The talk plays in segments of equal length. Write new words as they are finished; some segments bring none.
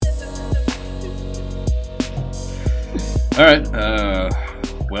All right.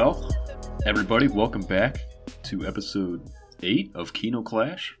 Well, everybody, welcome back to episode 8 of Kino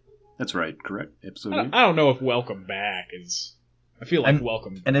Clash. That's right, correct? Episode 8. I don't know if welcome back is... I feel like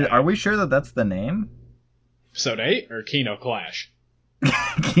welcome back. And are we sure that that's the name? Episode 8 or Kino Clash?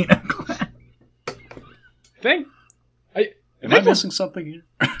 Kino Clash. Am I missing something here?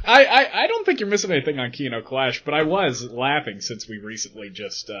 I don't think you're missing anything on Kino Clash, but I was laughing since we recently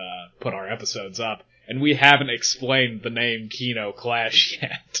just put our episodes up, and we haven't explained the name Kino Clash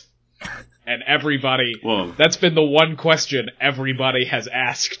yet. And everybody... Whoa. That's been the one question everybody has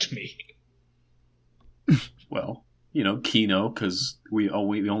asked me. Well, you know, Kino, because we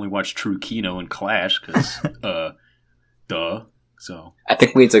only watch True Kino and Clash, because, duh. So I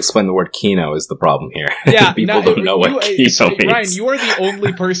think we need to explain the word Kino is the problem here. Yeah, People don't know what Kino means. Ryan, you are the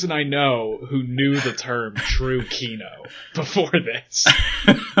only person I know who knew the term True Kino before this.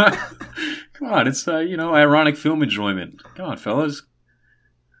 Come on, it's, ironic film enjoyment. Come on, fellas.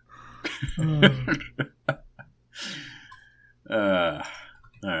 All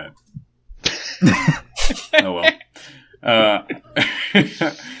right. Oh well.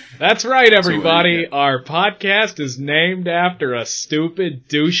 That's right, everybody. Our podcast is named after a stupid,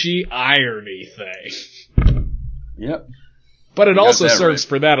 douchey irony thing. Yep. But it also that serves right.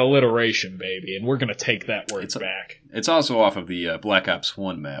 for that alliteration, baby, and we're going to take that word back. It's also off of the Black Ops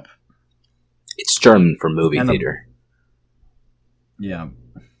 1 map. It's German for movie theater. Yeah.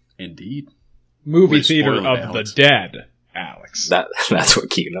 Indeed. Movie theater of Alex. the dead, Alex. That's what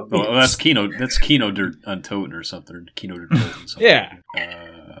Kino means. Well, that's Kino. That's Kino der Untoten or something. Kino der Toten. Something. Yeah.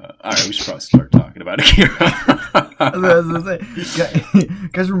 All right, we should probably start talking about Akira. I was gonna say, you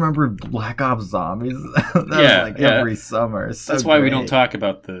guys remember Black Ops Zombies? That was every summer. So that's why great. we don't talk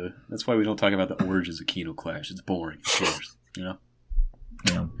about the. That's why we don't talk about the origins of Kino Clash. It's boring. Of course, you know.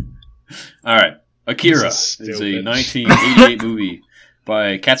 Yeah. All right, Akira This is is a stupid. 1988 movie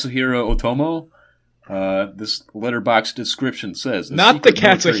by Katsuhiro Otomo. This letterbox description says Not the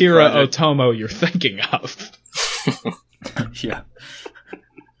Katsuhiro project... Otomo you're thinking of. Yeah.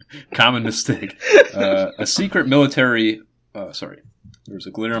 Common mistake. A secret military... sorry. There's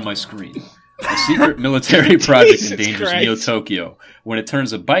a glare on my screen. A secret military project Jesus endangers Christ. Neo-Tokyo when it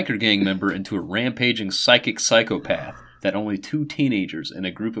turns a biker gang member into a rampaging psychic psychopath that only 2 teenagers and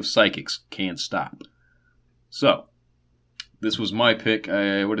a group of psychics can stop. So, this was my pick.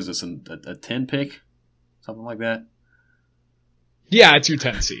 What is this, a 10 pick? Something like that? Yeah, it's your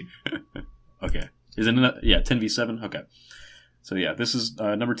 10 seed. Okay. Is it 10v7? Okay. So yeah, this is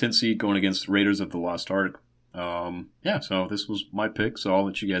number 10 seed going against Raiders of the Lost Ark. So this was my pick, so I'll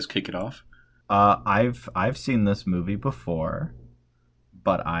let you guys kick it off. I've seen this movie before,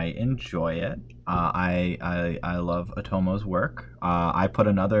 but I enjoy it. I love Otomo's work. I put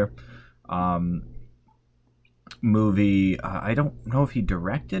another movie. I don't know if he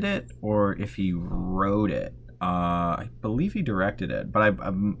directed it or if he wrote it. I believe he directed it, but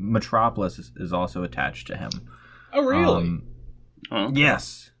Metropolis is also attached to him. Oh, really? Okay.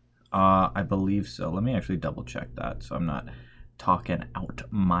 Yes, I believe so. Let me actually double check that, so I'm not talking out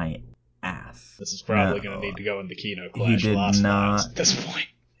my ass. This is probably going to need to go into Kino Clash Lost Files at this point.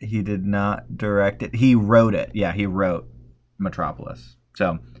 He did not direct it. He wrote it. Yeah, he wrote Metropolis.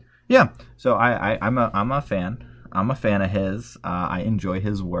 So, yeah. So I'm a fan. I'm a fan of his. I enjoy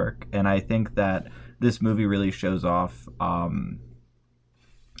his work, and I think that this movie really shows off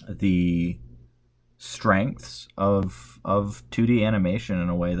the strengths of 2D animation in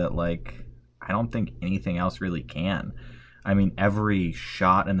a way that, like, I don't think anything else really can. I mean, every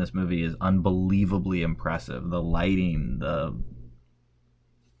shot in this movie is unbelievably impressive. The lighting, the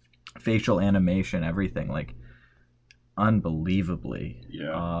facial animation, everything, like, unbelievably.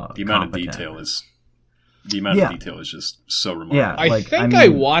 Yeah. The amount of detail is just so remarkable. Yeah, I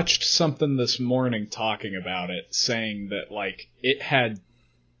watched something this morning talking about it, saying that, like, it had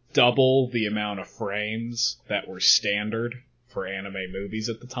double the amount of frames that were standard for anime movies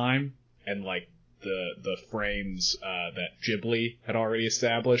at the time, and, like, the frames that Ghibli had already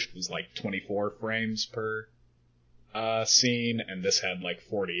established was like 24 frames per scene, and this had like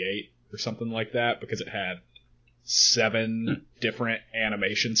 48 or something like that, because it had 7 different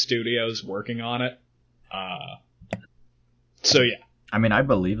animation studios working on it. So yeah, I mean, I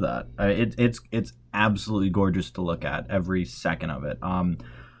believe that. It's absolutely gorgeous to look at, every second of it.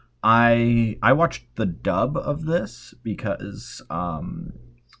 I watched the dub of this because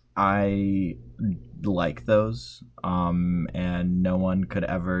I like those, and no one could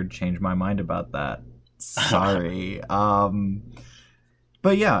ever change my mind about that. Sorry.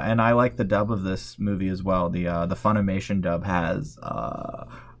 But yeah, and I like the dub of this movie as well. The Funimation dub has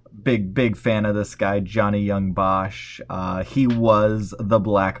big fan of this guy, Johnny Young Bosch. He was the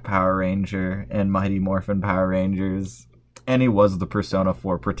Black Power Ranger in Mighty Morphin Power Rangers, and he was the Persona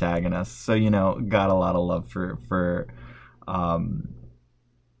 4 protagonist. So, got a lot of love for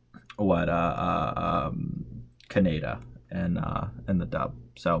Kaneda and the dub.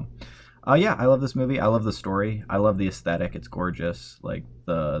 So, yeah, I love this movie. I love the story. I love the aesthetic. It's gorgeous. Like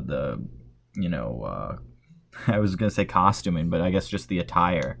the I was gonna say costuming, but I guess just the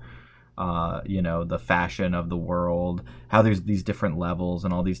attire. The fashion of the world, how there's these different levels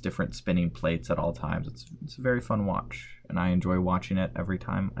and all these different spinning plates at all times. It's a very fun watch, and I enjoy watching it every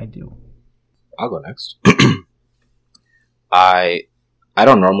time I do. I'll go next. I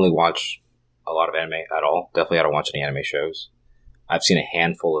don't normally watch a lot of anime at all. Definitely I don't watch any anime shows. I've seen a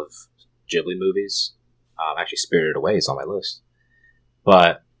handful of Ghibli movies. Actually, Spirited Away is on my list.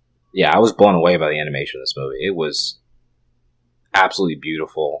 But yeah, I was blown away by the animation of this movie. It was absolutely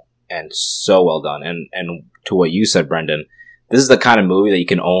beautiful and so well done. And to what you said, Brendan, this is the kind of movie that you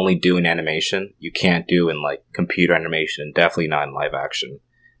can only do in animation. You can't do in like computer animation, and definitely not in live action.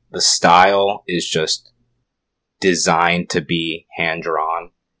 The style is just designed to be hand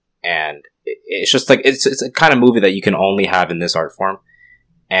drawn, and it's just like it's a kind of movie that you can only have in this art form.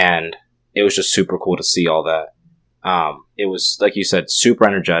 And it was just super cool to see all that. It was, like you said, super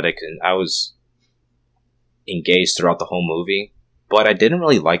energetic, and I was engaged throughout the whole movie, but I didn't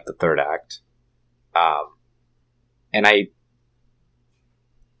really like the third act. And I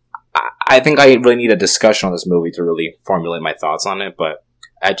think I really need a discussion on this movie to really formulate my thoughts on it, but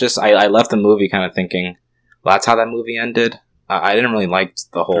I left the movie kind of thinking, well, that's how that movie ended. I didn't really like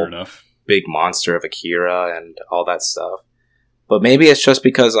the whole big monster of Akira and all that stuff. But maybe it's just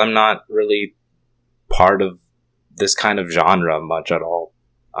because I'm not really part of this kind of genre much at all.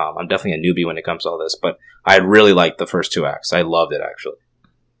 I'm definitely a newbie when it comes to all this, but I really liked the first two acts. I loved it, actually.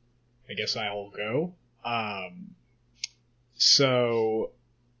 I guess I'll go. So,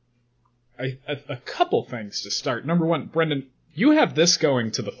 a couple things to start. Number one, Brendan, you have this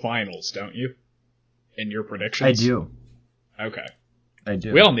going to the finals, don't you? In your predictions? I do. Okay. I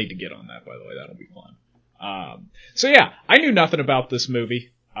do. We all need to get on that, by the way. That'll be fun. So yeah, I knew nothing about this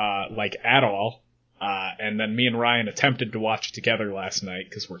movie, at all. And then me and Ryan attempted to watch it together last night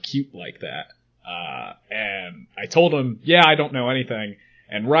because we're cute like that. And I told him, yeah, I don't know anything.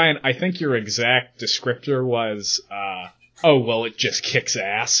 And Ryan, I think your exact descriptor was, oh, well, it just kicks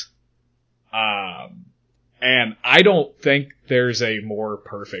ass. And I don't think there's a more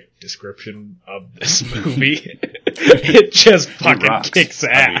perfect description of this movie. It just fucking kicks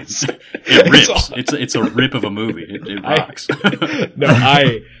ass. I mean, it rips. It's a rip of a movie. It rocks.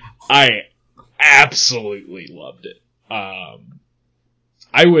 I absolutely loved it.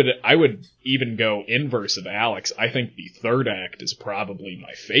 I would even go inverse of Alex. I think the third act is probably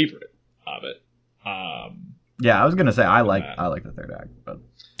my favorite of it. Yeah, I was gonna say I like the third act, but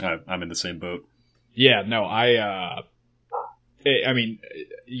I'm in the same boat. Yeah, no, I mean,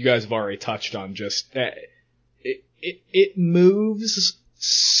 you guys have already touched on just it moves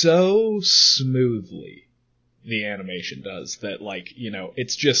so smoothly. The animation does that,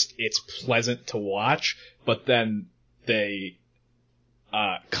 it's pleasant to watch, but then they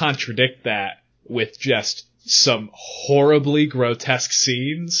contradict that with just some horribly grotesque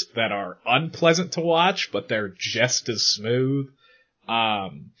scenes that are unpleasant to watch, but they're just as smooth.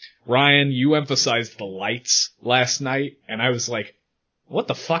 Ryan, you emphasized the lights last night, and I was like, what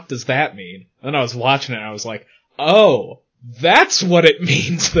the fuck does that mean? And I was watching it, and I was like, oh, that's what it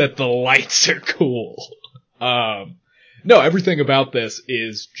means that the lights are cool. No, everything about this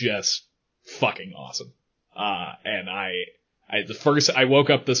is just fucking awesome. And I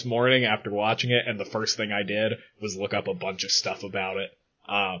woke up this morning after watching it, and the first thing I did was look up a bunch of stuff about it.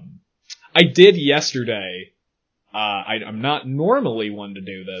 I did yesterday. I'm not normally one to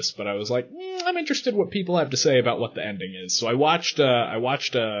do this, but I was like, I'm interested what people have to say about what the ending is. So I watched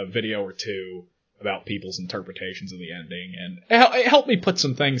a video or two about people's interpretations of the ending, and it helped me put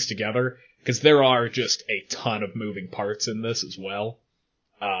some things together, because there are just a ton of moving parts in this as well.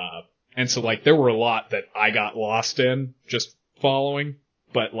 And so, there were a lot that I got lost in just following,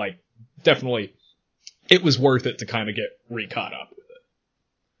 but, definitely it was worth it to kind of get re-caught up with it.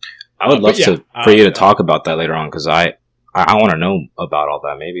 I would love for you to talk about that later on, because I want to know about all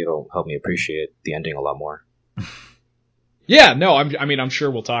that. Maybe it'll help me appreciate the ending a lot more. Yeah, no, I'm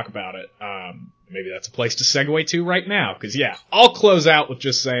sure we'll talk about it. Maybe that's a place to segue to right now, because I'll close out with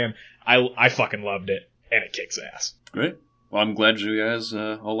just saying I fucking loved it, and it kicks ass. Great. Well, I'm glad you guys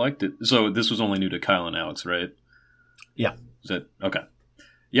all liked it. So this was only new to Kyle and Alex, right? Yeah. Is that okay?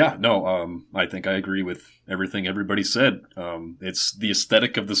 Yeah, no, I think I agree with everything everybody said. It's the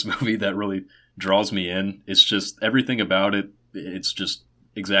aesthetic of this movie that really draws me in. It's just everything about it. It's just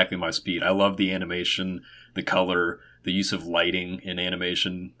exactly my speed. I love the animation, the color, the use of lighting in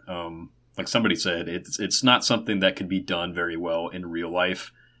animation. Like somebody said, it's not something that can be done very well in real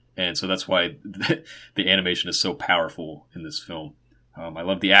life, and so that's why the animation is so powerful in this film. I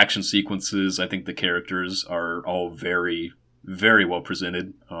love the action sequences. I think the characters are all very, very well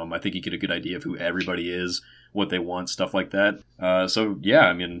presented. I think you get a good idea of who everybody is, what they want, stuff like that. So yeah,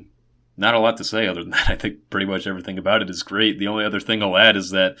 I mean, not a lot to say other than that. I think pretty much everything about it is great. The only other thing I'll add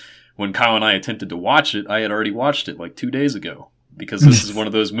is that when Kyle and I attempted to watch it, I had already watched it like 2 days ago, because this is one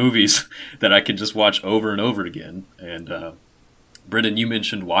of those movies that I can just watch over and over again. And Brendan, you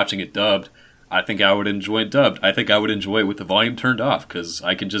mentioned watching it dubbed. I think I would enjoy it dubbed. I think I would enjoy it with the volume turned off, because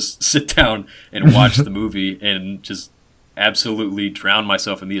I can just sit down and watch the movie and just absolutely drown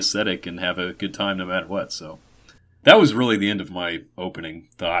myself in the aesthetic and have a good time no matter what. So that was really the end of my opening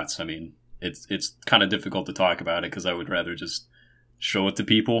thoughts. I mean, it's kind of difficult to talk about it because I would rather just show it to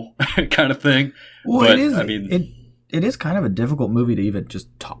people kind of thing. Well, but, it is. I mean, it is kind of a difficult movie to even just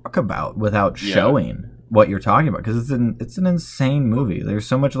talk about without showing what you're talking about, because it's an insane movie. There's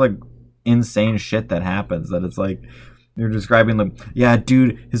so much like insane shit that happens that it's like you're describing, like, yeah,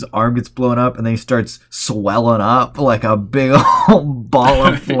 dude, his arm gets blown up and then he starts swelling up like a big old ball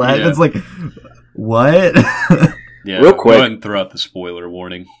of flesh. Yeah. It's like, what? yeah, Real quick. go ahead and throw out the spoiler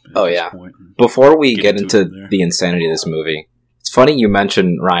warning. Oh, this yeah. point. Before we get into it into there. the insanity of this movie, it's funny you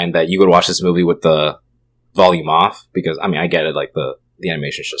mentioned, Ryan, that you would watch this movie with the volume off, because, I mean, I get it, like, the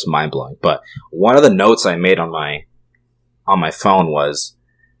animation is just mind-blowing, but one of the notes I made on my phone was,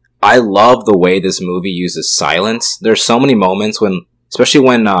 I love the way this movie uses silence. There's so many moments when, especially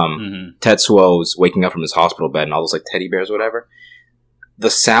when Tetsuo's waking up from his hospital bed and all those, like, teddy bears or whatever, the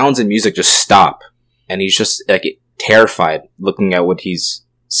sounds and music just stop, and he's just, like, terrified looking at what he's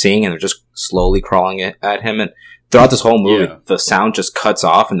seeing, and they're just slowly crawling at him, and throughout this whole movie, the sound just cuts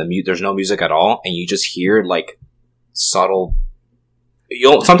off, and there's no music at all, and you just hear, like, subtle...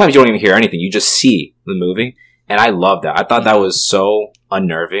 sometimes you don't even hear anything. You just see the movie, and I love that. I thought that was so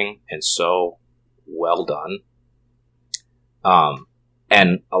unnerving and so well done.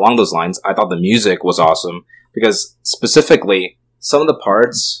 And along those lines, I thought the music was awesome, because specifically, some of the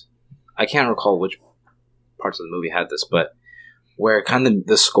parts, I can't recall which parts of the movie had this, but where kind of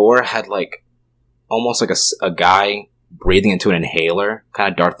the score had like almost like a guy breathing into an inhaler,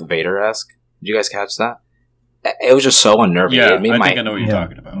 kind of Darth Vader-esque. Did you guys catch that? It was just so unnerving. Yeah, It made I think I know what you're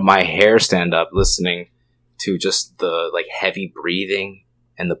talking about. my hair stand up listening to just the like heavy breathing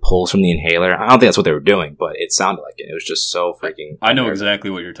and the pulls from the inhaler. I don't think that's what they were doing, but it sounded like it. It was just so freaking... I know exactly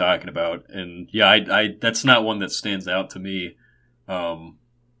what you're talking about, and yeah, I that's not one that stands out to me.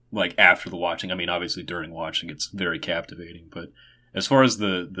 Like after the watching, I mean, obviously during watching, it's very captivating. But as far as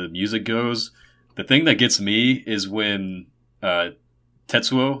the music goes, the thing that gets me is when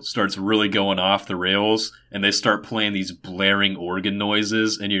Tetsuo starts really going off the rails, and they start playing these blaring organ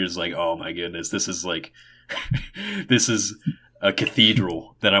noises, and you're just like, oh my goodness, this is like, this is a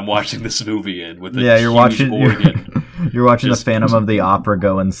cathedral that I'm watching this movie in with a Yeah, you're huge watching organ. you're watching Just- the Phantom of the Opera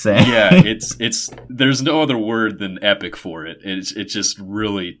go insane. Yeah, it's there's no other word than epic for it. It just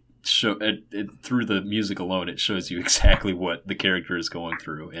really through the music alone, it shows you exactly what the character is going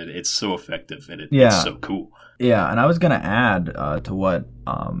through, and it's so effective, and it's so cool. Yeah, and I was gonna add to what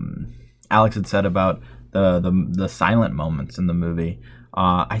Alex had said about the silent moments in the movie.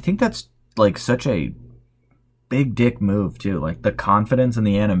 I think that's like such a big dick move too. Like the confidence in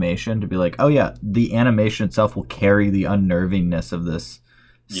the animation to be like, oh yeah, the animation itself will carry the unnervingness of this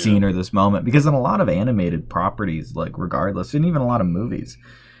scene or this moment. Because in a lot of animated properties, like regardless, and even a lot of movies,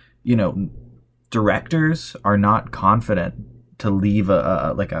 you know, directors are not confident to leave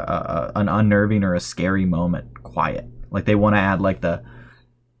an unnerving or a scary moment quiet. Like they want to add like the,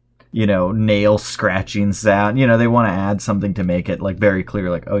 you know, nail scratching sound. You know, they want to add something to make it like very clear,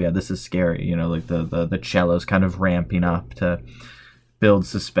 like, oh yeah, this is scary. You know, like the cello's kind of ramping up to build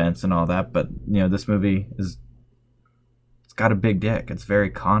suspense and all that. But you know, this movie it's got a big dick. It's very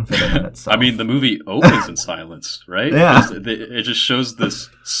confident in itself. I mean, the movie opens in silence, right? Yeah. It just shows this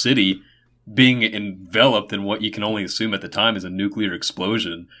city being enveloped in what you can only assume at the time is a nuclear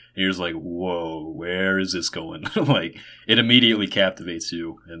explosion. And you're just like, whoa, where is this going? Like, it immediately captivates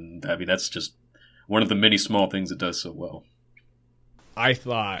you. And I mean, that's just one of the many small things it does so well. I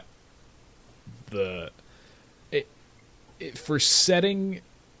thought for setting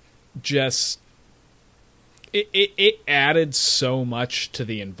just it added so much to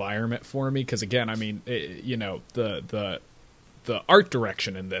the environment for me, because again, I mean, you know, the the art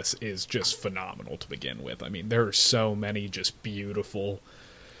direction in this is just phenomenal to begin with. I mean, there are so many just beautiful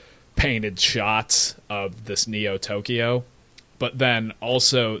painted shots of this Neo Tokyo, but then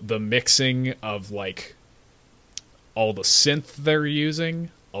also the mixing of like all the synth they're using,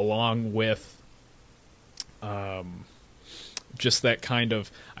 along with just that kind of,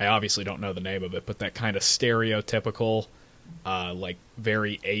 I obviously don't know the name of it, but that kind of stereotypical like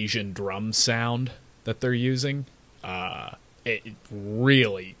very Asian drum sound that they're using. It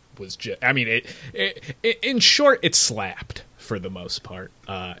really was just, I mean, it in short, it slapped for the most part.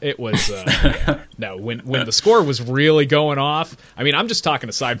 It was, no, when the score was really going off, I mean, I'm just talking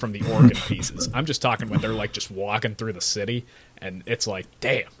aside from the organ pieces. I'm just talking when they're like just walking through the city, and it's like,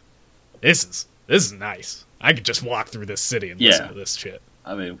 damn, this is nice. I could just walk through this city and listen to this shit.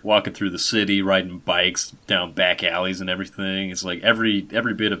 I mean, walking through the city, riding bikes down back alleys and everything. It's like every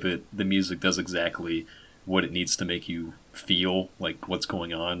bit of it, the music does exactly what it needs to make you feel, like what's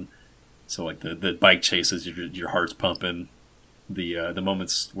going on. So like the bike chases, your heart's pumping. The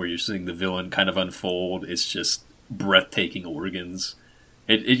moments where you're seeing the villain kind of unfold, it's just breathtaking organs.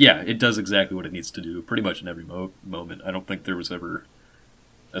 It does exactly what it needs to do, pretty much in every moment. I don't think there was ever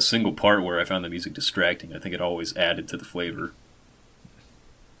a single part where I found the music distracting. I think it always added to the flavor.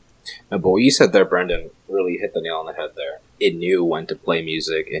 No, but what you said there, Brendan, really hit the nail on the head there. It knew when to play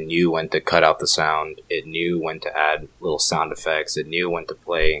music. It knew when to cut out the sound. It knew when to add little sound effects. It knew when to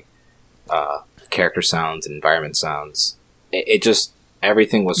play character sounds and environment sounds. It just,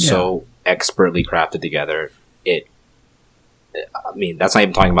 everything was so expertly crafted together. I mean, that's not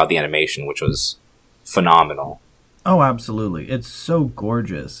even talking about the animation, which was phenomenal. Oh, absolutely. It's so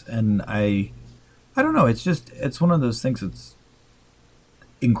gorgeous. And I don't know, it's one of those things that's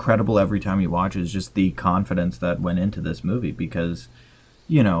incredible every time you watch it, is just the confidence that went into this movie, because,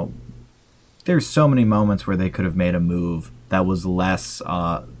 you know, there's so many moments where they could have made a move that was less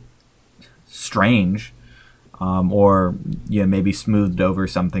strange, or maybe smoothed over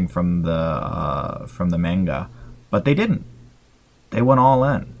something from the manga, but they didn't. They went all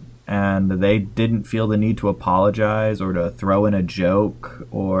in, and they didn't feel the need to apologize or to throw in a joke,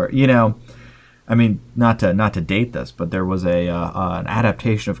 or I mean, not to date this, but there was an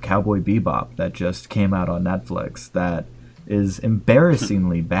adaptation of Cowboy Bebop that just came out on Netflix that is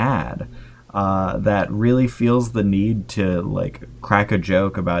embarrassingly bad. That really feels the need to like crack a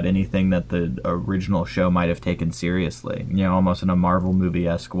joke about anything that the original show might have taken seriously, almost in a Marvel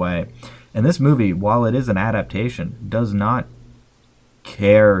movie-esque way. And this movie, while it is an adaptation, does not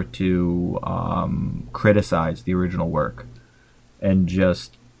care to criticize the original work, and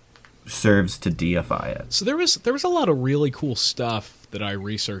just serves to deify it. So there was a lot of really cool stuff that I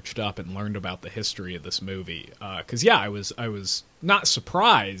researched up and learned about the history of this movie. Because I was not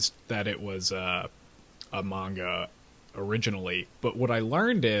surprised that it was a manga originally, but what I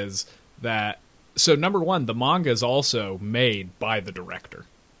learned is that, so number one, the manga is also made by the director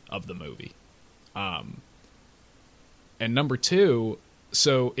of the movie, and number two,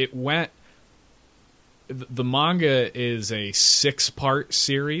 so the manga is a 6-part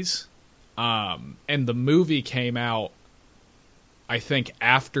series. And the movie came out, I think,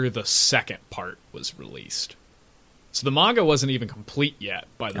 after the second part was released. So the manga wasn't even complete yet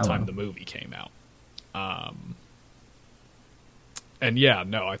by the time the movie came out. And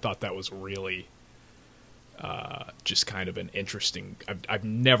I thought that was really just kind of an interesting... I've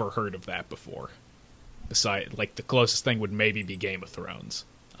never heard of that before. Besides, like, the closest thing would maybe be Game of Thrones.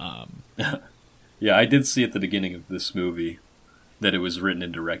 Yeah, I did see at the beginning of this movie that it was written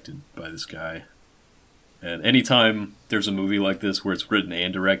and directed by this guy. And anytime there's a movie like this where it's written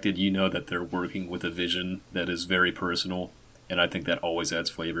and directed, you know that they're working with a vision that is very personal, and I think that always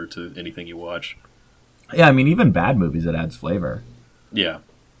adds flavor to anything you watch. Yeah, I mean, even bad movies, it adds flavor. Yeah.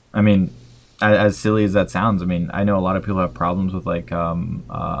 I mean, as silly as that sounds, I mean, I know a lot of people have problems with, like,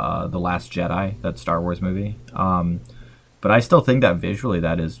 The Last Jedi, that Star Wars movie. But I still think that visually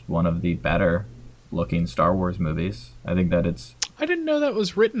that is one of the better looking Star Wars movies. I think that it's... I didn't know that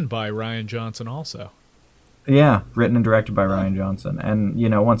was written by Rian Johnson also. Yeah, written and directed by Rian Johnson. And,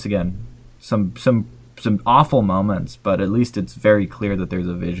 once again, some awful moments, but at least it's very clear that there's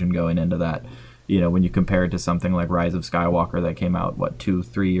a vision going into that. When you compare it to something like Rise of Skywalker that came out,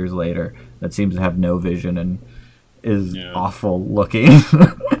 2-3 years later, that seems to have no vision and is awful looking.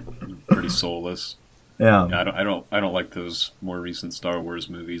 Pretty soulless. Yeah. I don't like those more recent Star Wars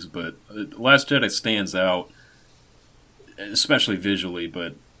movies, but Last Jedi stands out, especially visually,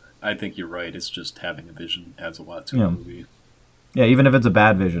 but I think you're right. It's just having a vision adds a lot to a movie. Yeah, even if it's a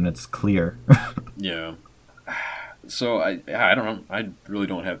bad vision, it's clear. Yeah. So I don't know. I really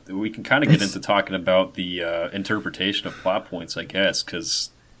don't have. We can kind of get into talking about the interpretation of plot points, I guess, because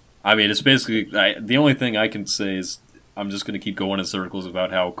I mean it's basically the only thing I can say is I'm just going to keep going in circles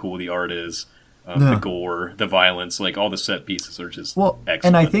about how cool the art is, the gore, the violence, like all the set pieces are just excellent.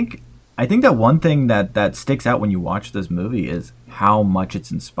 And I think that one thing that sticks out when you watch this movie is how much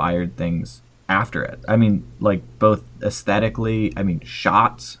it's inspired things after it. I mean, like both aesthetically, I mean,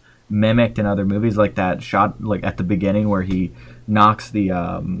 shots mimicked in other movies, like that shot like at the beginning where he knocks the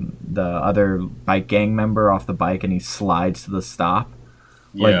other bike gang member off the bike and he slides to the stop.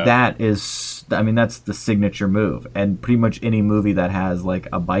 Yeah. Like that is, I mean, that's the signature move. And pretty much any movie that has like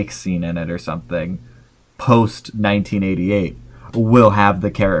a bike scene in it or something post 1988 will have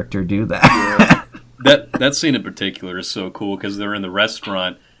the character do that. that scene in particular is so cool because they're in the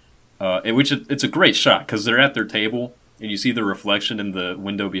restaurant, it's a great shot because they're at their table and you see the reflection in the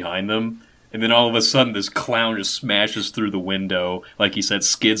window behind them, and then all of a sudden this clown just smashes through the window, like he said,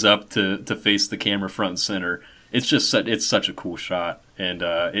 skids up to face the camera front and center. It's just it's such a cool shot, and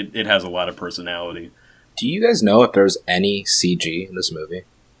it has a lot of personality. Do you guys know if there's any CG in this movie,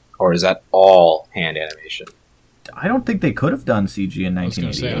 or is that all hand animation? I don't think they could have done CG in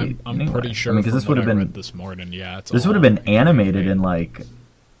 1988. I'm pretty sure. Because this would have been this morning. Yeah, this would have been animated in like.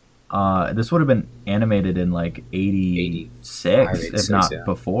 This would have been animated in like 86, if not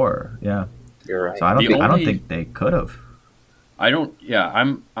before. Yeah, you're right. So I don't think they could have.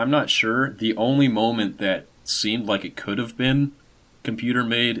 I'm not sure. The only moment that seemed like it could have been computer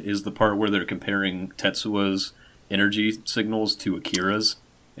made is the part where they're comparing Tetsuo's energy signals to Akira's,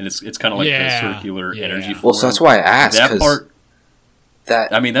 and it's kind of like the circular energy. Well, so that's why I asked. That part.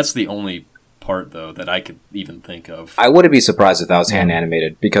 I mean, that's the only part though that I could even think of. I wouldn't be surprised if that was hand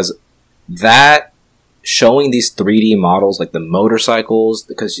animated, because that showing these 3D models, like the motorcycles,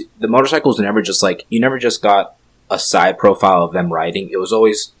 because the motorcycles were never just like, you never just got a side profile of them riding. It was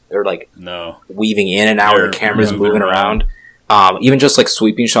always, they're like weaving in and out, the cameras moving around. Even just like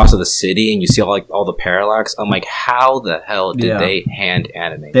sweeping shots of the city, and you see all the parallax. I'm like, how the hell did they hand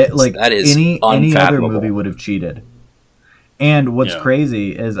animate this? Like, that is any other movie would have cheated. And what's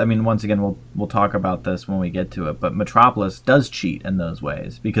crazy is, I mean, once again, we'll talk about this when we get to it, but Metropolis does cheat in those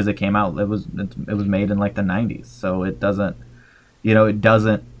ways because it came out, it was made in like the 90s, so it doesn't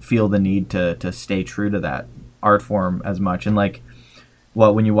feel the need to stay true to that art form as much. And like,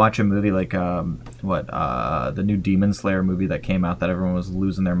 when you watch a movie like the new Demon Slayer movie that came out that everyone was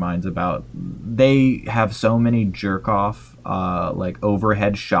losing their minds about, they have so many jerk off like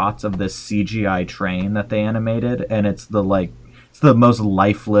overhead shots of this CGI train that they animated, and it's the most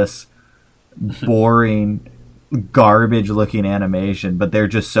lifeless, boring, garbage looking animation, but they're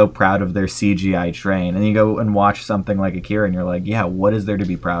just so proud of their CGI train. And you go and watch something like Akira and you're like, yeah, what is there to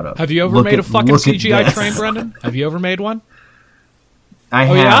be proud of? Have you ever made a fucking CGI train, Brendan? Have you ever made one? I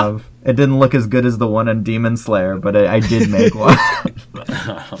have. Yeah? It didn't look as good as the one in Demon Slayer, but I did make one.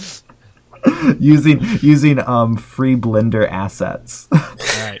 using free Blender assets. All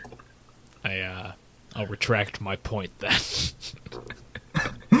right. I'll retract my point then.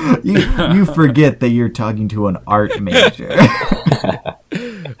 you forget that you're talking to an art major.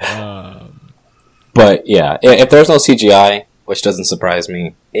 But yeah, if there's no CGI, which doesn't surprise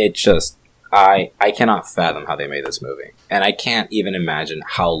me, it just I cannot fathom how they made this movie, and I can't even imagine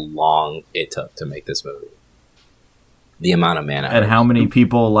how long it took to make this movie. The amount of man hours. And how many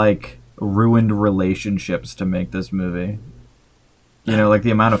people like ruined relationships to make this movie. You know, like the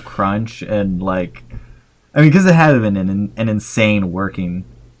amount of crunch and like, I mean, because it had been an insane working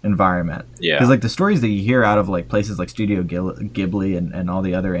environment. Yeah. Because like the stories that you hear out of like places like Studio Ghibli and all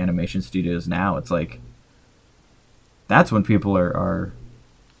the other animation studios now, it's like that's when people are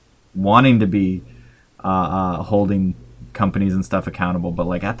wanting to be holding companies and stuff accountable. But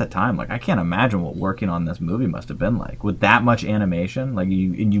like at the time, like I can't imagine what working on this movie must have been like with that much animation. Like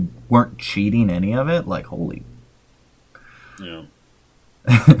you weren't cheating any of it. Like holy. Yeah.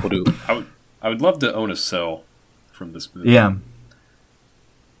 I would love to own a cell from this movie. Yeah.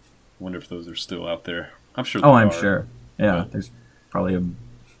 Wonder if those are still out there. I'm sure. I'm sure. Yeah, there's probably a.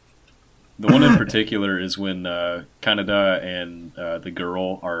 The one in particular is when Kaneda and the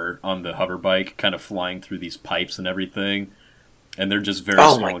girl are on the hover bike, kind of flying through these pipes and everything, and they're just very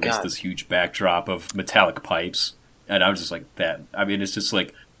small against this huge backdrop of metallic pipes. And I was just like, that. I mean, it's just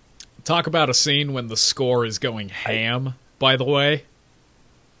like. Talk about a scene when the score is going ham. By the way.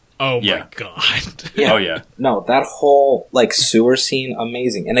 Oh my god. Yeah. Oh yeah. No, that whole like sewer scene,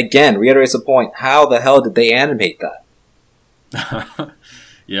 amazing. And again, reiterates the point, how the hell did they animate that?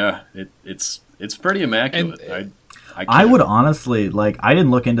 Yeah, it's pretty immaculate. I would honestly like. I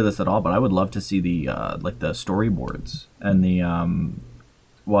didn't look into this at all, but I would love to see the like the storyboards and the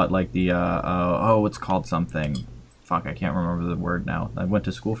it's called something. Fuck, I can't remember the word now. I went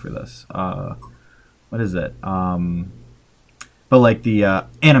to school for this. What is it? But like the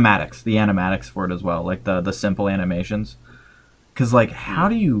animatics for it as well, like the simple animations. Because like, how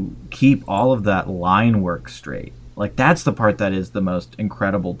do you keep all of that line work straight? Like that's the part that is the most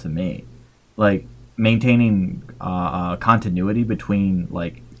incredible to me. Like maintaining continuity between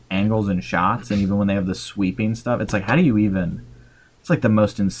like angles and shots, and even when they have the sweeping stuff, it's like, how do you even? It's like the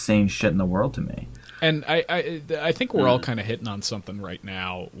most insane shit in the world to me. And I think we're all kind of hitting on something right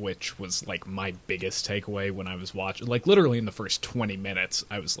now, which was like my biggest takeaway when I was watching. Like literally in the first 20 minutes,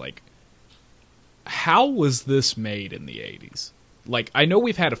 I was like, "How was this made in the '80s?" Like I know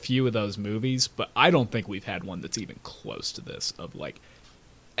we've had a few of those movies, but I don't think we've had one that's even close to this. Of like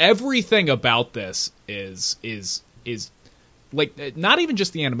everything about this is like not even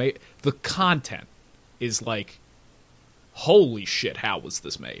just the anime, the content is like, holy shit! How was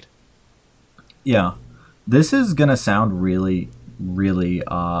this made? Yeah, this is gonna sound really, really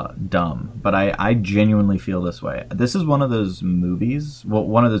dumb, but I genuinely feel this way. This is one of those movies,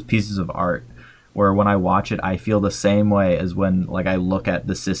 one of those pieces of art, where when I watch it, I feel the same way as when like I look at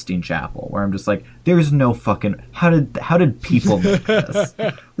the Sistine Chapel, where I'm just like, there's no fucking how did people make this?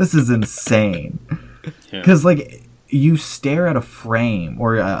 This is insane. Because like you stare at a frame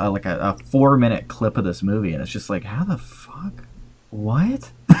or like a 4-minute clip of this movie, and it's just like, how the fuck?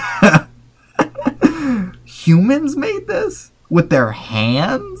 What? Humans made this with their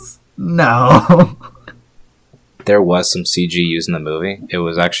hands? No. There was some CG used in the movie. It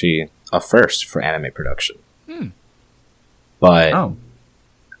was actually a first for anime production. But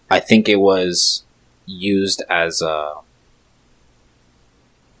I think it was used as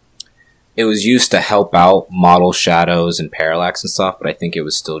it was used to help out model shadows and parallax and stuff, but I think it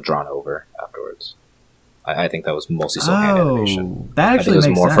was still drawn over afterwards. I think that was mostly still hand animation. That actually I think it was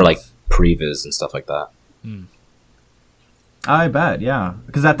makes more sense. for like previs and stuff like that. I bet, yeah.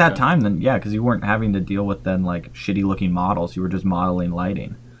 Because at that time, then, yeah, because you weren't having to deal with then like shitty looking models. You were just modeling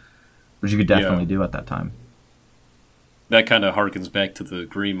lighting, which you could definitely do at that time. That kind of harkens back to the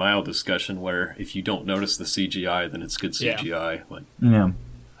Green Mile discussion, where if you don't notice the CGI, then it's good CGI. Like, yeah.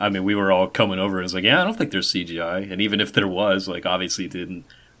 I mean, we were all coming over and it's like, yeah, I don't think there's CGI, and even if there was, like, obviously it didn't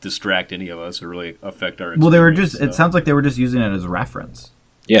distract any of us or really affect our experience. Well, they were just. So. It sounds like they were just using it as reference.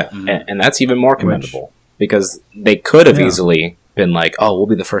 Yeah, and that's even more commendable. Because they could have easily been like, "Oh, we'll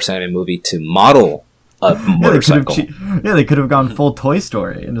be the first anime movie to model a motorcycle." They could have gone full Toy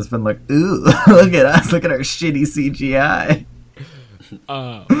Story and just been like, "Ooh, look at us! Look at our shitty CGI."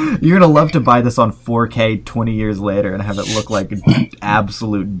 You're gonna love to buy this on 4K 20 years later and have it look like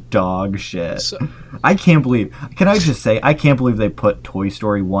absolute dog shit. I can't believe. Can I just say, I can't believe they put Toy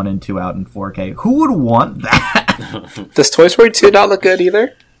Story 1 and 2 out in 4K. Who would want that? Does Toy Story 2 not look good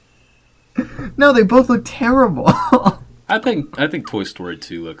either? No, they both look terrible. I think Toy Story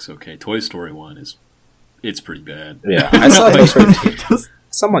 2 looks okay. Toy Story 1 it's pretty bad. Yeah, I saw Toy Story 2.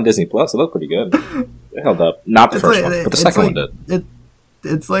 Some on Disney Plus. It looked pretty good. It held up. Not the first one, but the second one did.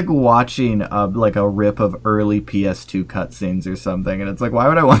 It's like watching like a rip of early PS2 cutscenes or something, and it's like, why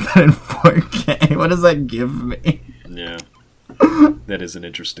would I want that in 4K? What does that give me? Yeah, that is an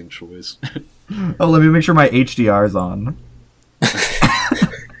interesting choice. Oh, let me make sure my HDR's on.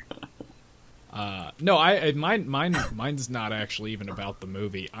 No, mine's not actually even about the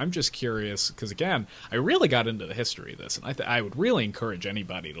movie. I'm just curious because again, I really got into the history of this, and I would really encourage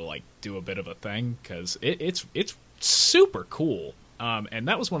anybody to like do a bit of a thing because it's super cool. And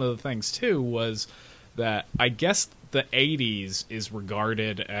that was one of the things too, was that I guess the 80s is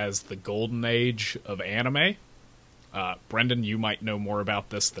regarded as the golden age of anime. Brendan, you might know more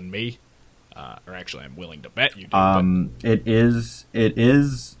about this than me, or actually, I'm willing to bet you do. It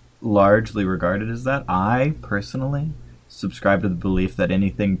is largely regarded as that. I personally subscribe to the belief that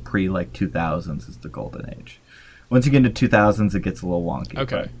anything pre like 2000s is the golden age. Once you get into 2000s, it gets a little wonky.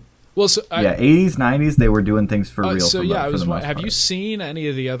 Okay. But, well, so 80s, 90s, they were doing things for real. So for I was the most have part. you seen any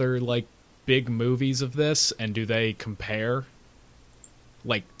of the other like big movies of this, and do they compare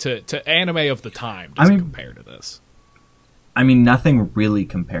like to anime of the time? Does it compare to this? I mean, nothing really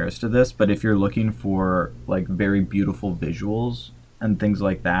compares to this, but if you're looking for like very beautiful visuals and things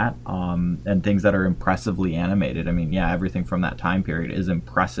like that, and things that are impressively animated, I mean, yeah, everything from that time period is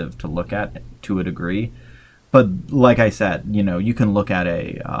impressive to look at to a degree. But like I said, you know, you can look at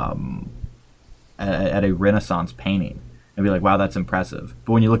a Renaissance painting and be like, wow, that's impressive.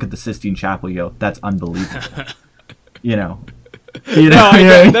 But when you look at the Sistine Chapel, you go, that's unbelievable. You know, You No, know,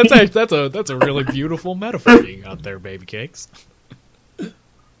 yeah. that's a really beautiful metaphor you got there, baby cakes.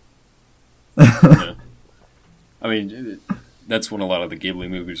 Yeah. I mean, that's when a lot of the Ghibli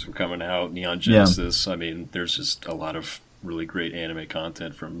movies were coming out. Neon Genesis. I mean, there's just a lot of really great anime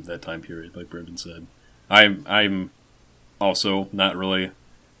content from that time period, like Brendan said. I'm also not really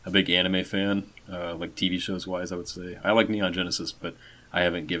a big anime fan, like TV shows wise. I would say I like Neon Genesis, but I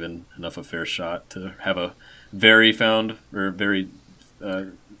haven't given enough a fair shot to have a very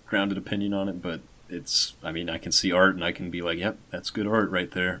grounded opinion on it. But it's, I mean, I can see art and I can be like, yep, that's good art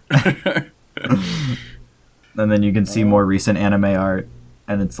right there. And then you can see more recent anime art,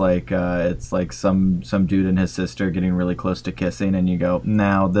 and it's like some dude and his sister getting really close to kissing, and you go,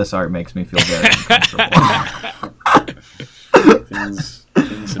 "Now this art makes me feel very uncomfortable."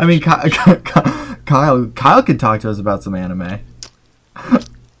 I mean, Kyle could talk to us about some anime.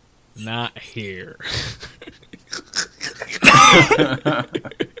 Not here.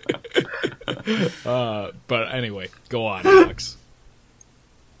 But anyway, go on, Alex.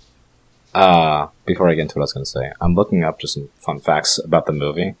 Before I get into what I was going to say, I'm looking up just some fun facts about the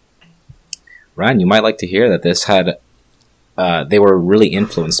movie. Ryan, you might like to hear that this had, they were really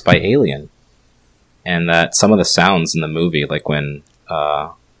influenced by Alien. And that some of the sounds in the movie, like when,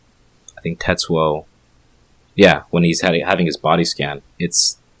 I think Tetsuo, when he's having his body scan,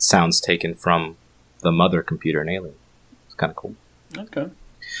 it's sounds taken from the mother computer in Alien. It's kind of cool. Okay.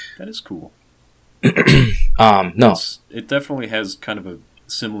 That is cool. No. It definitely has kind of a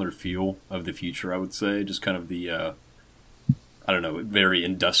similar feel of the future, I would say. Just kind of the, I don't know, very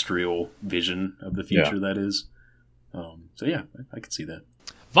industrial vision of the future that is. So yeah, I could see that.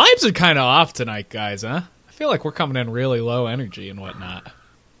 Vibes are kind of off tonight, guys, huh? I feel like we're coming in really low energy and whatnot.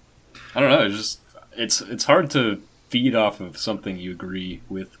 I don't know, it's hard to feed off of something you agree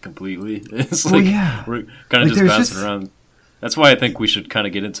with completely. It's like we're kind of just bouncing around. That's why I think we should kind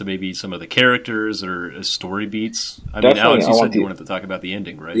of get into maybe some of the characters or story beats. I mean, Alex, you said you wanted to talk about the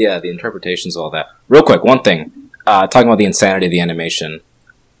ending, right? Yeah, the interpretations, all that. Real quick, one thing. Talking about the insanity of the animation.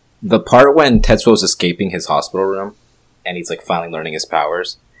 The part when Tetsuo's escaping his hospital room, and he's, like, finally learning his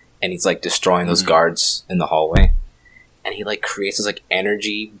powers, and he's, like, destroying those guards in the hallway, and he, like, creates this, like,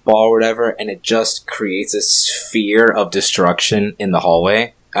 energy ball or whatever, and it just creates a sphere of destruction in the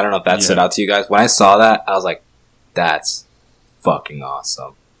hallway. I don't know if that stood out to you guys. When I saw that, I was like, that's fucking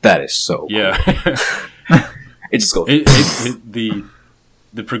awesome. That is so cool. Yeah. It just goes...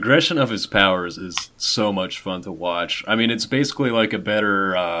 The progression of his powers is so much fun to watch. I mean, it's basically like a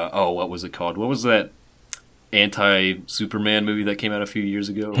better... what was it called? What was that anti-Superman movie that came out a few years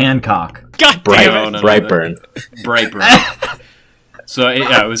ago? Hancock. God damn it! Brightburn. Brightburn. So,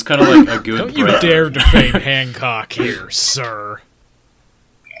 it was kind of like a good... Don't you dare defame Hancock here, sir.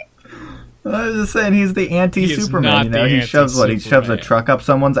 I was just saying, he's the anti-Superman. He shoves anti-Superman. He shoves a truck up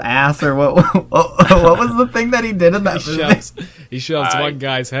someone's ass, or what? What was the thing that he did in that movie? He shoves one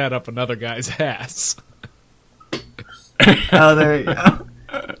guy's head up another guy's ass. Oh, there you go.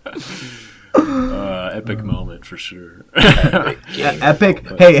 Epic moment for sure. Epic.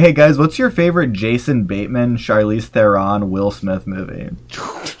 Hey guys, what's your favorite Jason Bateman, Charlize Theron, Will Smith movie?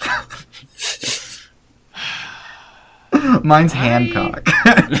 Mine's Hancock.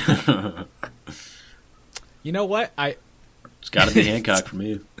 You know what? It's got to be Hancock for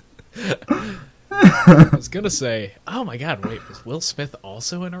me. I was gonna say, oh my god, wait, was Will Smith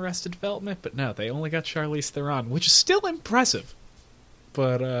also in Arrested Development? But no, they only got Charlize Theron, which is still impressive.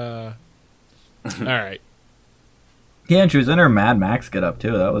 But alright. Yeah, and she was in her Mad Max get up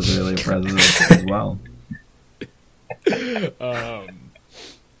too. That was really impressive as well.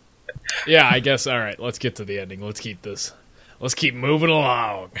 Yeah, I guess, alright, let's get to the ending. Let's keep moving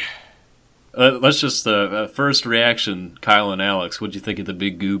along. Let's just, first reaction, Kyle and Alex, what'd you think of the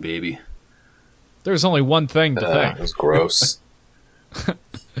big goo baby? There's only one thing to think. It was gross.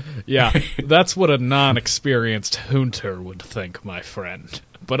 Yeah, that's what a non-experienced hunter would think, my friend.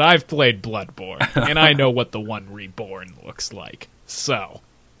 But I've played Bloodborne, and I know what the One Reborn looks like. So,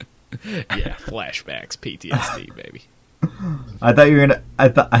 yeah, flashbacks, PTSD, baby. I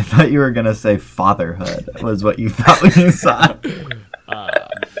thought you were gonna say fatherhood was what you thought when you saw it.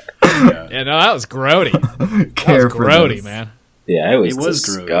 Yeah, no, that was grody. That was grody, man. Yeah, it was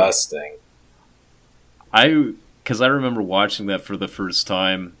disgusting. Because I remember watching that for the first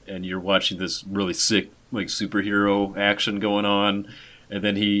time, and you're watching this really sick, like, superhero action going on, and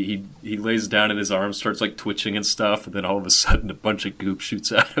then he lays down and his arm starts, like, twitching and stuff, and then all of a sudden a bunch of goop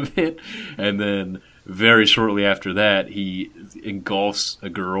shoots out of it, and then very shortly after that he engulfs a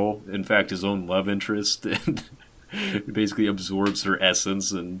girl, in fact his own love interest, and basically absorbs her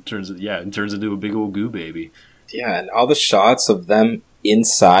essence and turns into a big old goo baby. Yeah, and all the shots of them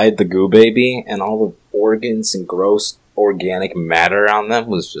inside the goo baby and all the organs and gross organic matter around them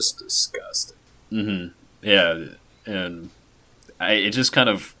was just disgusting. Mm-hmm. Yeah, and it just kind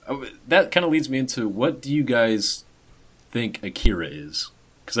of that kind of leads me into, what do you guys think Akira is?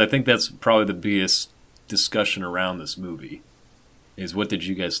 Because I think that's probably the biggest discussion around this movie. Is, what did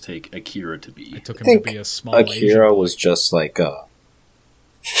you guys take Akira to be? I took him to be a small Akira Asian was just like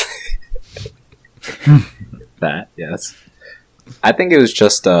that. Yes, I think it was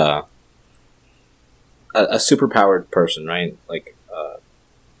just a superpowered person, right? Like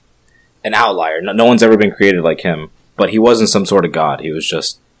an outlier. No one's ever been created like him, but he wasn't some sort of god. He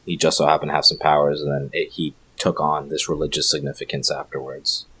just so happened to have some powers, and then he took on this religious significance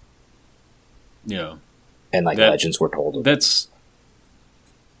afterwards. Yeah, and legends were told of.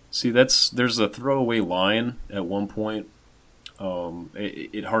 There's a throwaway line at one point.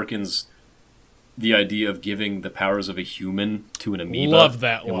 It harkens the idea of giving the powers of a human to an amoeba. Love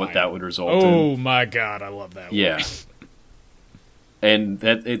that line. And what that would result in. Oh my god, I love that line. Yeah. And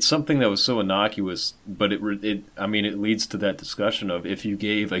that it's something that was so innocuous, but it leads to that discussion of, if you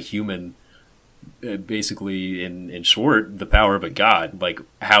gave a human, basically in short, the power of a god, like,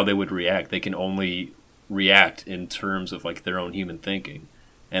 how they would react. They can only react in terms of like their own human thinking.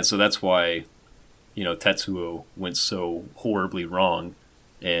 And so that's why, Tetsuo went so horribly wrong,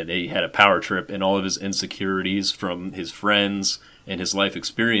 and he had a power trip, and all of his insecurities from his friends and his life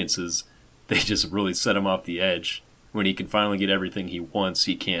experiences, they just really set him off the edge. When he can finally get everything he wants,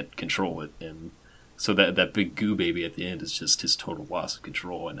 he can't control it. And so that big goo baby at the end is just his total loss of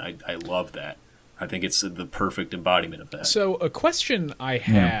control, and I love that. I think it's the perfect embodiment of that. So a question I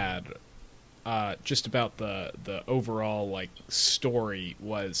had just about the overall like story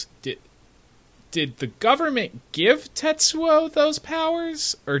was, did the government give Tetsuo those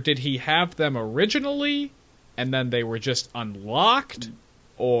powers, or did he have them originally and then they were just unlocked?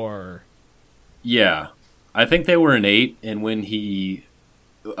 Or yeah, I think they were innate, and when he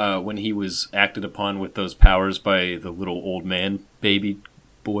was acted upon with those powers by the little old man baby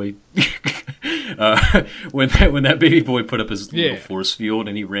boy, when that baby boy put up his little force field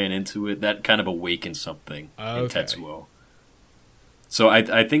and he ran into it, that kind of awakened something in Tetsuo. So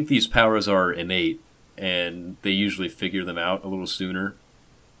I think these powers are innate, and they usually figure them out a little sooner.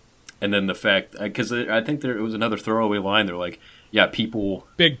 And then the fact, because I think it was another throwaway line, they're like, yeah, big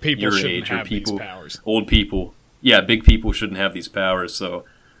people your shouldn't age, have or people, these powers. Old people, yeah, big people shouldn't have these powers. So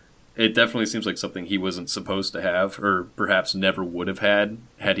it definitely seems like something he wasn't supposed to have, or perhaps never would have had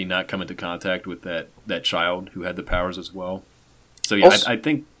he not come into contact with that child who had the powers as well. So yeah, I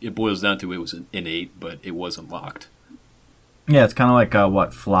think it boils down to, it was innate, but it was unlocked. Yeah, it's kind of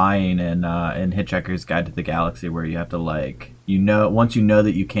like flying in Hitchhiker's Guide to the Galaxy, where you have to once you know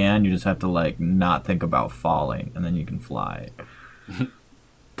that you can, you just have to not think about falling, and then you can fly.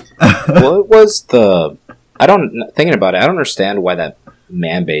 Well, it was thinking about it, I don't understand why that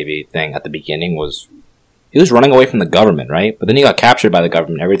man baby thing at the beginning was, he was running away from the government, right? But then he got captured by the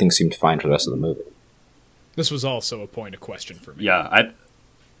government. Everything seemed fine for the rest of the movie. This was also a point of question for me. Yeah,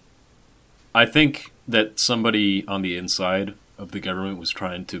 I think that somebody on the inside of the government was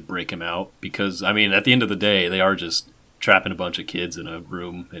trying to break him out, because, at the end of the day, they are just trapping a bunch of kids in a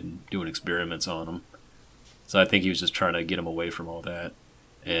room and doing experiments on them. So I think he was just trying to get him away from all that,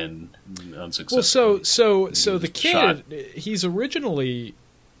 and unsuccessful. Well, so the kid, he's originally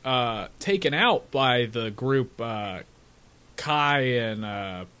taken out by the group Kai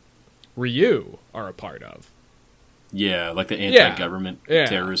and Ryu are a part of. Yeah, like the anti-government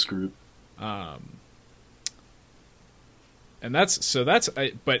terrorist group. And I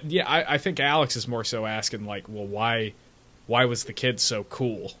think Alex is more so asking, well, why was the kid so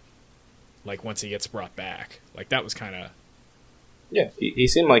cool? Once he gets brought back, that was kind of. Yeah, he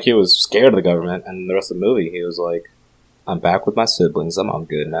seemed like he was scared of the government, and the rest of the movie, he was like, "I'm back with my siblings. I'm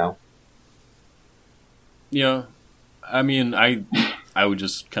good now." Yeah, I would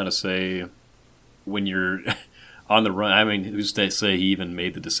just kind of say, when you're on the run, who's to say he even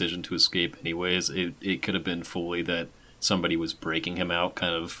made the decision to escape anyways? It could have been fully that somebody was breaking him out,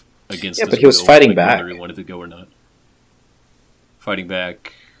 kind of against his will. Yeah, but he was fighting back. Whether he wanted to go or not. Fighting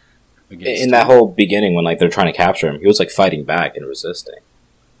back against... In that whole beginning, when they're trying to capture him, he was fighting back and resisting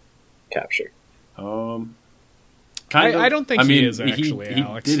capture. I don't think he is, actually,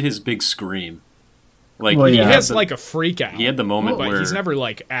 Alex. He did his big scream. He has a freak out. He had the moment where... he's never,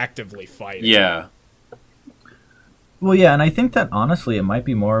 actively fighting. Yeah. Well, yeah, and I think that, honestly, it might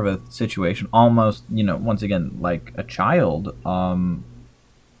be more of a situation, almost, once again, like a child. When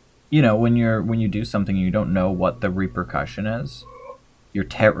you do something and you don't know what the repercussion is, you're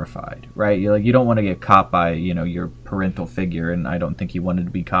terrified, right? You're like, you don't want to get caught by, your parental figure, and I don't think he wanted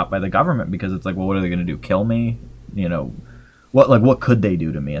to be caught by the government, because it's like, well, what are they going to do? Kill me? What could they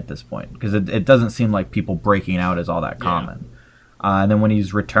do to me at this point? Because it doesn't seem like people breaking out is all that common. And then when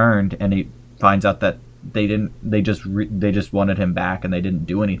he's returned and he finds out that they just wanted him back and they didn't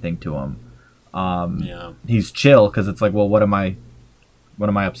do anything to him. He's chill, because it's like, well, what am I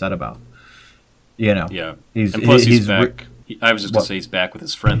upset about? Yeah. And plus he's back. I was just going to say he's back with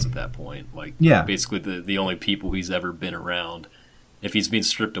his friends at that point. Like, basically the only people he's ever been around. If he's being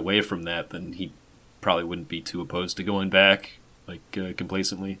stripped away from that, then he probably wouldn't be too opposed to going back,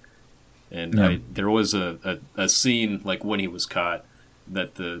 complacently. And there was a scene, like, when he was caught,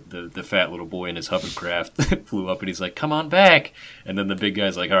 that the fat little boy in his hovercraft flew up and he's like, come on back. And then the big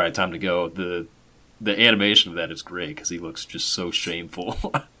guy's like, all right, time to go. The animation of that is great, because he looks just so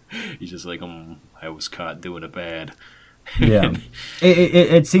shameful. He's just like, I was caught doing it bad. Yeah,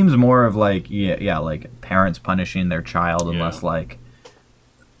 it seems more of like like parents punishing their child, and less like,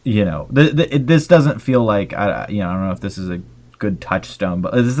 this doesn't feel like, I don't know if this is a good touchstone,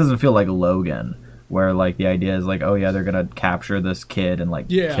 but this doesn't feel like Logan, where like the idea is like, oh yeah, they're gonna capture this kid and like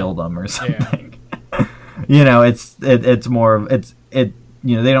kill them or something. It's more of they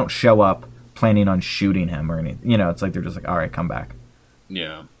don't show up planning on shooting him or anything. It's like they're just like, all right, come back.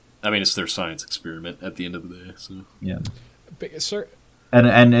 Yeah. I mean, it's their science experiment at the end of the day. So. Yeah, sir.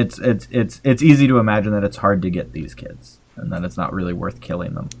 And it's easy to imagine that it's hard to get these kids, and that it's not really worth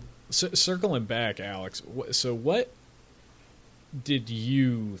killing them. So, circling back, Alex. So, what did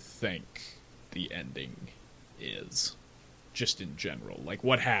you think the ending is, just in general? Like,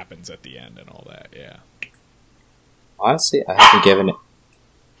 what happens at the end and all that? Yeah. Honestly, I haven't given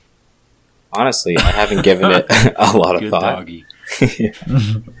it a lot of Good thought. Doggy.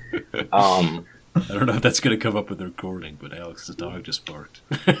 I don't know if that's going to come up with the recording, but Alex's dog just barked.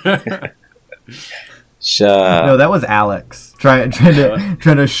 No, that was Alex trying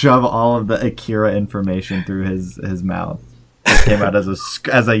to shove all of the Akira information through his mouth. It came out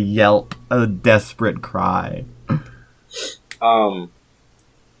as a yelp, a desperate cry.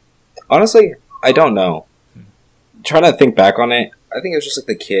 Honestly, I don't know. Trying to think back on it, I think it was just like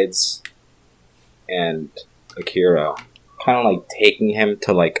the kids and Akira kind of like taking him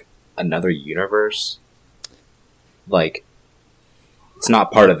to like another universe. Like, it's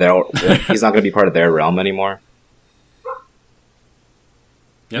not part of he's not going to be part of their realm anymore.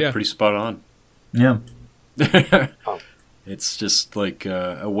 Yeah, pretty spot on. Yeah. It's just like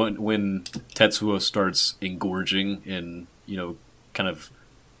when Tetsuo starts engorging and, kind of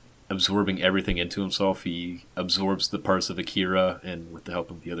absorbing everything into himself, he absorbs the parts of Akira, and with the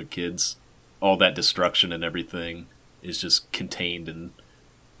help of the other kids, all that destruction and everything is just contained. And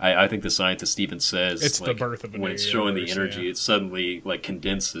I think the scientist even says it's the birth of a when it's showing the energy, it suddenly like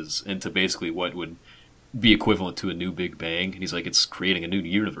condenses into basically what would be equivalent to a new Big Bang. And he's like, it's creating a new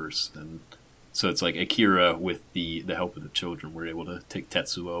universe. And so it's like Akira, with the help of the children, were able to take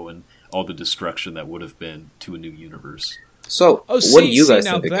Tetsuo and all the destruction that would have been to a new universe. So, what do you guys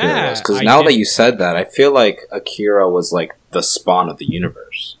think Akira was? Because now that you said that, I feel like Akira was like the spawn of the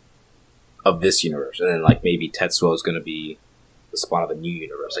universe. Of this universe. And then like maybe Tetsuo is going to be the spawn of a new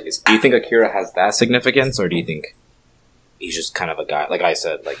universe. I guess. Do you think Akira has that significance, or do you think he's just kind of a guy, like I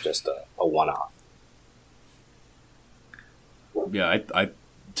said, like just a one-off? Yeah,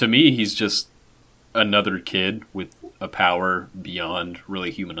 to me, he's just another kid with a power beyond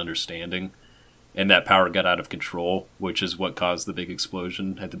really human understanding. And that power got out of control, which is what caused the big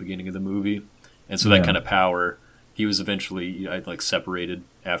explosion at the beginning of the movie. And so that kind of power, he was eventually separated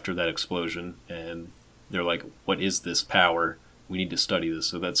after that explosion. And they're like, what is this power? We need to study this.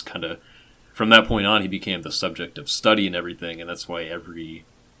 So that's kind of, from that point on, he became the subject of study and everything. And that's why every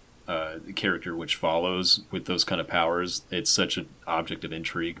character which follows with those kind of powers, it's such an object of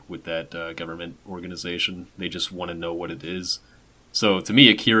intrigue with that government organization. They just want to know what it is. So to me,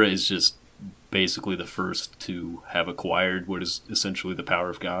 Akira is just basically the first to have acquired what is essentially the power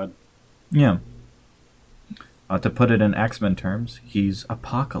of God. Yeah. To put it in X-Men terms, he's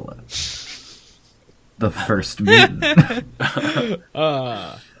Apocalypse. The first mutant.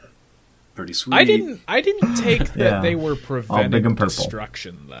 Pretty sweet. I didn't take that they were preventing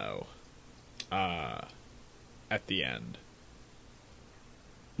destruction though. At the end.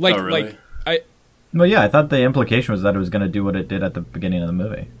 Really? Well, yeah, I thought the implication was that it was going to do what it did at the beginning of the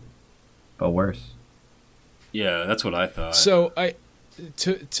movie, but worse. Yeah, that's what I thought. So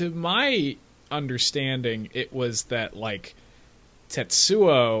to my understanding, it was that like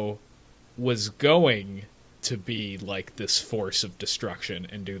Tetsuo was going to be like this force of destruction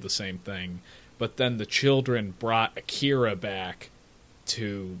and do the same thing, but then the children brought Akira back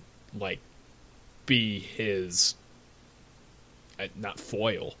to like be his not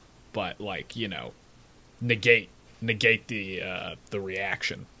foil, but like, you know, negate the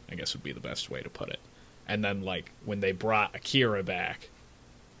reaction, I guess would be the best way to put it. And then like when they brought Akira back,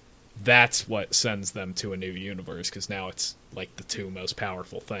 that's what sends them to a new universe, because now it's like the two most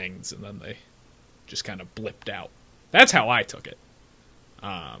powerful things, and then they just kind of blipped out. That's how I took it.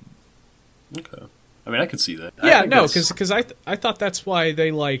 Okay. I mean, I could see that. Yeah, no, because I thought that's why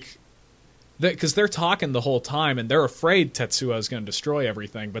they like... Because they're talking the whole time, and they're afraid Tetsuo is going to destroy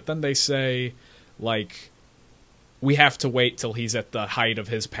everything, but then they say, like, we have to wait till he's at the height of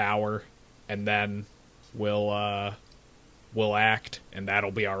his power, and then we'll act, and that'll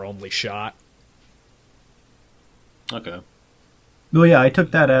be our only shot. Okay. Well, yeah, I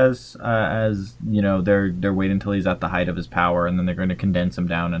took that as you know, they're waiting until he's at the height of his power, and then they're going to condense him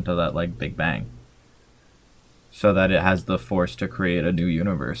down into that like Big Bang, so that it has the force to create a new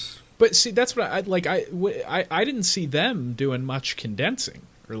universe. But see, that's what I like. I didn't see them doing much condensing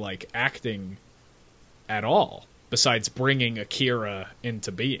or like acting at all, besides bringing Akira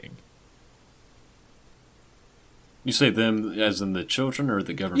into being. You say them as in the children or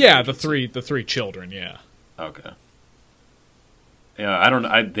the government? Yeah, agency? the three children. Yeah. Okay. Yeah, I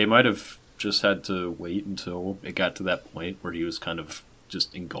don't. They might have just had to wait until it got to that point where he was kind of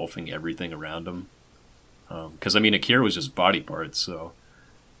just engulfing everything around him. Because I mean, Akira was just body parts, so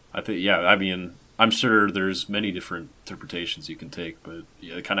I think. Yeah, I mean, I'm sure there's many different interpretations you can take, but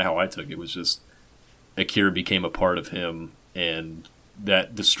yeah, kind of how I took it was just Akira became a part of him, and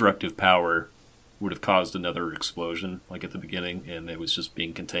that destructive power would have caused another explosion, like at the beginning, and it was just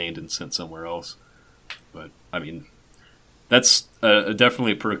being contained and sent somewhere else. But I mean, that's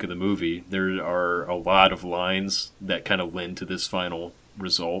definitely a perk of the movie. There are a lot of lines that kind of lend to this final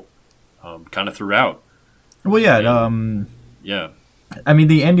result, kind of throughout. Well, yeah, Yeah. I mean,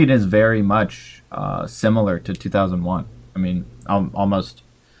 the ending is very much similar to 2001. I mean, almost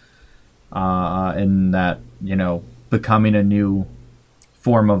in that, you know, becoming a new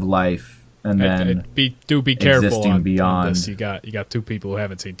form of life, and then be careful on beyond. this. You got two people who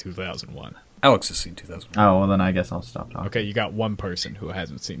haven't seen 2001. Alex has seen 2001. Oh, well, then I guess I'll stop talking. Okay, you got one person who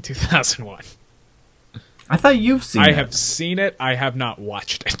hasn't seen 2001. I thought you've seen it. I have seen it. I have not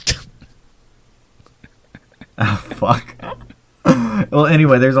watched it. Oh, fuck. Well,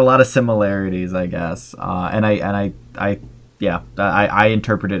 anyway, there's a lot of similarities, I guess, and I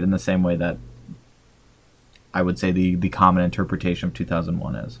interpret it in the same way that I would say the common interpretation of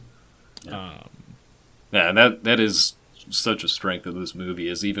 2001 is. Yeah, and that is such a strength of this movie,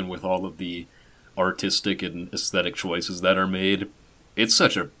 is even with all of the artistic and aesthetic choices that are made, it's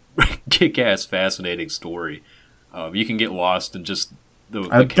such a kick-ass, fascinating story. You can get lost in just the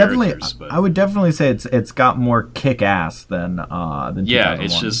characters. But I would definitely say it's got more kick-ass than 2001. Yeah,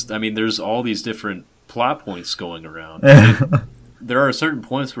 it's just, I mean, there's all these different plot points going around. There are certain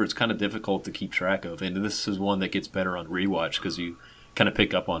points where it's kind of difficult to keep track of, and this is one that gets better on rewatch because you kind of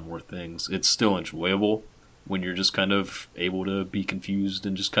pick up on more things. It's still enjoyable when you're just kind of able to be confused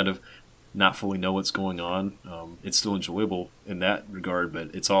and just kind of not fully know what's going on. It's still enjoyable in that regard,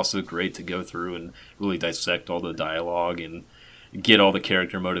 but it's also great to go through and really dissect all the dialogue and get all the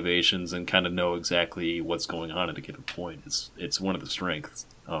character motivations and kind of know exactly what's going on at a given point. It's one of the strengths.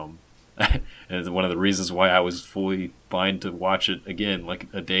 And it's one of the reasons why I was fully fine to watch it again, like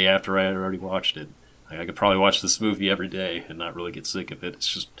a day after I had already watched it. I could probably watch this movie every day and not really get sick of it. It's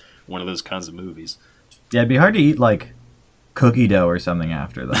just one of those kinds of movies. Yeah, it'd be hard to eat like cookie dough or something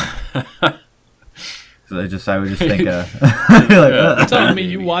after that. So I would just think You're telling me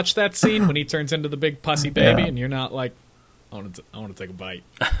you watch that scene when he turns into the big pussy baby, and you're not like, I want to take a bite.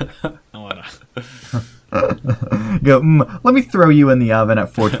 I want to go. Let me throw you in the oven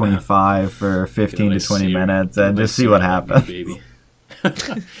at 425 for 15 to 20 minutes and just see what happens. Baby.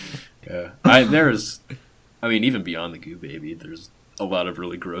 Yeah, I mean, even beyond the Goo Baby, there's a lot of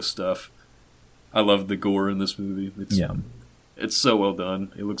really gross stuff. I love the gore in this movie. It's so well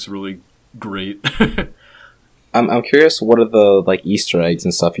done. It looks really great. I'm curious, what are the like Easter eggs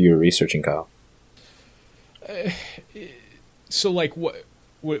and stuff you were researching, Kyle? So, like, what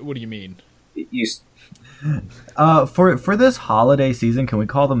do you mean? For this holiday season, can we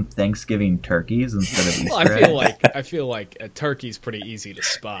call them Thanksgiving turkeys instead of Easter eggs? I feel like a turkey's pretty easy to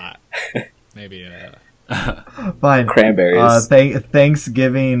spot. Maybe fine. Cranberries.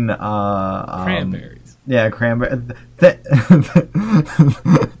 Thanksgiving. Cranberries. Yeah, cranberry.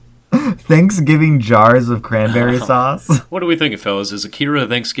 Thanksgiving jars of cranberry sauce. What do we think, fellas? Is Akira a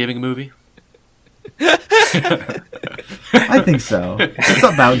Thanksgiving movie? I think so. It's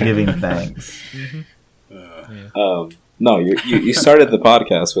about giving thanks. No, you started the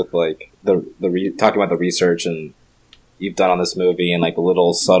podcast with like talking about the research and you've done on this movie and like the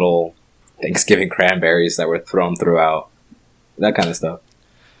little subtle Thanksgiving cranberries that were thrown throughout, that kind of stuff.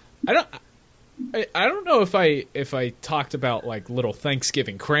 I don't know if I talked about like little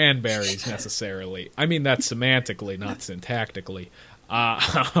Thanksgiving cranberries necessarily. I mean that semantically, not syntactically.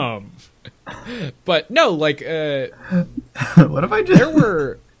 But no, like what if I just? There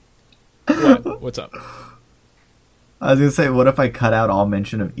were. What? What's up? I was gonna say, what if I cut out all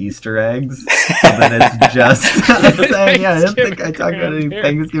mention of Easter eggs? So then it's just saying, yeah, I didn't think I talked about any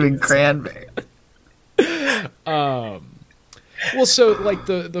Thanksgiving cranberry. Well, so like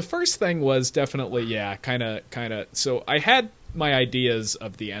the first thing was definitely kind of. So I had my ideas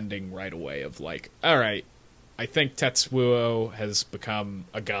of the ending right away. Of like, all right, I think Tetsuo has become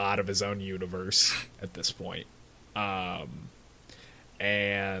a god of his own universe at this point,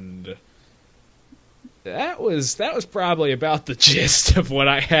 and. That was probably about the gist of what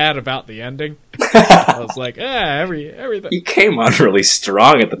I had about the ending. I was like, everything. You came on really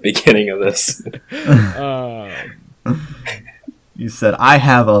strong at the beginning of this. You said, I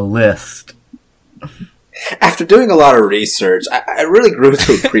have a list. After doing a lot of research, I really grew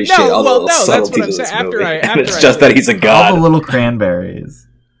to appreciate all the little subtleties of this movie. It's just that he's a god. All the little cranberries.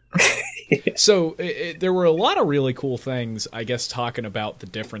 So there were a lot of really cool things, I guess, talking about the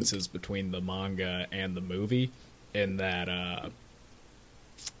differences between the manga and the movie, in that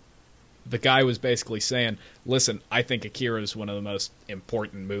the guy was basically saying, listen, I think Akira is one of the most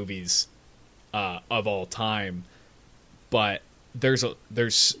important movies of all time, but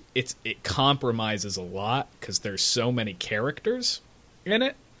it compromises a lot because there's so many characters in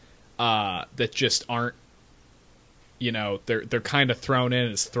it that just aren't, they're kind of thrown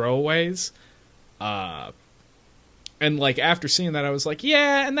in as throwaways. And like after seeing that, I was like,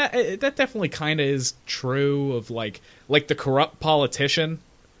 yeah, and that definitely kind of is true of like the corrupt politician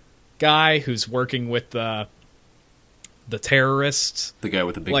guy who's working with the terrorists. The guy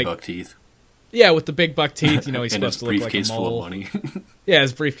with the big buck teeth. Yeah, with the big buck teeth. He's supposed to look like a mole. Briefcase full of money. Yeah,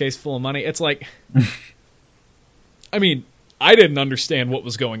 his briefcase full of money. It's like, I mean, I didn't understand what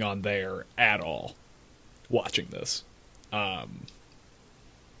was going on there at all watching this. I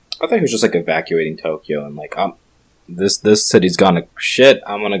thought he was just like evacuating Tokyo and like, this city's gone to shit.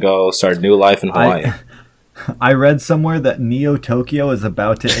 I'm gonna go start a new life in Hawaii. I read somewhere that Neo Tokyo is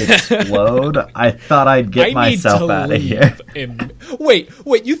about to explode. I thought I'd get myself out of here. Wait,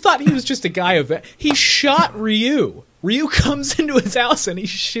 you thought he was just a guy he shot Ryu. Ryu comes into his house and he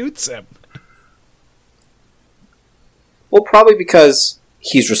shoots him. Well, probably because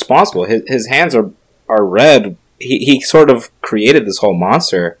he's responsible. His hands are red. He sort of created this whole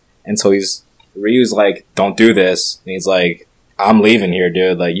monster, and so Ryu's like, don't do this. And he's like, I'm leaving here,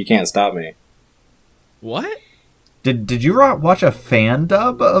 dude. Like, you can't stop me. What? Did you watch a fan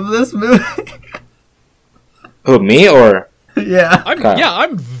dub of this movie? Who, me or? Yeah.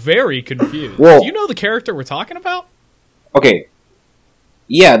 I'm very confused. Well, do you know the character we're talking about? Okay.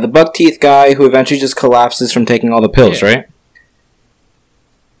 Yeah, the buck teeth guy who eventually just collapses from taking all the pills, right?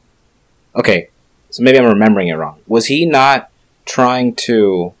 Okay. So maybe I'm remembering it wrong. Was he not trying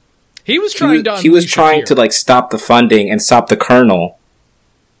to... He was trying to like stop the funding and stop the Colonel.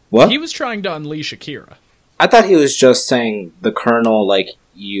 What? He was trying to unleash Akira. I thought he was just saying the Colonel, like,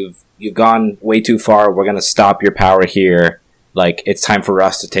 you've gone way too far. We're gonna stop your power here. Like, it's time for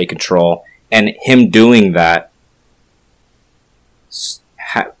us to take control. And him doing that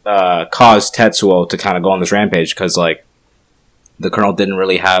caused Tetsuo to kind of go on this rampage because, like, the Colonel didn't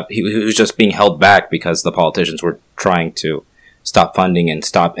really have... He was just being held back because the politicians were trying to stop funding and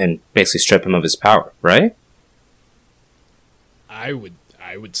basically strip him of his power, right? I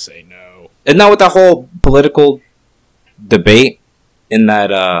would say no. Isn't that what that whole political debate in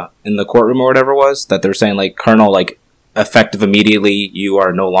that in the courtroom or whatever was? That they're saying, like, Colonel, like, effective immediately, you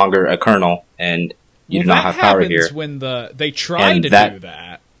are no longer a Colonel and you do not have power here. When they try to do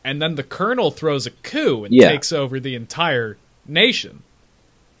that, and then the Colonel throws a coup and takes over the entire nation.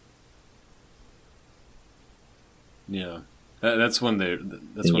 Yeah. That's when they...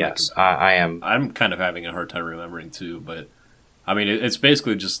 I am... I'm kind of having a hard time remembering, too, but... I mean, it's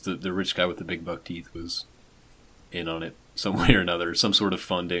basically just the rich guy with the big buck teeth was in on it some way or another. Some sort of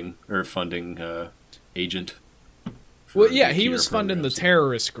funding agent. Well, yeah, he was funding the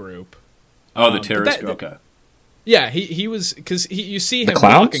terrorist group. Oh, the terrorist group? Okay. Yeah, he was... Because you see him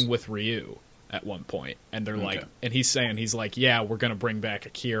walking with Ryu at one point, and they're like... And he's saying, yeah, we're going to bring back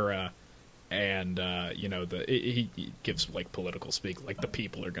Akira... And, he gives, like, political speak, like, the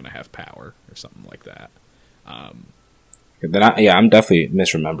people are going to have power, or something like that. I'm definitely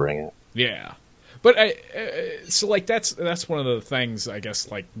misremembering it. Yeah. But so like that's one of the things I guess,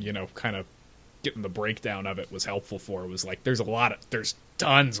 like, kind of getting the breakdown of it was helpful for, was like there's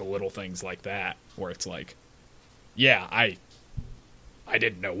tons of little things like that where it's like, yeah, I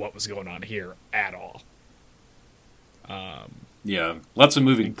didn't know what was going on here at all. Yeah, lots of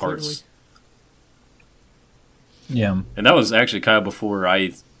moving parts. Yeah. And that was actually kind of before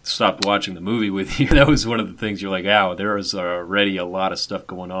I stopped watching the movie with you. That was one of the things you're like, "Ow, there was already a lot of stuff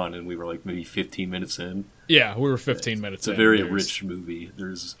going on," and we were like maybe 15 minutes in. Yeah, we were 15 minutes in. It's a very rich movie.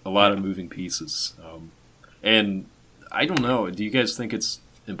 There's a lot of moving pieces. And I don't know, do you guys think it's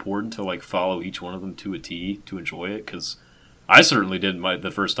important to like follow each one of them to a T to enjoy it? Because I certainly didn't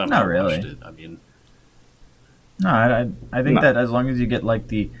the first time Not I really. watched it. I mean, No, I think that as long as you get like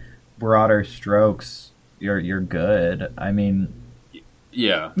the broader strokes, you're good. I mean,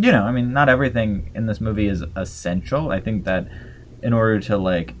 yeah. I mean, not everything in this movie is essential. I think that in order to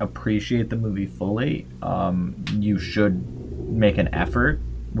like appreciate the movie fully, you should make an effort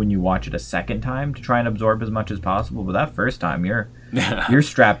when you watch it a second time to try and absorb as much as possible. But that first time, you're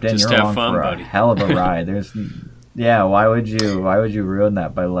strapped in. Just You're have along fun, for buddy. a hell of a ride. Why would you ruin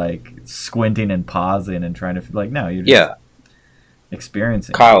that by like squinting and pausing and trying to like, no, you're just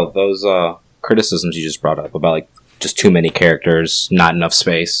experiencing. Kyle, those criticisms you just brought up about like just too many characters, not enough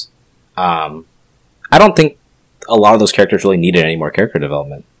space. I don't think a lot of those characters really needed any more character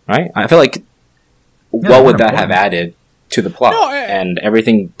development, right? I feel like what would that have added to the plot? No, and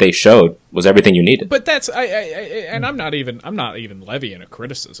everything they showed was everything you needed. But that's and I'm not even levying a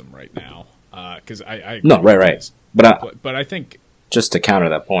criticism right now, because I no, right. But I think just to counter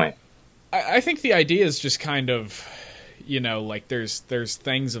that point, I think the idea is just kind of, like there's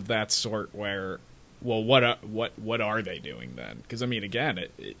things of that sort where, well, what are they doing then? Because I mean, again,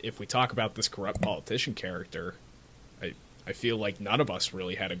 if we talk about this corrupt politician character, I feel like none of us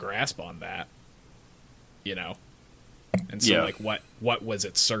really had a grasp on that, and so like what was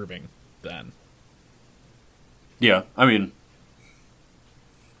it serving then? Yeah, I mean,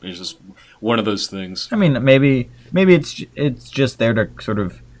 it's just one of those things. I mean, maybe it's just there to sort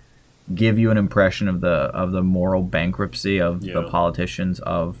of give you an impression of the moral bankruptcy of the politicians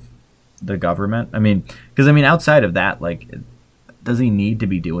of the government. I mean, because outside of that, like, does he need to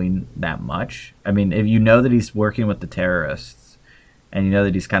be doing that much? I mean, if you know that he's working with the terrorists and you know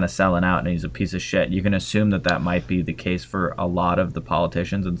that he's kind of selling out and he's a piece of shit, you can assume that might be the case for a lot of the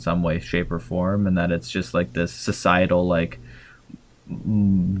politicians in some way, shape, or form, and that it's just like this societal like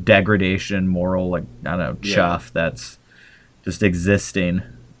degradation, moral, like, I don't know, chuff that's just existing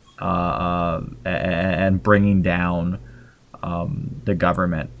and bringing down the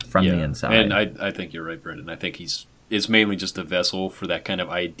government from the inside. And I think you're right, Brendan. I think it's mainly just a vessel for that kind of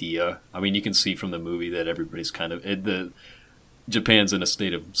idea. I mean, you can see from the movie that everybody's kind of Japan's in a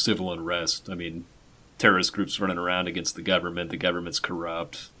state of civil unrest. I mean, terrorist groups running around against the government. The government's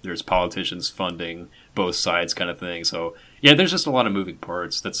corrupt. There's politicians funding both sides, kind of thing. So yeah, there's just a lot of moving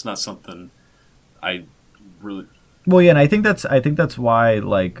parts. That's not something I really. Well, yeah, and I think that's why,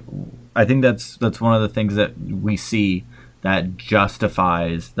 like, I think that's one of the things that we see that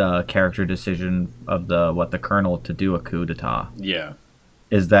justifies the character decision of the colonel to do a coup d'etat. Yeah,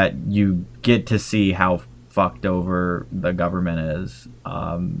 is that you get to see how fucked over the government is,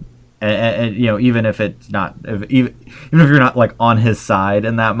 and even if it's not, even if you're not like on his side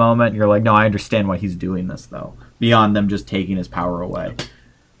in that moment, you're like, no, I understand why he's doing this though. Beyond them just taking his power away,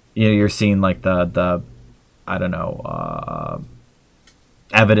 you're seeing like the I don't know,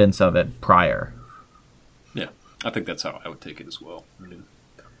 evidence of it prior. Yeah, I think that's how I would take it as well. I mean,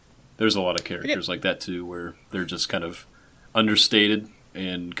 there's a lot of characters like that too, where they're just kind of understated.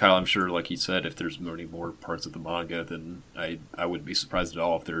 And Kyle, I'm sure, like he said, if there's many more parts of the manga, then I wouldn't be surprised at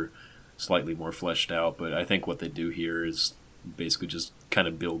all if they're slightly more fleshed out. But I think what they do here is basically just kind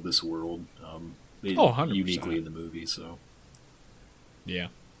of build this world uniquely in the movie. So, yeah.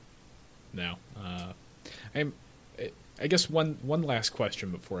 Now, I guess one last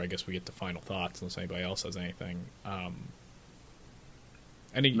question before I guess we get to final thoughts, unless anybody else has anything.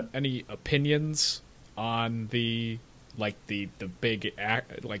 Any opinions on the big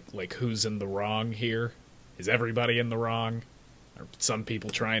act, like who's in the wrong here? Is everybody in the wrong? Are some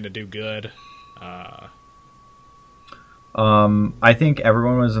people trying to do good? I think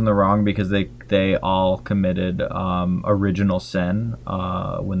everyone was in the wrong because they all committed original sin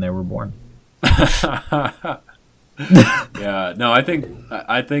when they were born. Yeah, no, I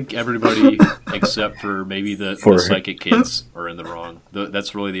think everybody except for maybe the psychic kids are in the wrong.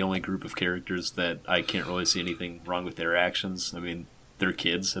 That's really the only group of characters that I can't really see anything wrong with their actions. I mean, they're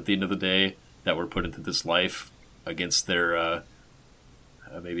kids at the end of the day that were put into this life against their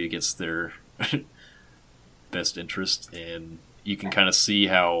best interest, and you can kind of see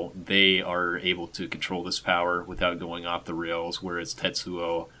how they are able to control this power without going off the rails, whereas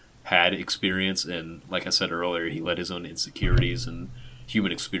Tetsuo had experience, and like I said earlier, he let his own insecurities and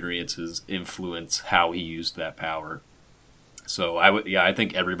human experiences influence how he used that power. So I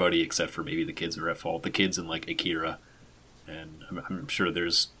think everybody except for maybe the kids are at fault. The kids and like Akira, and I'm sure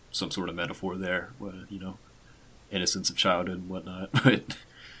there's some sort of metaphor there, innocence of childhood and whatnot. But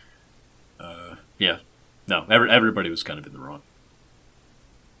everybody was kind of in the wrong.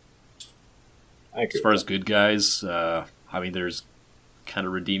 As far as good guys, there's kind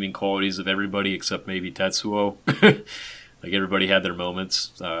of redeeming qualities of everybody except maybe Tetsuo. Like everybody had their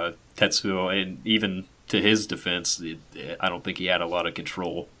moments. Tetsuo, and even to his defense, I don't think he had a lot of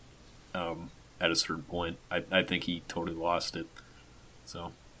control at a certain point. I think he totally lost it.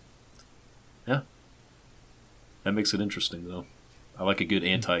 So, yeah. That makes it interesting, though. I like a good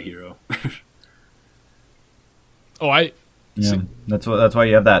anti-hero. Yeah, that's why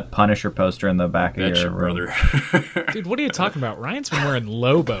you have that Punisher poster in the back of your room. Brother. Dude, what are you talking about? Ryan's been wearing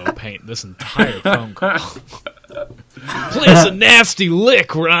Lobo paint this entire phone call. Play a nasty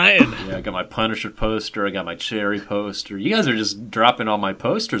lick, Ryan. Yeah, I got my Punisher poster. I got my Cherry poster. You guys are just dropping all my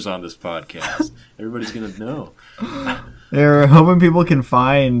posters on this podcast. Everybody's gonna know. They're hoping people can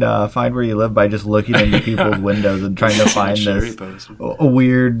find where you live by just looking into people's windows and trying to find this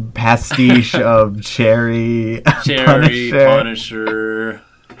weird pastiche of Cherry, Punisher,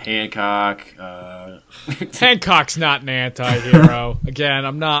 Hancock. Hancock's not an anti-hero. Again,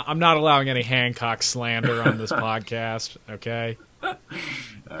 I'm not allowing any Hancock slander on this podcast. Okay,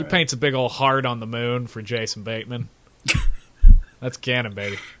 he paints a big old heart on the moon for Jason Bateman. That's canon,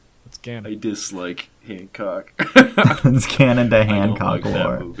 baby. That's canon. I dislike Hancock. It's canon to Hancock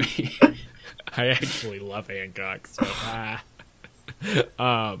lore. I actually love Hancock. So,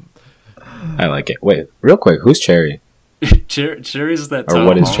 I like it. Wait, real quick, who's Cherry? Cherry's that or Tom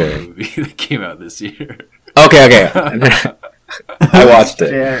what is Holland Cherry? movie that came out this year. Okay. I watched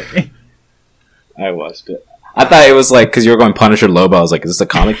it. I watched it. I thought it was like, because you were going Punisher Lobo, I was like, is this a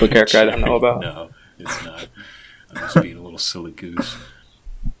comic book character I don't know about? No, it's not. I'm just being a little silly goose.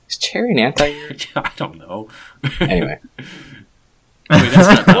 Is Cherry an anti-hero? I don't know. Anyway.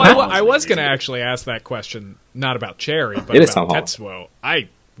 I was going to actually ask that question, not about Cherry, but about Tetsuo. I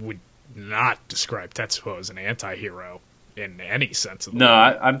would not describe Tetsuo as an anti-hero in any sense of the word.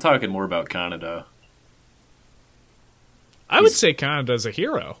 I'm talking more about Kaneda. I would say Kaneda's a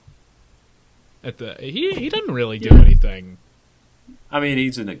hero. He doesn't really do anything. I mean,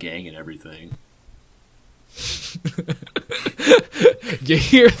 he's in a gang and everything. You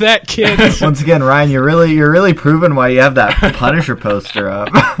hear that, kids? Once again, Ryan, you're really proving why you have that Punisher poster up.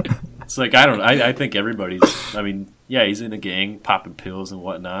 It's like I think everybody's. I mean, yeah, he's in a gang, popping pills and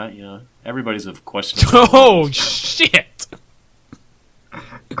whatnot. Everybody's of questionable. Oh shit!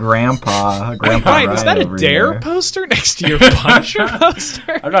 Grandpa Ryan, Ryan, is that a Dare poster next to your Punisher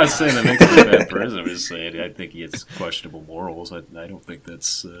poster? I'm not saying that makes him a bad person. I'm just saying I think he has questionable morals. I don't think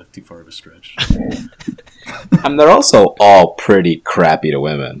that's too far of a stretch. And they're also all pretty crappy to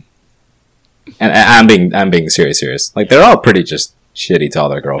women. And I'm being serious. Like they're all pretty just shitty to all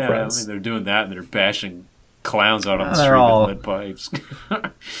their girlfriends. Yeah, I mean they're doing that and they're bashing clowns out on the street with lead pipes.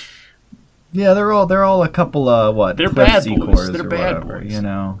 Yeah, they're all a couple of what? They're bad boys. They're bad boys.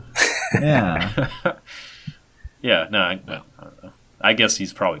 Yeah. Yeah. No, I don't know. I guess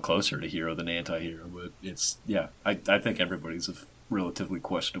he's probably closer to hero than anti-hero, but I think everybody's of relatively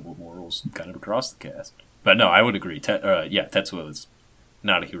questionable morals kind of across the cast. But no, I would agree. Tetsuo is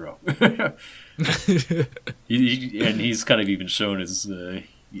not a hero. And he's kind of even shown as a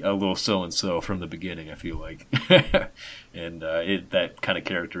little so-and-so from the beginning, I feel like. And that kind of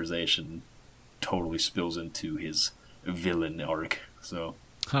characterization totally spills into his villain arc. So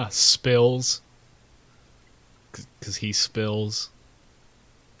spills, because he spills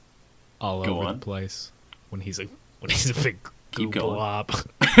all over the place when he's a big goo blob.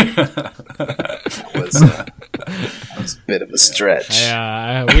 That was a bit of a stretch.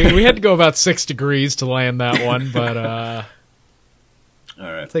 Yeah, we had to go about 6 degrees to land that one, but all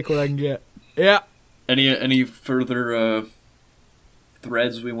right, I'll take what I can get. Yeah. Any further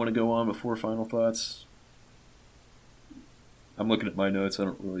threads we want to go on before final thoughts? I'm looking at my notes. I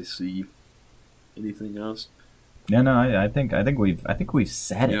don't really see anything else. Yeah, no, I think we've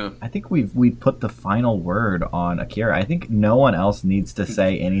said it. Yeah. I think we've put the final word on Akira. I think no one else needs to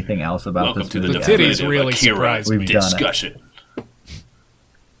say anything else about Welcome this to movie. the titties really surprised me. Discussion.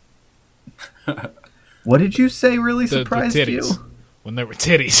 What did you say really surprised titties. you? When there were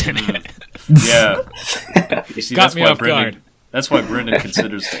titties in it. Yeah. You see, Got me off guard. That's why Brendan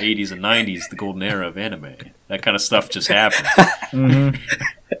considers the 80s and 90s the golden era of anime. That kind of stuff just happens.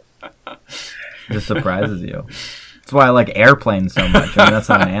 Just surprises you. That's why I like Airplane so much. I mean, that's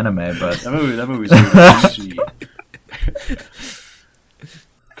not an anime, but that movie's really sweet.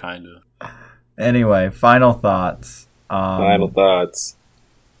 Kind of. Anyway, final thoughts. Final thoughts.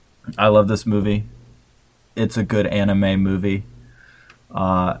 I love this movie. It's a good anime movie.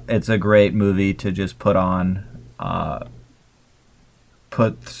 It's a great movie to just put on.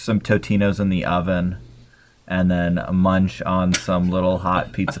 Put some Totinos in the oven, and then munch on some little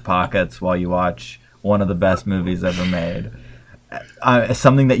hot pizza pockets while you watch one of the best movies ever made.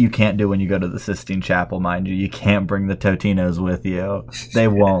 Something that you can't do when you go to the Sistine Chapel, mind you. You can't bring the Totinos with you. They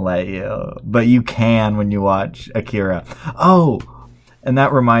won't let you. But you can when you watch Akira. Oh, and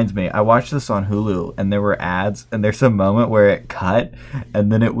that reminds me, I watched this on Hulu, and there were ads, and there's a moment where it cut,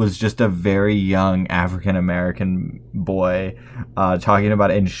 and then it was just a very young African-American boy talking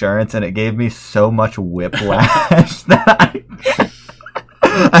about insurance, and it gave me so much whiplash that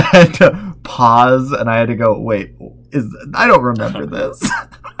I had to pause, and I had to go, wait, I don't remember this.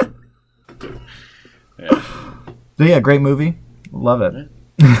 Yeah. So yeah, great movie. Love it.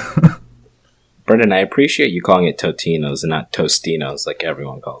 Brendan, I appreciate you calling it Totinos and not Tostinos like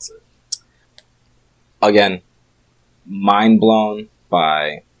everyone calls it. Again, mind blown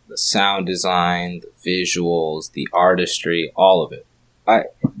by the sound design, the visuals, the artistry, all of it.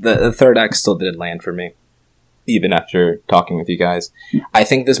 The third act still didn't land for me, even after talking with you guys. I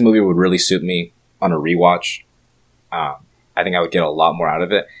think this movie would really suit me on a rewatch. I think I would get a lot more out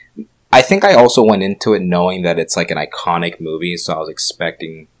of it. I think I also went into it knowing that it's like an iconic movie, so I was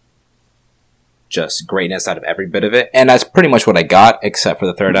expecting just greatness out of every bit of it, and that's pretty much what I got, except for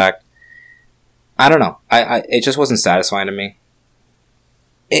the third act. I don't know. It just wasn't satisfying to me.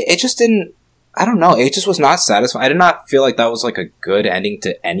 It just didn't. I don't know. It just was not satisfying. I did not feel like that was like a good ending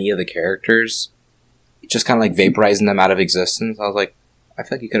to any of the characters. Just kind of like vaporizing them out of existence. I was like, I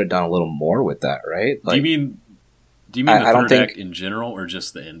feel like you could have done a little more with that, right? Like, do you mean the third act in general, or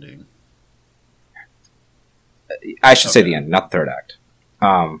just the ending? I should say the ending, not the third act.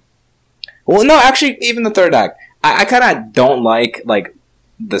 Well, no, actually, even the third act. I kind of don't like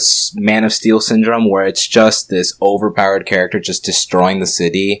this Man of Steel syndrome, where it's just this overpowered character just destroying the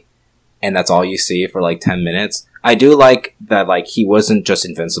city, and that's all you see for like 10 minutes. I do like that, like, he wasn't just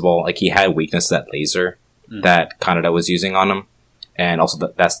invincible. Like, he had weakness to that laser that Kaneda was using on him, and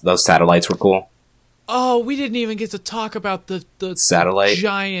also those satellites were cool. Oh, we didn't even get to talk about the satellite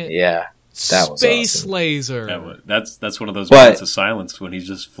giant that was space awesome. Laser. That's one of those moments of silence when he's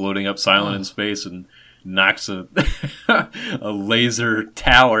just floating up silent in space and knocks a laser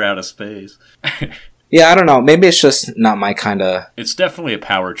tower out of space. Yeah, I don't know. Maybe it's just not my kind of. It's definitely a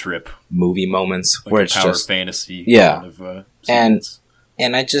power trip movie moments like where a it's power just fantasy. Yeah, kind of, and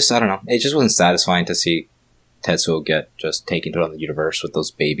I don't know. It just wasn't satisfying to see Tetsuo get just taken to the universe with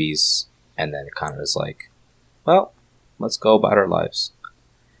those babies, and then it kind of is like, well, let's go about our lives.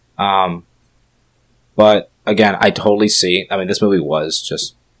 But again, I totally see. I mean, this movie was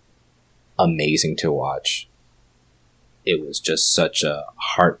just amazing to watch. It was just such a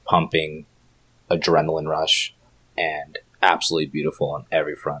heart-pumping adrenaline rush and absolutely beautiful on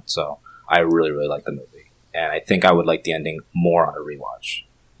every front. So I really, really like the movie. And I think I would like the ending more on a rewatch.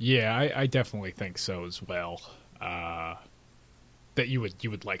 Yeah, I definitely think so as well. That you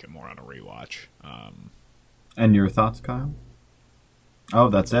would like it more on a rewatch. And your thoughts, Kyle? Oh,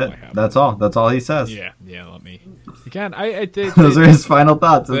 that's it. That's all. That's all he says. Yeah. Let me. Again, I did. Those are his final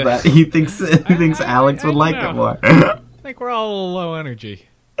thoughts. Is that he thinks Alex would like it more. I think we're all a little low energy.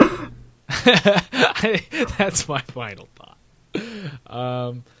 That's my final thought.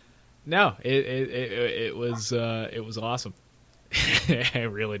 No, it was awesome. I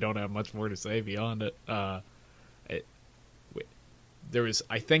really don't have much more to say beyond it. I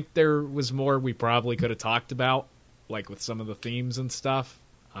think there was more we probably could have talked about, like with some of the themes and stuff.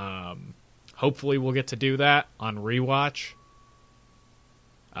 Hopefully we'll get to do that on rewatch.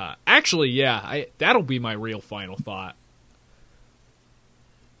 Actually, yeah, that'll be my real final thought.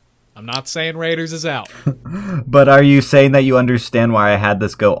 I'm not saying Raiders is out. But are you saying that you understand why I had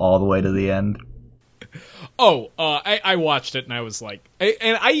this go all the way to the end? Oh, I watched it and I was like,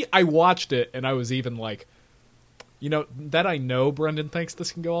 I watched it and I was even like, that I know Brendan thinks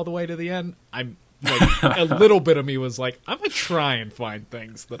this can go all the way to the end. I'm like, a little bit of me was like, I'm gonna try and find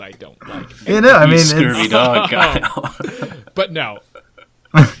things that I don't like. I mean, scurvy dog guy. But no.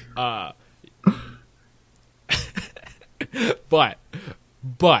 But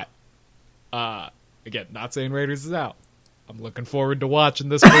again, not saying Raiders is out. I'm looking forward to watching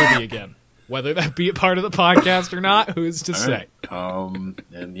this movie again. Whether that be a part of the podcast or not, who's to All say? right.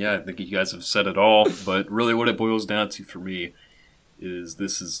 And yeah, I think you guys have said it all. But really, what it boils down to for me is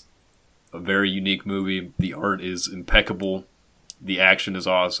this is a very unique movie. The art is impeccable. The action is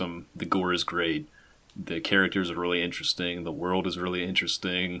awesome. The gore is great. The characters are really interesting. The world is really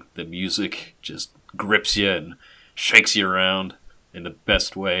interesting. The music just grips you and shakes you around in the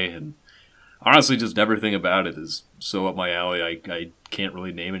best way. And honestly, just everything about it is so up my alley. I can't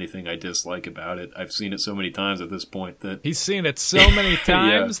really name anything I dislike about it. I've seen it so many times at this point that He's seen it so many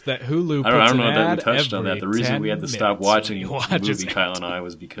times that Hulu puts I don't know an that we ad touched on that. The reason we had to stop watching the movie, it. Kyle and I,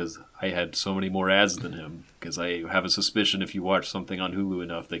 was because I had so many more ads than him. Because I have a suspicion if you watch something on Hulu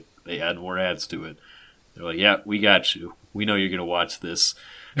enough, they add more ads to it. They're like, yeah, we got you. We know you're going to watch this.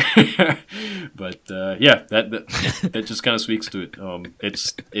 But yeah, that just kind of speaks to it.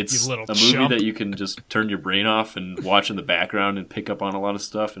 It's You little a movie chump. that you can just turn your brain off and watch in the background and pick up on a lot of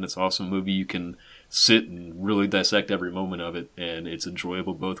stuff. And it's also a movie you can sit and really dissect every moment of it, and it's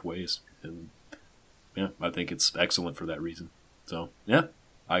enjoyable both ways. And yeah, I think it's excellent for that reason. So yeah,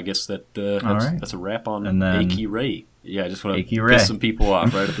 I guess that's a wrap on And then- Aki Ray. Yeah, I just want Aki to Ray. piss some people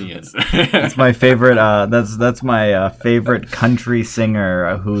off right at the end. That's my favorite. That's my favorite country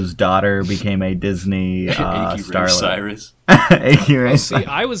singer whose daughter became a Disney Aki Ray starlet. Cyrus. Aki Ray See,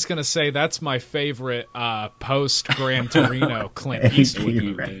 I was gonna say that's my favorite post Gran Torino Clint Eastwood.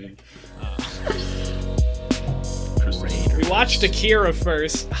 Aki Ray. We watched Akira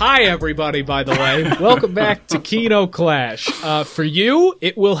first. Hi, everybody, by the way. Welcome back to Kino Clash. For you,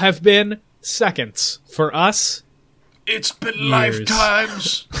 it will have been seconds. For us, It's been Years.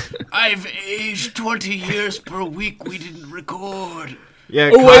 lifetimes. I've aged 20 years per week we didn't record.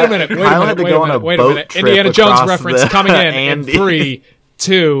 Yeah. oh, wait a minute, Kyle had to go on a wait a boat minute. trip Indiana Jones across reference the coming in Andes. 3,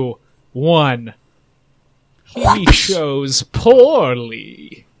 2, 1. He chose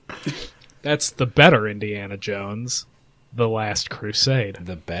poorly. That's the better Indiana Jones. The Last Crusade.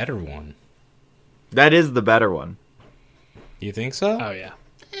 The better one. That is the better one. You think so? Oh, yeah.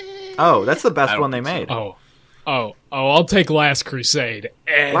 Oh, that's the I best don't one they think made. Oh, I'll take Last Crusade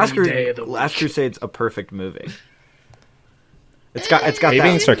any day of the week. Last Crusade's a perfect movie. It's got Are you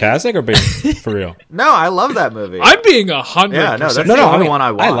being that. sarcastic or being for real? No, I love that movie. I'm being 100%. Yeah, no, that's No, the no, only one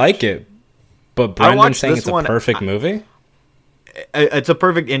I watched. I like it. But I Brendan watched saying this it's a one- perfect movie? It's a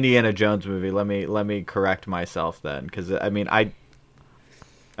perfect Indiana Jones movie. Let me correct myself then, because I mean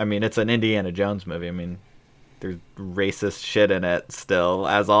it's an Indiana Jones movie. I mean, there's racist shit in it still,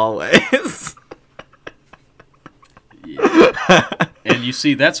 as always. And you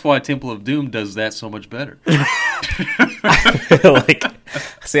see, that's why Temple of Doom does that so much better. Like,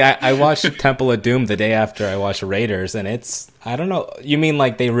 see, I watched Temple of Doom the day after I watched Raiders, and it's, I don't know, you mean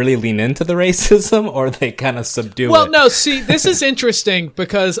like they really lean into the racism, or they kind of subdue it? Well, no, see, this is interesting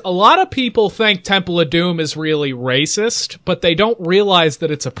because a lot of people think Temple of Doom is really racist, but they don't realize that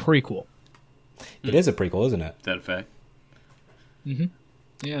it's a prequel. It is a prequel, isn't it? Is that a fact?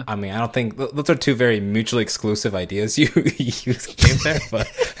 Yeah. I mean, I don't think, those are two very mutually exclusive ideas you gave there, but...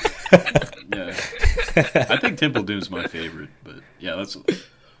 Yeah. I think Temple of Doom's my favorite, but yeah, that's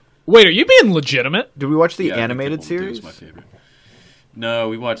Wait, are you being legitimate? Did we watch the yeah, I think animated Temple of Doom's series? my favorite. No,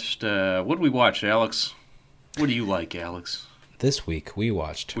 we watched. What did we watch, Alex? What do you like, Alex? This week, we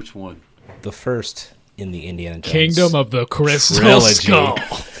watched Which one? the first in the Indiana Jones Kingdom of the Crystal trilogy. Skull.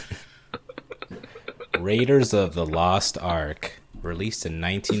 Raiders of the Lost Ark, released in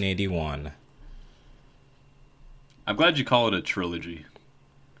 1981. I'm glad you call it a trilogy.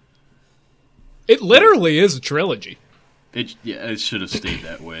 It literally is a trilogy. It should have stayed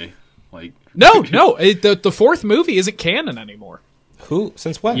that way. Like, No, the fourth movie isn't canon anymore. Who?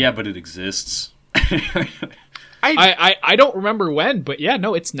 Since when? yeah, but it exists. I don't remember when, but yeah,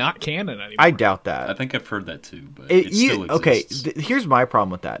 no, it's not canon anymore. I doubt I that. think I've heard that too, but it still exists. Here's my problem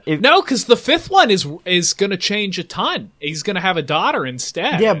with that. No, because the fifth one is going to change a ton. He's going to have a daughter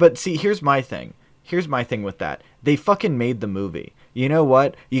instead. Yeah, but see, here's my thing. Here's my thing with that. They fucking made the movie. You know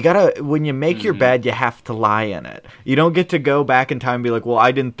what? You gotta, when you make your bed, you have to lie in it. You don't get to go back in time and be like, well,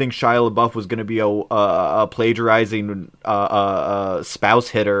 I didn't think Shia LaBeouf was gonna be a plagiarizing spouse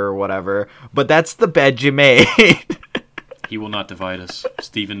hitter or whatever. But that's the bed you made. He will not divide us.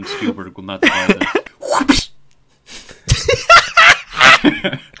 Steven Spielberg will not divide us.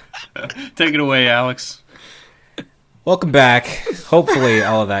 Take it away, Alex. Welcome back. Hopefully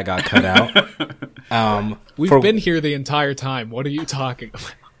all of that got cut out. We've been here the entire time. What are you talking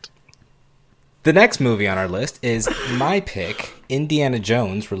about? The next movie on our list is my pick, Indiana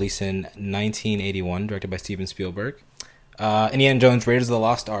Jones, released in 1981, directed by Steven Spielberg. Indiana Jones, Raiders of the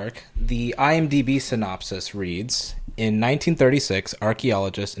Lost Ark. The IMDb synopsis reads, In 1936,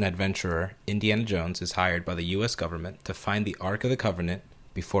 archaeologist and adventurer Indiana Jones is hired by the U.S. government to find the Ark of the Covenant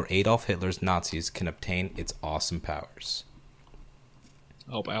before Adolf Hitler's Nazis can obtain its awesome powers.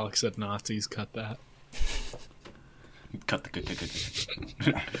 I hope Alex said Nazis. Cut that. Cut.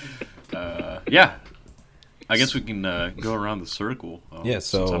 Yeah. I guess we can go around the circle. Yeah,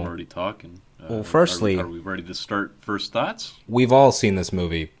 so... Since I'm already talking. Well, firstly... Are we ready to start first thoughts? We've all seen this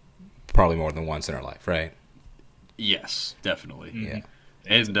movie probably more than once in our life, right? Yes, definitely. Yeah.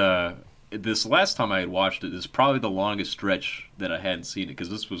 And this last time I had watched it is probably the longest stretch that I hadn't seen it, because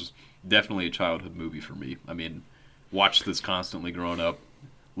this was definitely a childhood movie for me. I mean, watched this constantly growing up.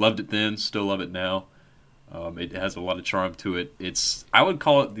 Loved it then, still love it now. It has a lot of charm to it. I would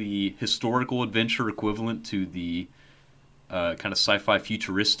call it the historical adventure equivalent to the kind of sci-fi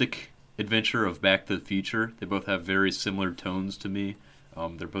futuristic adventure of Back to the Future. They both have very similar tones to me.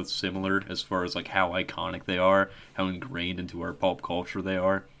 They're both similar as far as like how iconic they are, how ingrained into our pulp culture they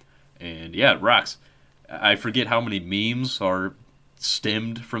are. And yeah, it rocks. I forget how many memes are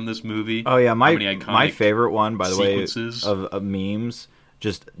stemmed from this movie. Oh yeah, my How many iconic my favorite one, by the sequences. way, of memes,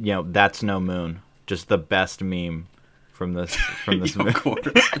 just that's no moon, just the best meme from this Of movie. course.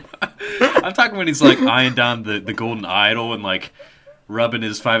 I'm talking when he's like eyeing down the golden idol and like rubbing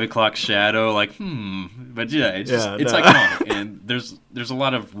his 5 o'clock shadow, like But yeah, it's iconic, and there's a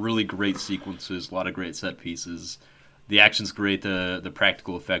lot of really great sequences, a lot of great set pieces. The action's great, the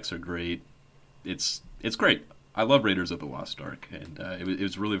practical effects are great. It's great. I love Raiders of the Lost Ark, and it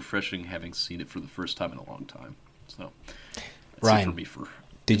was really refreshing having seen it for the first time in a long time. So that's Ryan, it for me for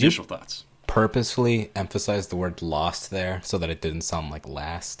did initial you thoughts. purposefully emphasize the word lost there so that it didn't sound like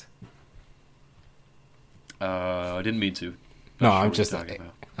last? I didn't mean to. No, Not sure I'm what just you're talking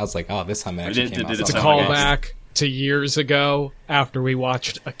about. I was like, oh, this time it actually Did came out. it It's a sound like callback to years ago after we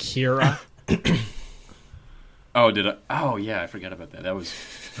watched Akira. Oh, did I? Oh, yeah, I forgot about that.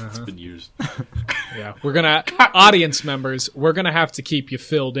 It's been years. Yeah, we're gonna audience members. We're gonna have to keep you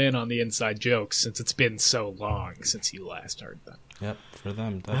filled in on the inside jokes since it's been so long since you last heard them. Yep, for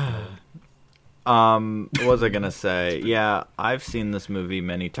them, definitely. What was I gonna say? Yeah, I've seen this movie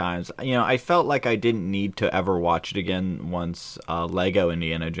many times. I felt like I didn't need to ever watch it again once Lego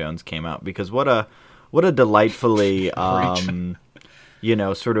Indiana Jones came out, because what a delightfully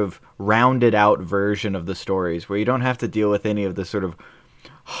sort of rounded out version of the stories where you don't have to deal with any of the sort of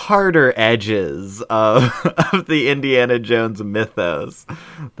harder edges of the Indiana Jones mythos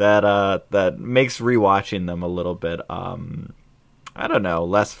that makes rewatching them a little bit I don't know,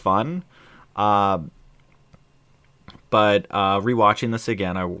 less fun. But rewatching this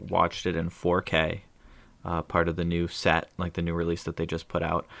again, I watched it in 4K, part of the new set, like the new release that they just put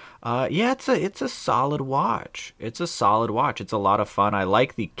out. Yeah, it's a solid watch. It's a solid watch. It's a lot of fun. I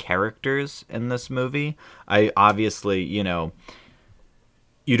like the characters in this movie. I obviously, you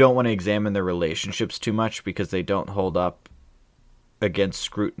don't want to examine their relationships too much because they don't hold up against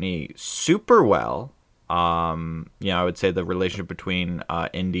scrutiny super well. I would say the relationship between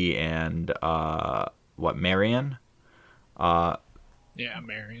Indy and Marion. Yeah,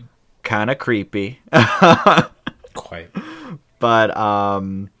 Marion. Kind of creepy. Quite. But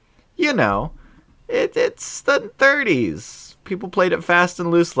it's the 30s. People played it fast and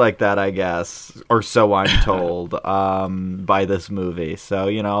loose like that, I guess, or so I'm told. By this movie, so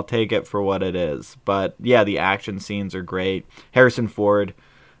I'll take it for what it is. But yeah, the action scenes are great. Harrison Ford,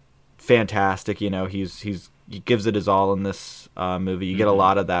 fantastic. He gives it his all in this movie. You get a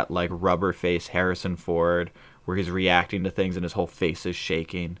lot of that like rubber face Harrison Ford, where he's reacting to things and his whole face is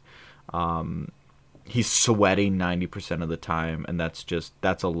shaking. He's sweating 90% of the time, and that's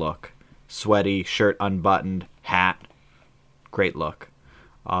a look. Sweaty, shirt unbuttoned, hat, great look.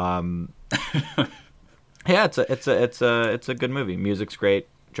 Yeah, it's a good movie. Music's great.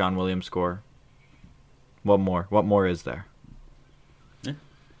 John Williams score. What more is there?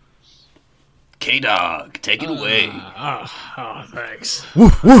 K-Dog, take it away. Thanks.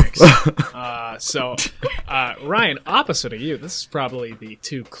 Woof, woof. Ryan, opposite of you, this is probably the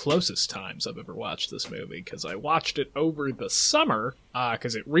two closest times I've ever watched this movie, because I watched it over the summer,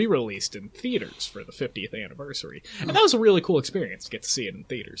 because it re-released in theaters for the 50th anniversary. And that was a really cool experience to get to see it in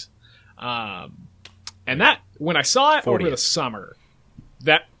theaters. And that, when I saw it 40th. over the summer,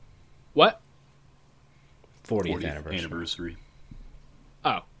 that... What? 40th 40th anniversary.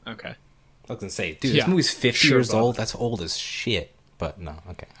 Oh, okay. I was going to say, dude, Yeah, this movie's 50 sure, years Bob. old. That's old as shit. But no,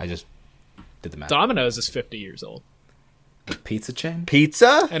 okay. I just did the math. Domino's is 50 years old. The pizza chain?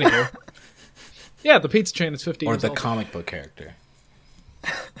 Pizza? Anywho. Yeah, the pizza chain is 50 Or years the old. comic book character?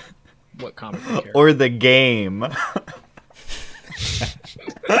 What comic book character? Or the game?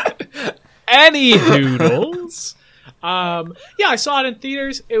 Any hoodles. Yeah, I saw it in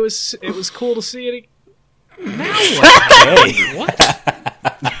theaters. It was cool to see it. Now what?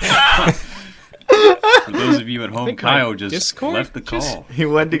 What? For those of you at home, think my Kyle just Discord left the just- call. He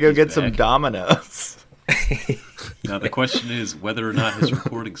went to go He's get some back. Dominoes. Now the question is whether or not his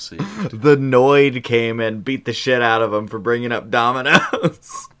recording saved. The Noid came and beat the shit out of him for bringing up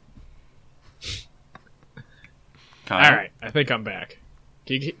Dominoes. Kyle? All right, I think I'm back.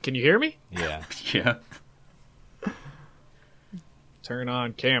 Can you hear me? Yeah. Yeah. Turn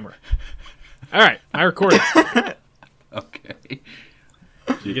on camera. All right, I recorded. Okay.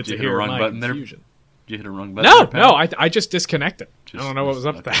 You get Did to you hit a hear wrong my button there? confusion. Did you hit a wrong button? No, there, pal? no, I just disconnected. Just- I don't know what was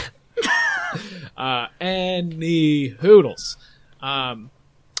up with that. Any hoodles.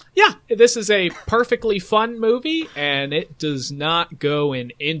 Yeah, this is a perfectly fun movie, and it does not go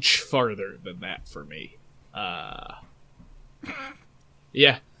an inch farther than that for me.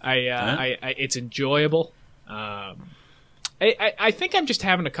 Yeah, I it's enjoyable. I think I'm just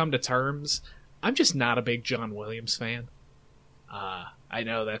having to come to terms. I'm just not a big John Williams fan. I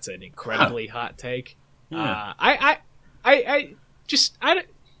know that's an incredibly hot take. Yeah.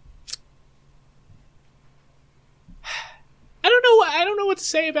 I don't know what to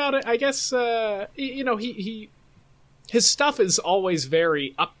say about it. I guess his stuff is always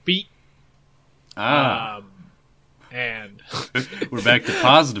very upbeat. And We're back to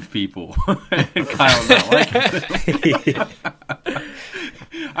positive people. And Kyle not liking it.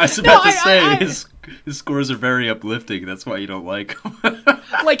 I was about to say his scores are very uplifting. That's why you don't like them.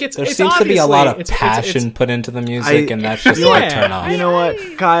 like it's There it's seems to be a lot of obviously- passion put into the music, and that's just Yeah. like turn off. You know what,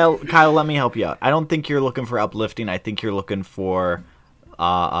 Kyle, let me help you out. I don't think you're looking for uplifting. I think you're looking for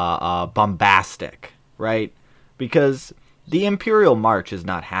bombastic, right? Because the Imperial March is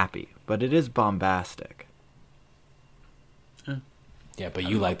not happy, but it is bombastic. Yeah, but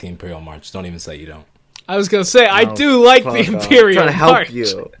you like the Imperial March. Don't even say you don't. I was gonna say I No, do like the fuck off. Imperial I'm trying to help March.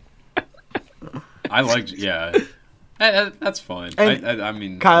 you. I like, yeah. That's fine. And I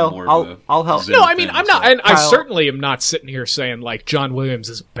mean, Kyle, I'm more of a I'll help. Zen No, I mean fan, I'm not, so- and I Kyle- certainly am not sitting here saying like John Williams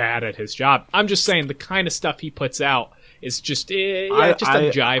is bad at his job. I'm just saying the kind of stuff he puts out is just just a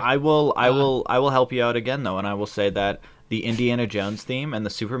jive. I will help you out again though, and I will say that the Indiana Jones theme and the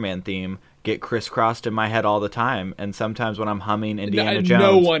Superman theme get crisscrossed in my head all the time, and sometimes when I'm humming Indiana no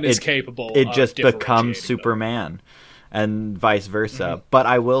Jones, one is capable. It of just differentiating becomes them. Superman, and vice versa. Mm-hmm. But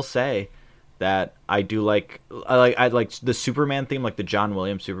I will say that I like the Superman theme, like the John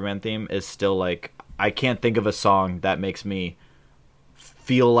Williams Superman theme, is still like I can't think of a song that makes me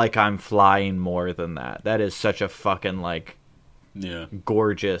feel like I'm flying more than that. That is such a fucking like Yeah.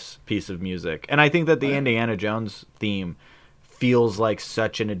 gorgeous piece of music. And I think that the Indiana Jones theme feels like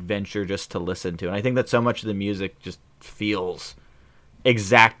such an adventure just to listen to. And I think that so much of the music just feels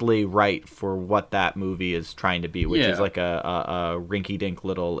exactly right for what that movie is trying to be, which is Yeah. like a rinky-dink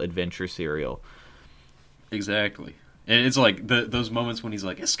little adventure serial. Exactly. And it's like those moments when he's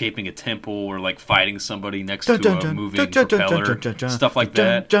like escaping a temple or like fighting somebody next Dun, to dun, a dun, moving dun, dun, dun, propeller, dun, dun, dun, stuff like dun,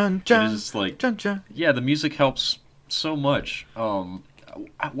 that. dun, dun, It is like, dun, dun. yeah, the music helps so much.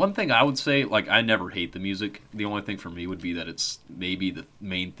 One thing I would say, like, I never hate the music. The only thing for me would be that it's maybe the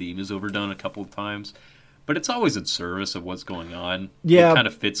main theme is overdone a couple of times, but it's always in service of what's going on. Yeah. It kind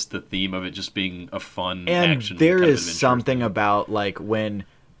of fits the theme of it just being a fun And action. there kind of is adventure something thing. about like when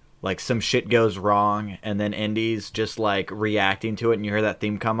like some shit goes wrong and then Indy's just like reacting to it and you hear that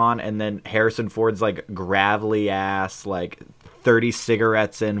theme come on and then Harrison Ford's like gravelly ass like 30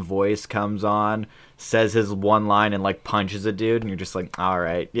 cigarettes in voice comes on, says his one line and like punches a dude and you're just like, all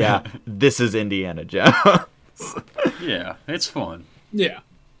right, yeah, this is Indiana Jones. Yeah, it's fun. Yeah.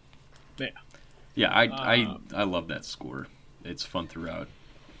 Yeah, I love that score. It's fun throughout.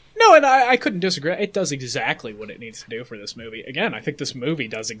 No, and I couldn't disagree. It does exactly what it needs to do for this movie. Again, I think this movie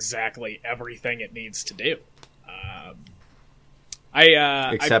does exactly everything it needs to do.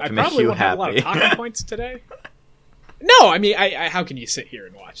 Except I to make probably you won't have a lot of happy. talking points today. No, I mean, I how can you sit here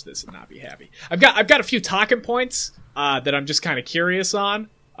and watch this and not be happy? I've got a few talking points that I'm just kind of curious on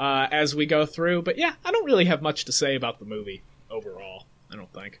as we go through. But yeah, I don't really have much to say about the movie overall. I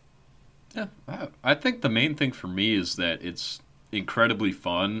don't think. Yeah, I think the main thing for me is that it's incredibly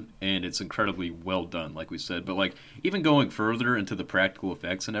fun and it's incredibly well done, like we said. But like even going further into the practical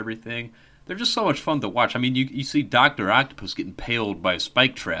effects and everything, they're just so much fun to watch. I mean, you see Dr. Octopus get impaled by a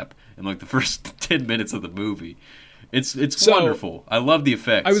spike trap in like the first 10 minutes of the movie. It's So, wonderful. I love the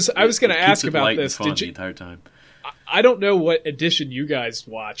effects. I was going to It keeps ask it about light and this. fun Did the you? entire time. I don't know what edition you guys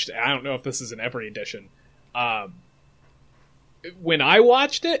watched. I don't know if this is in every edition. When I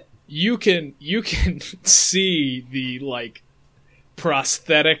watched it, you can see the like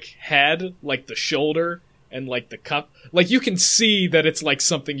prosthetic head, like the shoulder, and like the cup, like you can see that it's like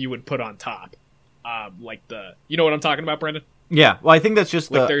something you would put on top. Like you know what I'm talking about, Brendan? Yeah, well, I think that's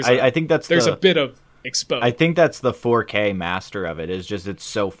just like I think that's there's a bit of exposed. I think that's the 4K master of it. Is just it's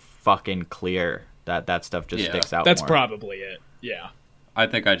so fucking clear that stuff just sticks out. That's more. probably it. Yeah. I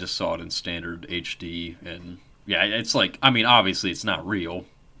think I just saw it in standard HD, and yeah, it's like, I mean, obviously it's not real.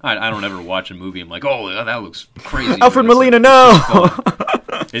 I don't ever watch a movie and I'm like, oh, that looks crazy. Alfred Molina, like, no!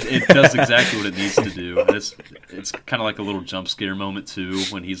 It does exactly what it needs to do. It's kind of like a little jump scare moment, too,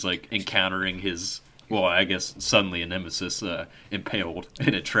 when he's like encountering his, well, I guess suddenly a nemesis impaled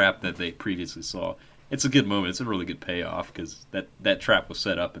in a trap that they previously saw. It's a good moment. It's a really good payoff because that trap was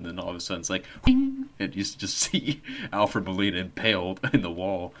set up, and then all of a sudden it's like, and you just see Alfred Molina impaled in the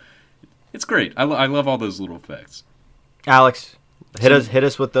wall. It's great. I love all those little effects. Alex, hit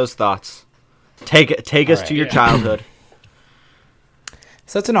us with those thoughts. Take us to your childhood.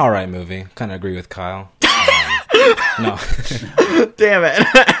 So it's an alright movie. Kind of agree with Kyle. No. Damn it.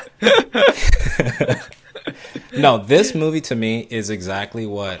 No, this movie to me is exactly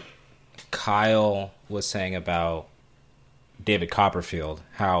what Kyle was saying about David Copperfield.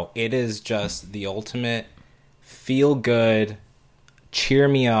 How it is just the ultimate feel good, cheer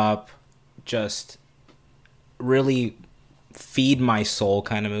me up, just really feed my soul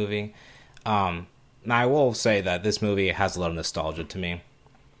kind of movie. Now I will say that this movie has a lot of nostalgia to me.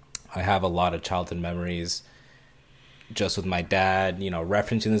 I have a lot of childhood memories just with my dad,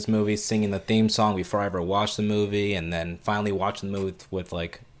 referencing this movie, singing the theme song before I ever watched the movie, and then finally watching the movie with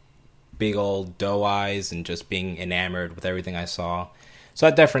like big old doe eyes and just being enamored with everything I saw. So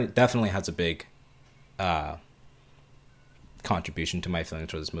that definitely has a big contribution to my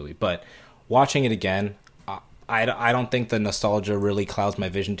feelings for this movie. But watching it again, I don't think the nostalgia really clouds my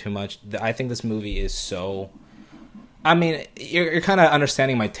vision too much. I think this movie is so... I mean, you're kind of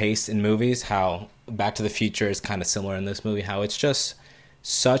understanding my taste in movies, how Back to the Future is kind of similar in this movie, how it's just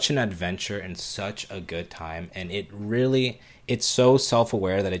such an adventure and such a good time. And it's so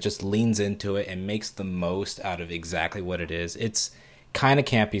self-aware that it just leans into it and makes the most out of exactly what it is. It's kind of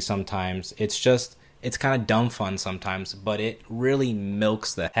campy sometimes. It's kind of dumb fun sometimes, but it really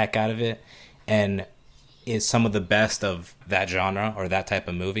milks the heck out of it and is some of the best of that genre or that type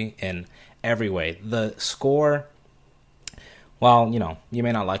of movie in every way. The score, well, you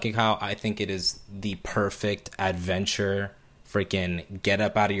may not like it, Kyle. I think it is the perfect adventure, freaking get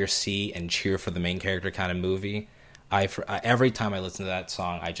up out of your seat and cheer for the main character kind of movie. Every time I listen to that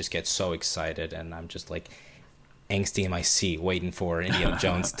song, I just get so excited, and I'm just like angsty in my seat, waiting for Indiana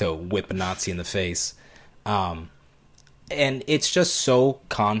Jones to whip a Nazi in the face. And it's just so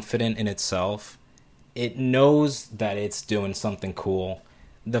confident in itself. It knows that it's doing something cool.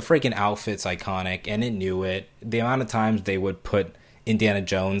 The freaking outfit's iconic, and it knew it. The amount of times they would put Indiana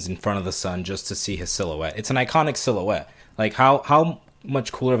Jones in front of the sun just to see his silhouette. It's an iconic silhouette. Like, how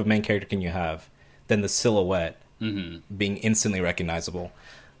much cooler of a main character can you have than the silhouette being instantly recognizable?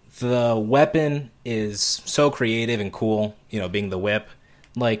 The weapon is so creative and cool, being the whip.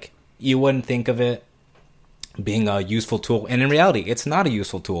 Like, you wouldn't think of it being a useful tool. And in reality, it's not a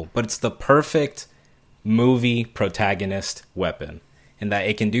useful tool, but it's the perfect movie protagonist weapon. And that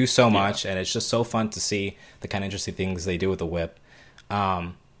it can do so much, and it's just so fun to see the kind of interesting things they do with the whip.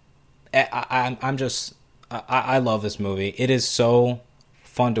 I love this movie. It is so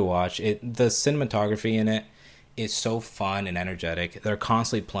fun to watch. The cinematography in it is so fun and energetic. They're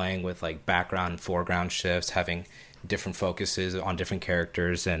constantly playing with like background and foreground shifts, having different focuses on different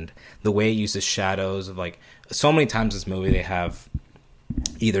characters, and the way it uses shadows of like so many times in this movie they have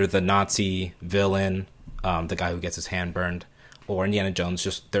either the Nazi villain, the guy who gets his hand burned, or Indiana Jones,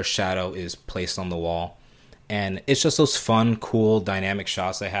 just their shadow is placed on the wall. And it's just those fun, cool, dynamic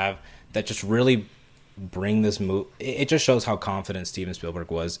shots they have that just really bring this movie. It just shows how confident Steven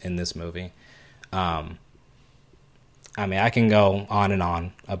Spielberg was in this movie. I mean, I can go on and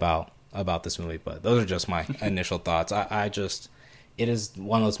on about this movie, but those are just my initial thoughts. It is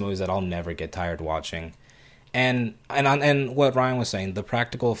one of those movies that I'll never get tired watching. And what Ryan was saying, the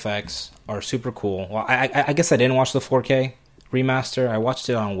practical effects are super cool. Well, I guess I didn't watch the 4K remaster. I watched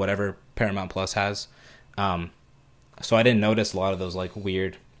it on whatever Paramount Plus has, so I didn't notice a lot of those like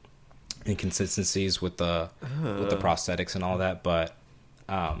weird inconsistencies with the prosthetics and all that. But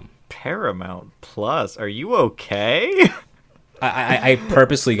Paramount Plus, are you okay? I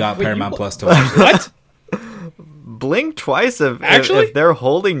purposely got Paramount Plus to watch it. What? Blink twice if they're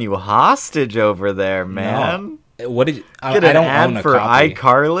holding you hostage over there, man. No. What did I don't own a for copy.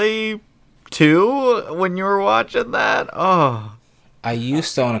 iCarly too when you were watching that? Oh, I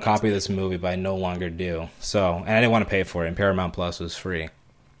used to own a copy of this movie, but I no longer do. So, and I didn't want to pay for it, and Paramount Plus was free.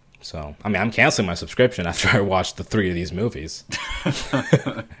 So, I mean, I'm canceling my subscription after I watched the 3 of these movies.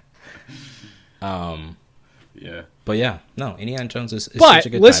 Yeah. But yeah, no, Indiana Jones is But such a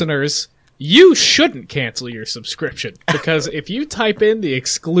good listeners, you shouldn't cancel your subscription because if you type in the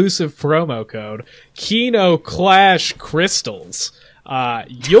exclusive promo code Kino Clash Crystals,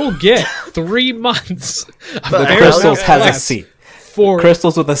 you'll get 3 months of time. The Airsoft Crystals has a Class C. for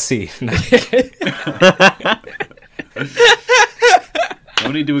Crystals with a C.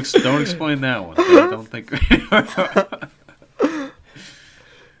 Don't need to don't explain that one. Don't think.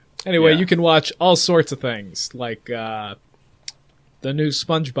 Anyway, Yeah. you can watch all sorts of things like the new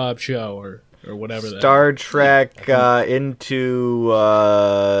SpongeBob show or whatever. Star Trek into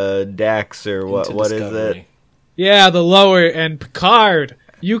Dax or what? Into What is Discovery. it? Yeah, the lower and Picard.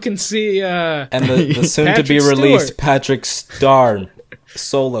 You can see And the soon to be Patrick released Stewart. Patrick Star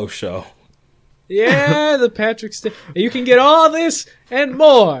solo show. Yeah, the Patrick Stewart. You can get all this and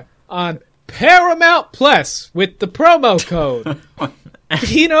more on Paramount Plus with the promo code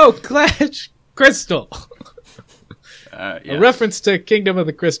Kino Clash Crystal. Yeah. A reference to Kingdom of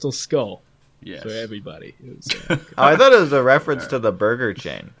the Crystal Skull Yes. for everybody. Oh, I thought it was a reference to the burger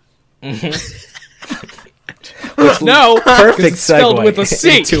chain. No, Perfect it's spelled segue with a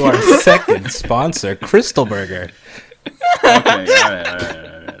C. into our second sponsor, Crystal Burger. Okay.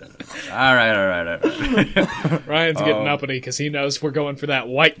 All right. Ryan's getting uppity because he knows we're going for that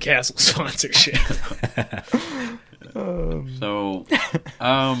White Castle sponsorship.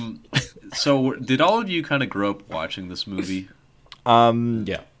 So did all of you kind of grow up watching this movie?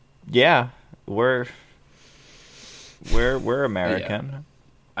 Yeah. Yeah, we're American.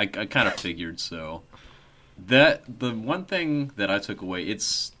 I kind of figured so. That the one thing that I took away,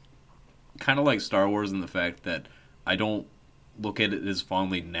 it's kind of like Star Wars in the fact that I don't look at it as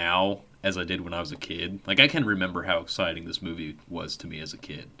fondly now as I did when I was a kid. Like, I can remember how exciting this movie was to me as a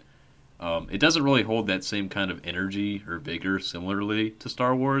kid. It doesn't really hold that same kind of energy or vigor similarly to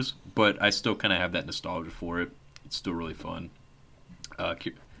Star Wars, but I still kind of have that nostalgia for it. It's still really fun.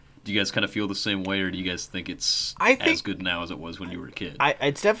 Do you guys kind of feel the same way, or do you guys think it's as good now as it was when you were a kid?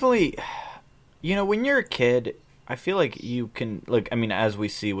 It's definitely, when you're a kid, I feel like you can, as we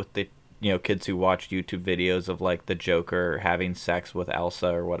see with the, kids who watch YouTube videos of, like, the Joker having sex with Elsa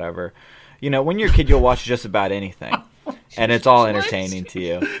or whatever. When you're a kid, you'll watch just about anything. And it's all entertaining to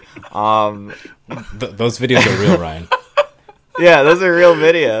you. Those videos are real, Ryan. Yeah, those are real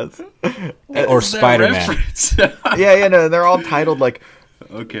videos. Or Spider-Man. Yeah, they're all titled, like,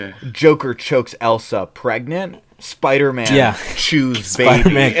 Okay. Joker chokes Elsa pregnant. Spider-Man chews baby.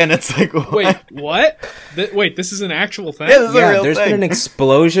 Spider-Man. And it's like, what? Wait, what? Wait, this is an actual thing? Yeah, this is a real There's thing. been an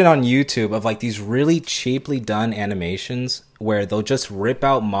explosion on YouTube of like these really cheaply done animations where they'll just rip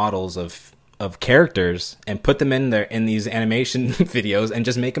out models of characters and put them in these animation videos and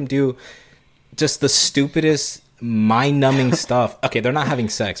just make them do just the stupidest mind-numbing stuff. Okay, they're not having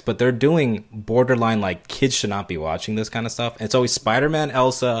sex, but they're doing borderline like kids should not be watching this kind of stuff. And it's always Spider-Man,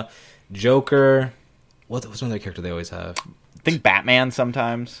 Elsa, Joker. What's another character they always have? I think Batman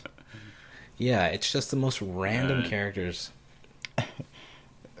sometimes. Yeah, it's just the most random characters.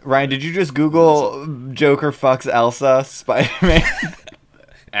 Ryan, did you just Google Joker fucks Elsa Spider-Man?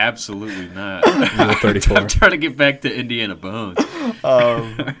 Absolutely not. Rule 34. I'm trying to get back to Indiana Bones.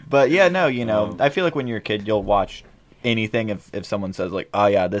 But yeah, no, I feel like when you're a kid, you'll watch anything if someone says like, oh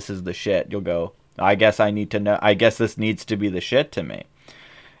yeah, this is the shit, you'll go, I guess I need to know, I guess this needs to be the shit to me.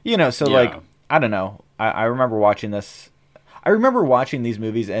 So Yeah. like, I don't know. I remember watching this. I remember watching these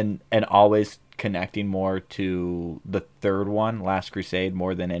movies and always connecting more to the third one, Last Crusade,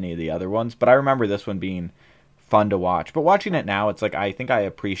 more than any of the other ones. But I remember this one being fun to watch. But watching it now, it's like I think I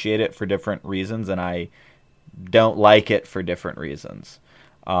appreciate it for different reasons, and I don't like it for different reasons.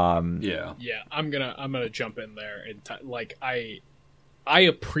 Yeah. Yeah, I'm gonna jump in there and I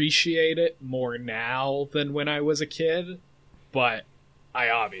appreciate it more now than when I was a kid, but I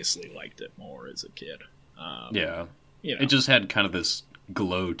obviously liked it more as a kid. Yeah. You know. It just had kind of this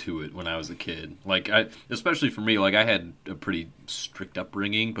glow to it when I was a kid. Like, especially for me, like, I had a pretty strict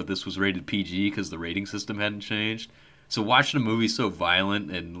upbringing, but this was rated PG because the rating system hadn't changed. So watching a movie so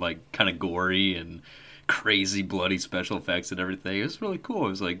violent and, like, kind of gory and crazy bloody special effects and everything, it was really cool.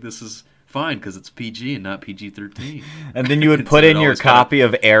 It was like, this is fine because it's PG and not PG-13. And then you would put in your copy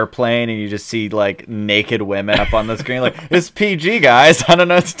of Airplane, and you just see like naked women up on the screen. Like, it's PG, guys. I don't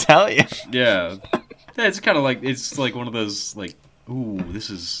know what to tell you. Yeah. It's kind of like, it's like one of those, like, ooh, this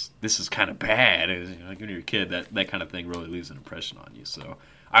is kind of bad. Like when you're a kid, that kind of thing really leaves an impression on you. So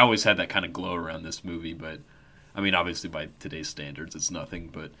I always had that kind of glow around this movie, but I mean, obviously by today's standards, it's nothing.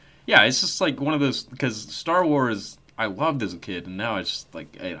 But yeah, it's just like one of those, because Star Wars, I loved as a kid, and now I just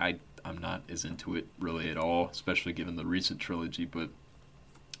like I'm not as into it really at all, especially given the recent trilogy. But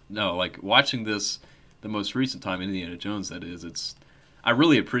no, like watching this the most recent time, Indiana Jones, that is, I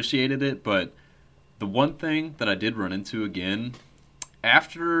really appreciated it. But the one thing that I did run into again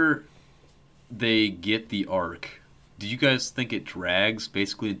after they get the Ark, do you guys think it drags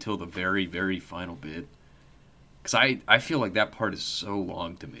basically until the very, very final bit? Because I feel like that part is so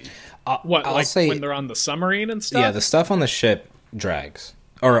long to me. What, I'll like say, when they're on the submarine and stuff? Yeah, the stuff on the ship drags.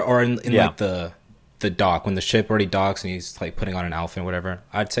 Or in like the dock, when the ship already docks and he's like putting on an outfit and whatever.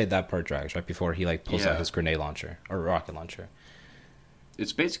 I'd say that part drags right before he like pulls out his grenade launcher or rocket launcher.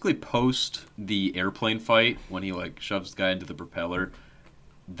 It's basically post the airplane fight when he like shoves the guy into the propeller.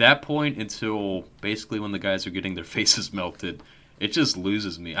 That point until basically when the guys are getting their faces melted, it just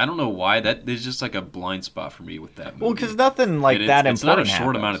loses me. I don't know why. That there's just like a blind spot for me with that movie. Well, because nothing like that important. It's not a short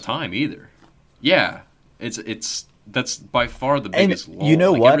happens. amount of time either. Yeah, it's that's by far the biggest. And lull. you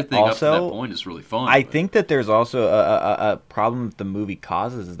know like, what? Everything Also, up to that point is really fun. I think that there's also a problem that the movie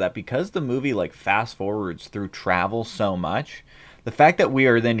causes is that because the movie like fast forwards through travel so much, the fact that we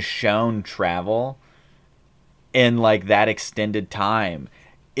are then shown travel in like that extended time,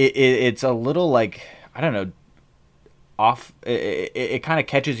 it's a little like, I don't know, off. It kind of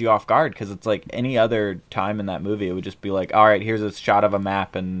catches you off guard because it's like any other time in that movie, it would just be like, all right, here's a shot of a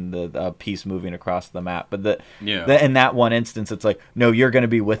map and the piece moving across the map. But in that one instance, it's like, no, you're going to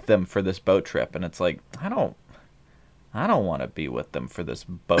be with them for this boat trip, and it's like, I don't want to be with them for this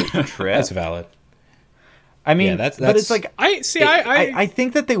boat trip. That's valid. I mean, that's but it's like I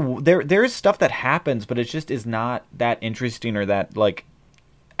think that there is stuff that happens, but it just is not that interesting or that like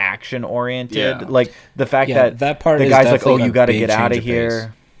action oriented. Yeah. Like the fact that part the is guy's like, definitely oh, you got to big get out change of pace.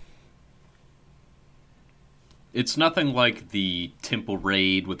 here. It's nothing like the temple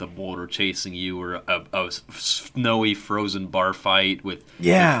raid with a boulder chasing you, or a snowy frozen bar fight with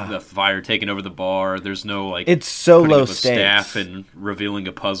the fire taking over the bar. There's no like it's so putting low up a stakes. staff and revealing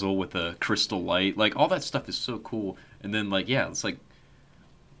a puzzle with a crystal light. Like all that stuff is so cool. And then like it's like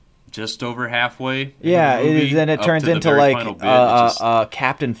just over halfway. Yeah, the movie, then it up turns to the into very like final bit. It's just-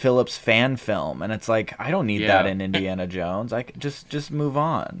 Captain Phillips fan film, and it's like, I don't need Yeah. that in Indiana Jones. I could just move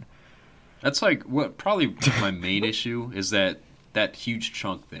on. That's like what probably my main issue is that huge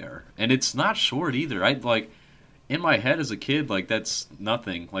chunk there, and it's not short either. I like in my head as a kid, like that's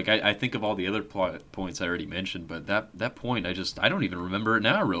nothing. Like I think of all the other plot points I already mentioned, but that point I don't even remember it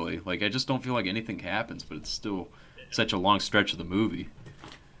now really. Like I just don't feel like anything happens, but it's still such a long stretch of the movie.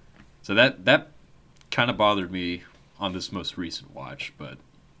 So that kind of bothered me on this most recent watch, but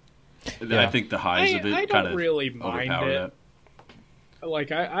I think the highs of I it don't kind of really mind overpower it. that.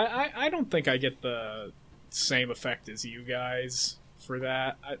 Like I don't think I get the same effect as you guys for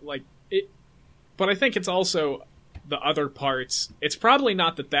that. But I think it's also the other parts. It's probably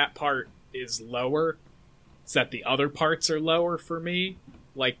not that part is lower. It's that the other parts are lower for me.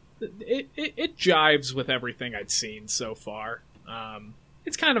 Like it jives with everything I'd seen so far.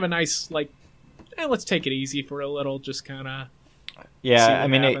 It's kind of a nice let's take it easy for a little, just kind of. Yeah, I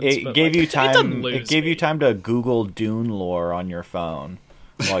mean, it gave you time. It gave you time to Google Dune lore on your phone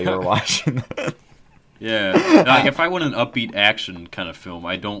while you were watching. Yeah, like if I want an upbeat action kind of film,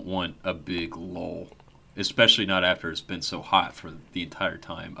 I don't want a big lull, especially not after it's been so hot for the entire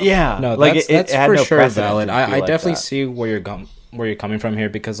time. Yeah, No, like that's had for no sure precedent valid. to be I like definitely that. see where you're coming from here,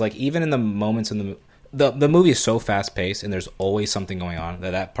 because like even in the moments in the movie is so fast paced and there's always something going on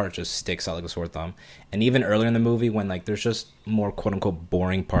that part just sticks out like a sore thumb. And even earlier in the movie when like there's just more quote unquote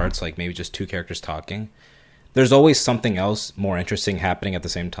boring parts, like maybe just two characters talking, there's always something else more interesting happening at the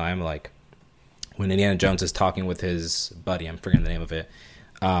same time. Like when Indiana Jones is talking with his buddy, I'm forgetting the name of it,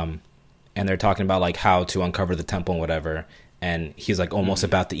 and they're talking about like how to uncover the temple and whatever, and he's like almost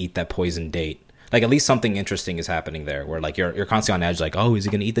about to eat that poison date. Like at least something interesting is happening there, where like you're constantly on edge, like, oh, is he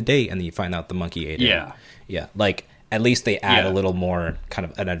gonna eat the date? And then you find out the monkey ate it. Yeah. Like at least they add a little more kind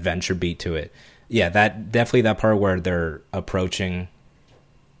of an adventure beat to it. Yeah, that part where they're approaching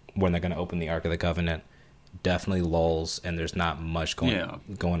when they're gonna open the Ark of the Covenant definitely lulls, and there's not much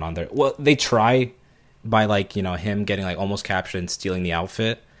going on there. Well, they try by like him getting like almost captured and stealing the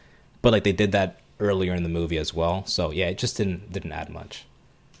outfit, but like they did that earlier in the movie as well. So yeah, it just didn't add much.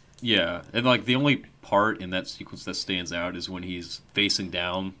 Yeah, and like the only part in that sequence that stands out is when he's facing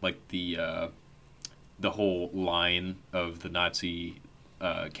down like the whole line of the Nazi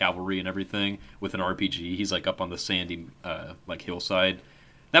cavalry and everything with an RPG. He's like up on the sandy like hillside.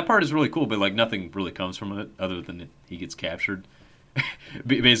 That part is really cool, but like nothing really comes from it other than he gets captured.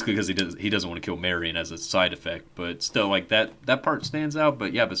 Basically, because he doesn't want to kill Marion as a side effect. But still, like that part stands out.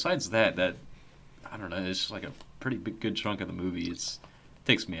 But yeah, besides that I don't know. It's just like a pretty good chunk of the movie. It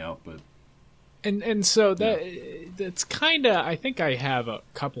takes me out, but And so that's kind of, I think I have a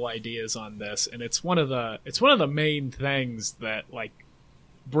couple ideas on this, and it's one of the main things that like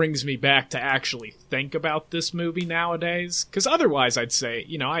brings me back to actually think about this movie nowadays. Because otherwise, I'd say,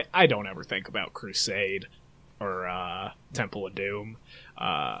 you know, I don't ever think about Crusade or Temple of Doom.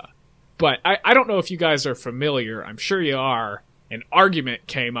 But I don't know if you guys are familiar. I'm sure you are. An argument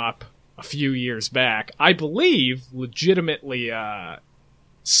came up a few years back. I believe legitimately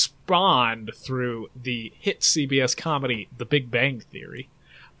spawned through the hit CBS comedy The Big Bang Theory.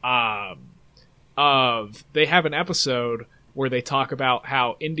 They have an episode where they talk about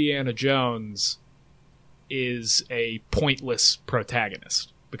how Indiana Jones is a pointless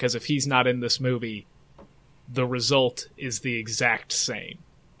protagonist, because if he's not in this movie, the result is the exact same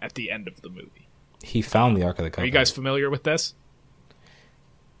at the end of the movie. He found the Ark of the Covenant. Are you guys familiar with this?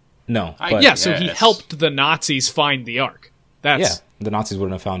 No. Yeah, so he helped the Nazis find the Ark. The Nazis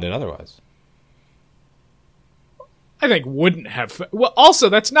wouldn't have found it otherwise. I think wouldn't have. Well, also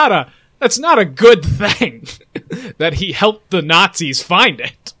that's not a good thing that he helped the Nazis find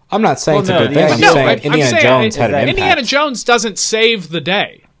it. I'm not saying it's a good thing. I'm No, saying Indiana Jones had an impact. Indiana Jones doesn't save the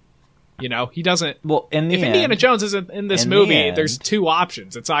day. You know, he doesn't. Well, if Indiana Jones isn't in this movie, there's two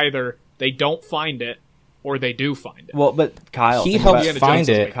options. It's either they don't find it or they do find it. Well, but Kyle, he helped find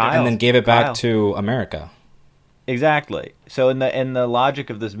it and then gave it back to America. Exactly. So in the logic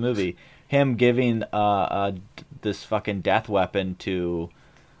of this movie, him giving this fucking death weapon to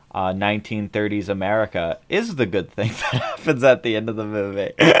 1930s America is the good thing that happens at the end of the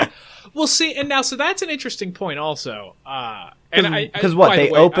movie. Well, see, and now so that's an interesting point also. Because what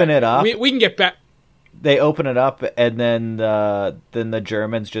they open it up, we can get back. They open it up, and then the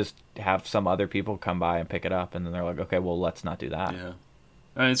Germans just have some other people come by and pick it up, and then they're like, okay, well, let's not do that. Yeah,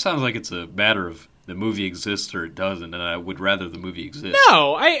 it sounds like it's a matter of the movie exists or it doesn't, and I would rather the movie exist.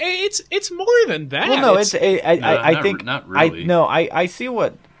 No, it's more than that. Well, no, I think not really. I see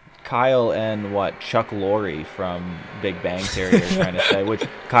what Kyle and what Chuck Lorre from Big Bang Theory are trying to say. Which,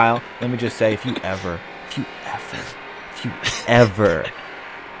 Kyle, let me just say, if you ever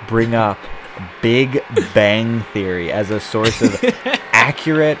bring up Big Bang Theory as a source of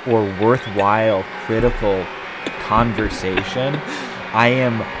accurate or worthwhile critical conversation, I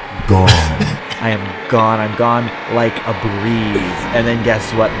am gone. I'm gone like a breeze. And then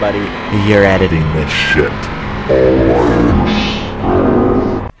guess what, buddy? You're editing this shit.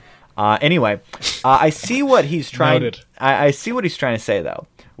 Anyway, I see what he's trying. I see what he's trying to say, though,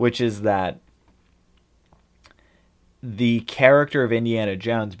 which is that the character of Indiana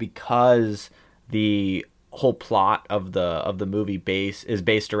Jones, because the whole plot of the movie is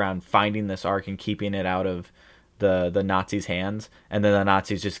based around finding this Ark and keeping it out of the Nazis' hands, and then the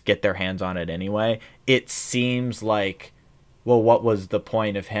Nazis just get their hands on it anyway. It seems like, well, what was the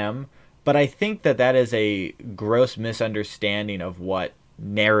point of him? But I think that is a gross misunderstanding of what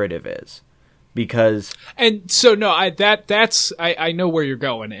narrative is, because and so no, I know where you're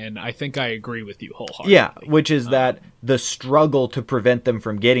going, and I think I agree with you wholeheartedly. Yeah, which is that the struggle to prevent them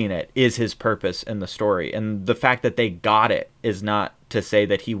from getting it is his purpose in the story, and the fact that they got it is not to say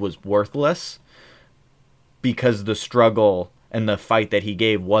that he was worthless, because the struggle and the fight that he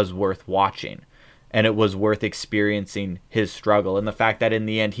gave was worth watching, and it was worth experiencing his struggle, and the fact that in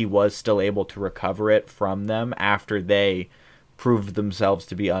the end he was still able to recover it from them after they proved themselves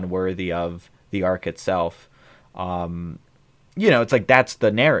to be unworthy of the Ark itself. It's like that's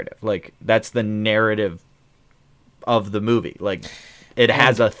the narrative. Like, that's the narrative of the movie. Like, it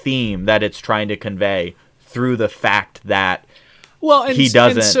has a theme that it's trying to convey through the fact that he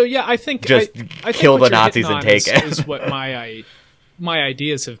doesn't. So yeah, I think just I kill think the Nazis and take it. Is what my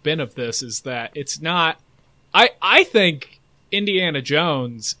ideas have been of this, is that it's not. I think Indiana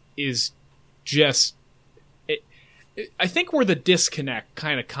Jones is just. I think where the disconnect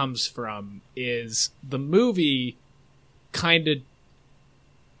kind of comes from is the movie kind of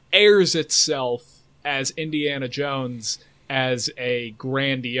airs itself as Indiana Jones as a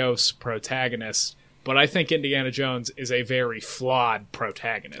grandiose protagonist, but I think Indiana Jones is a very flawed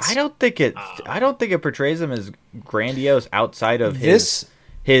protagonist. I don't think it portrays him as grandiose outside of his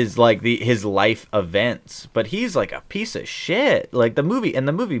life events, but he's like a piece of shit. Like, the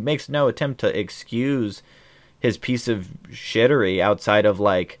movie makes no attempt to excuse his piece of shittery outside of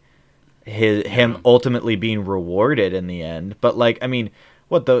like him ultimately being rewarded in the end. But like, I mean,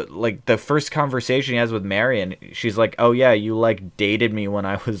 the first conversation he has with Marion, she's like, "Oh yeah, you like dated me when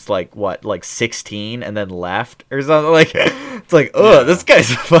I was like 16 and then left," or something. Like, It's like, this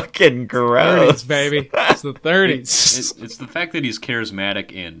guy's fucking gross. 30s, baby. It's the 30s. It's the fact that he's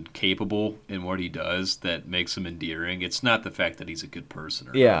charismatic and capable in what he does that makes him endearing. It's not the fact that he's a good person.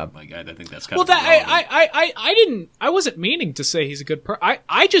 Or not. Like I think that's kind well, of that I wasn't meaning to say he's a good person.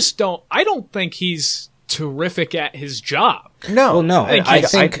 I don't think he's terrific at his job. No. Well, no. I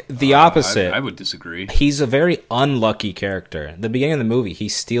think the opposite. I would disagree. He's a very unlucky character. The beginning of the movie, he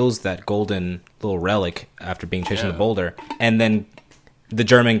steals that golden little relic after being chased in the boulder, and then the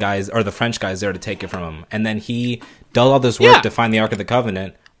German guys or the French guys there to take it from him, and then he does all this work to find the Ark of the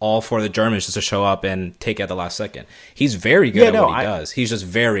Covenant, all for the Germans just to show up and take it at the last second. He's very good at what he does. He's just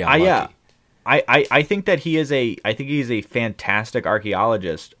very unlucky. I think that he's a fantastic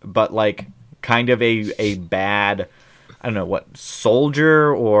archaeologist, but like kind of a bad, I don't know what,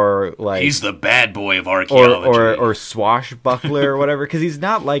 soldier or like he's the bad boy of archaeology or swashbuckler or whatever, because he's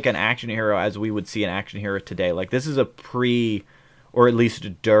not like an action hero as we would see an action hero today. Like this is a pre, or at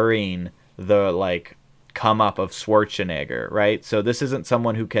least during the like come up of Schwarzenegger, right? So this isn't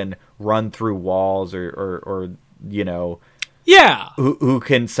someone who can run through walls or you know, who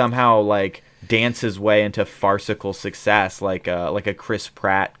can somehow like dance his way into farcical success like a Chris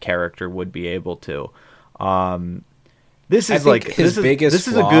Pratt character would be able to. This is like his biggest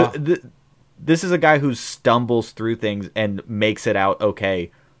flaw. This is a guy who stumbles through things and makes it out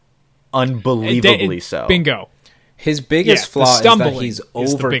okay, unbelievably so. Bingo. His biggest flaw is that he's is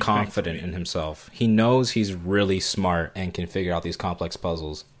overconfident in himself. He knows he's really smart and can figure out these complex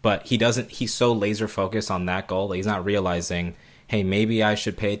puzzles, but he's so laser focused on that goal that he's not realizing, hey, maybe I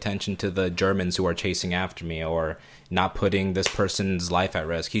should pay attention to the Germans who are chasing after me, or not putting this person's life at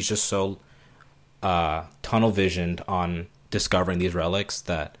risk. He's just so tunnel visioned on discovering these relics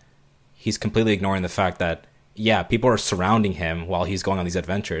that he's completely ignoring the fact that people are surrounding him while he's going on these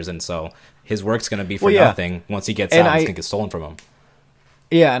adventures, and so his work's going to be for nothing once he gets out. It's going to get stolen from him.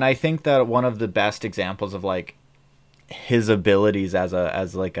 Yeah, and I think that one of the best examples of like his abilities as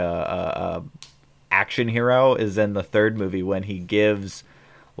a action hero is in the third movie when he gives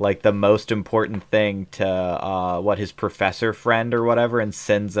like the most important thing to his professor friend or whatever and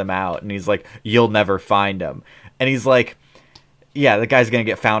sends him out, and he's like, you'll never find him, and he's like, yeah, the guy's gonna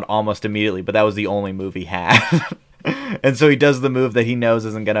get found almost immediately, but that was the only move he had. And so he does the move that he knows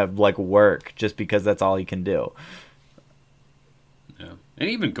isn't gonna like work just because that's all he can do. Yeah, and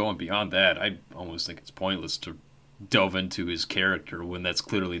even going beyond that, I almost think it's pointless to delve into his character when that's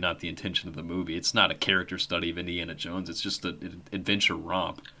clearly not the intention of the movie. It's not a character study of Indiana Jones. It's just an adventure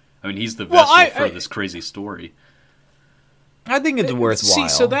romp. I mean, he's the vessel for this crazy story. I think it's worthwhile. See,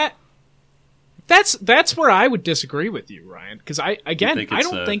 so that's where I would disagree with you, Ryan, because I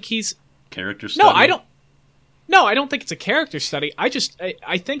don't think he's character study. I don't think it's a character study. I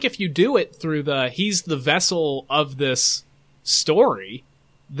think if you do it through he's the vessel of this story,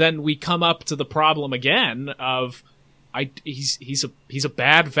 then we come up to the problem again of he's a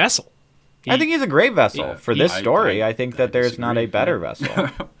bad vessel. I think he's a great vessel for this story. I think that there's not a better vessel.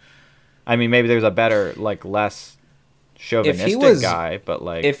 I mean, maybe there's a better, like, less chauvinistic guy, but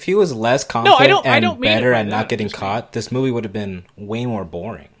like if he was less confident and better at not getting caught, this movie would have been way more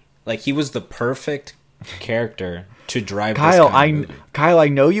boring. Like, he was the perfect character to drive this kind of movie. Kyle, I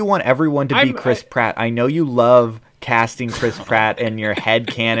know you want everyone to be Chris Pratt. I know you love casting Chris Pratt in your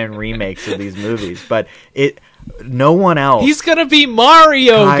headcanon remakes of these movies, but no one else. He's gonna be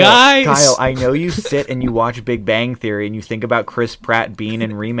Mario, guys. Kyle, I know you sit and you watch Big Bang Theory and you think about Chris Pratt being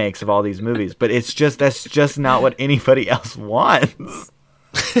in remakes of all these movies, but that's just not what anybody else wants.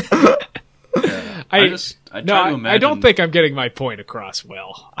 I don't think I'm getting my point across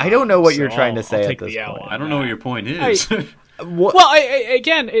well. I don't know what you're trying to say at this point. I don't know what your point is.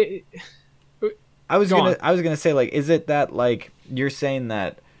 I was gonna say, like, is it that, like, you're saying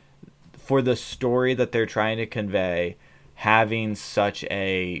that for the story that they're trying to convey, having such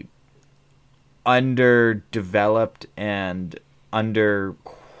a underdeveloped and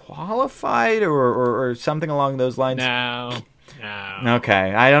underqualified or something along those lines? No.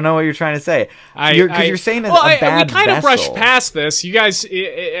 Okay, I don't know what you're trying to say. You're saying it's a bad we kind vessel. of brushed past this. You guys,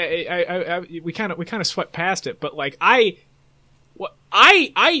 we kind of swept past it. But like, I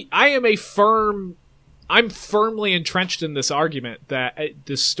am I'm firmly entrenched in this argument that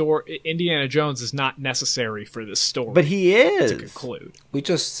this story, Indiana Jones, is not necessary for this story. But he is. To conclude, we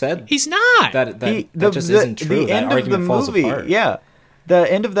just said he's not. That just isn't true. The end of the movie,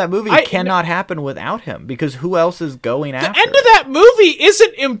 the end of that movie cannot happen without him, because who else is going after? The end of that movie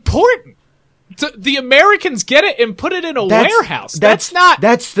isn't important. The Americans get it and put it in a warehouse. That's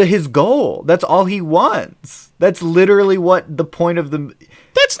his goal. That's all he wants. That's literally what the point of the.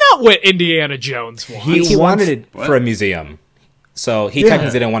 That's not what Indiana Jones wants. He wanted it for a museum. So he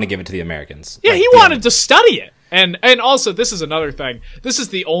technically didn't want to give it to the Americans. Yeah, Like, he wanted to study it. And also, this is another thing. This is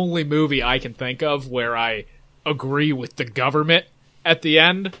the only movie I can think of where I agree with the government at the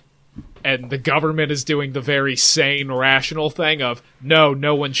end. And the government is doing the very sane, rational thing of, no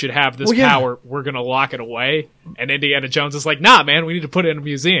one should have this power. We're going to lock it away. And Indiana Jones is like, nah, man, we need to put it in a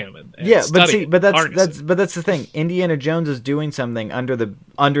museum. And that's the thing. Indiana Jones is doing something under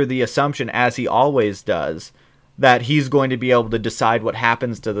the assumption, as he always does, that he's going to be able to decide what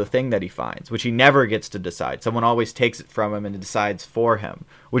happens to the thing that he finds, which he never gets to decide. Someone always takes it from him and decides for him,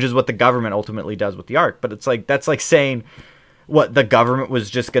 which is what the government ultimately does with the Ark. But it's like, that's like saying, what, the government was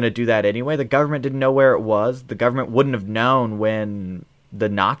just going to do that anyway? The government didn't know where it was. The government wouldn't have known when the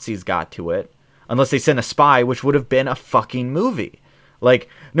Nazis got to it, unless they sent a spy, which would have been a fucking movie. Like,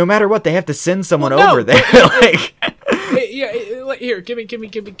 no matter what, they have to send someone over there. Like, here, give me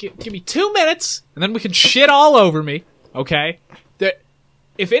 2 minutes, and then we can shit all over me. Okay,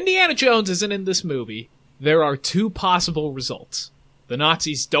 if Indiana Jones isn't in this movie, there are 2 possible results. The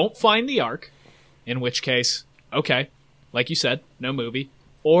Nazis don't find the Ark, in which case, okay, like you said, no movie.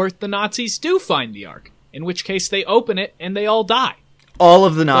 Or the Nazis do find the Ark, in which case they open it and they all die. All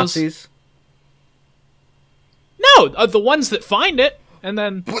of the Nazis? No, the ones that find it. And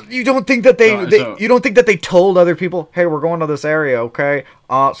then, but you don't think that you don't think that they told other people, "Hey, we're going to this area, okay?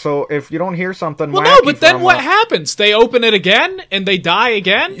 So if you don't hear something, well, no, but then what happens? They open it again and they die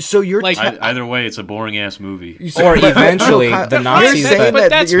again. So you're like, either way, it's a boring ass movie. Or eventually, the Nazis.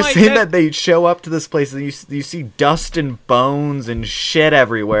 You're saying that they show up to this place and you see dust and bones and shit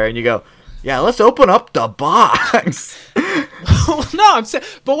everywhere, and you go, "Yeah, let's open up the box." No, I'm saying,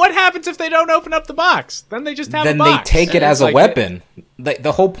 but what happens if they don't open up the box? Then they just have a box. Then they take it as a weapon.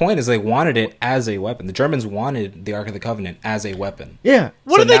 The whole point is they wanted it as a weapon. The Germans wanted the Ark of the Covenant as a weapon. Yeah.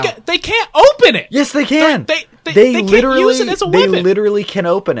 What do they get? They can't open it. Yes, they can. They literally can't use it as a weapon. They literally can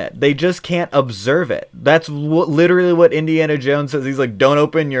open it. They just can't observe it. That's literally what Indiana Jones says. He's like, "Don't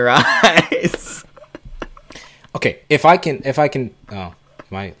open your eyes." Okay, if I can. Oh.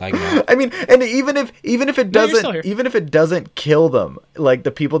 I mean, and even if it doesn't kill them, like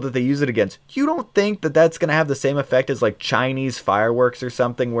the people that they use it against, you don't think that that's gonna have the same effect as like Chinese fireworks or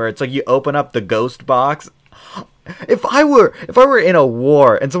something, where it's like you open up the ghost box. If I were in a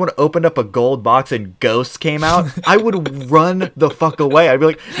war and someone opened up a gold box and ghosts came out, I would run the fuck away. I'd be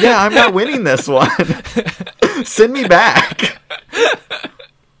like, "Yeah, I'm not winning this one. Send me back."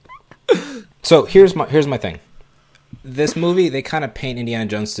 So here's my thing. This movie, they kind of paint Indiana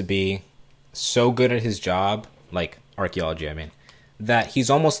Jones to be so good at his job, like archaeology, I mean, that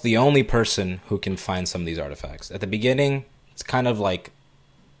he's almost the only person who can find some of these artifacts. At the beginning, it's kind of like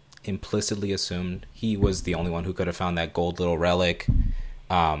implicitly assumed he was the only one who could have found that gold little relic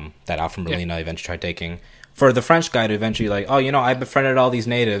that Alfred Molina eventually tried taking. For the French guy to eventually like, "Oh, I befriended all these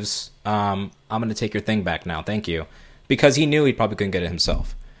natives. I'm going to take your thing back now. Thank you." Because he knew he probably couldn't get it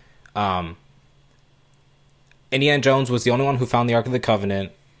himself. Indiana Jones was the only one who found the Ark of the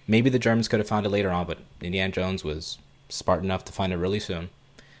Covenant. Maybe the Germans could have found it later on, but Indiana Jones was smart enough to find it really soon.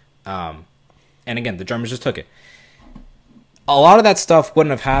 And again, the Germans just took it. A lot of that stuff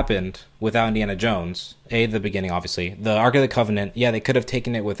wouldn't have happened without Indiana Jones. The beginning, obviously. The Ark of the Covenant, yeah, they could have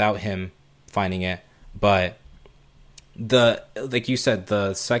taken it without him finding it. But, like you said,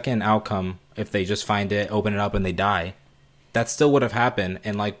 the second outcome, if they just find it, open it up, and they die, that still would have happened.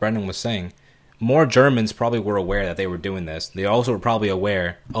 And like Brendan was saying, more Germans probably were aware that they were doing this. They also were probably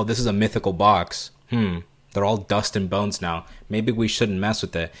aware, "Oh, this is a mythical box. They're all dust and bones now. Maybe we shouldn't mess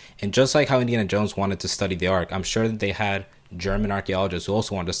with it." And just like how Indiana Jones wanted to study the Ark, I'm sure that they had German archaeologists who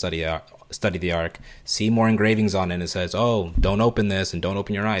also wanted to study the Ark, see more engravings on it, and it says, "Oh, don't open this and don't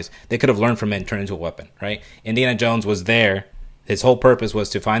open your eyes." They could have learned from it and turned it into a weapon, right? Indiana Jones was there. His whole purpose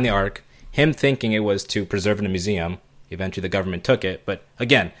was to find the Ark. Him thinking it was to preserve in a museum. Eventually the government took it. But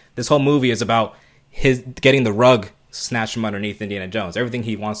again, this whole movie is about his getting the rug snatched from underneath Indiana Jones. Everything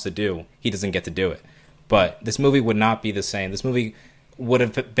he wants to do, he doesn't get to do it. But this movie would not be the same. This movie would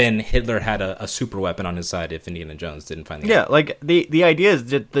have been Hitler had a super weapon on his side if Indiana Jones didn't find the Ark. Like the idea is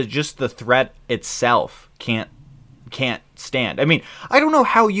that just the threat itself can't stand. I mean, I don't know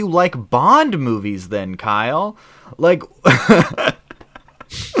how you like Bond movies then, Kyle. Like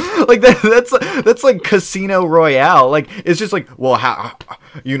like that's like Casino Royale. Like it's just like, well, how,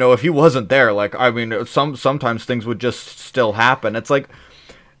 if he wasn't there, like, I mean, sometimes things would just still happen. It's like,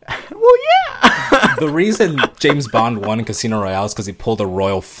 well, yeah. The reason James Bond won Casino Royale is because he pulled a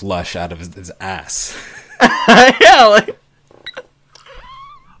royal flush out of his ass. Yeah, like.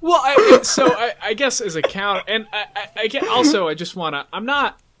 Well, I guess as a counter, and I get also, I just want to, I'm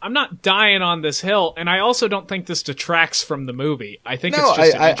not not dying on this hill, and I also don't think this detracts from the movie. I think it's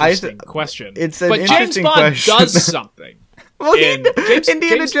just an interesting question. It's an but James interesting Bond question. does something. Well,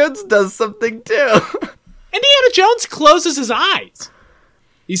 Indiana Jones does something too. Indiana Jones closes his eyes.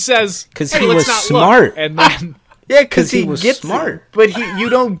 He says, "Because hey, he was not smart," look. And then. Yeah, because he was gets smart. But you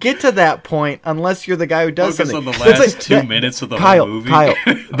don't get to that point unless you're the guy who does Focus something. on the last 2 minutes of the whole movie. Kyle,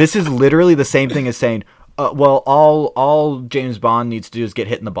 this is literally the same thing as saying, well, all James Bond needs to do is get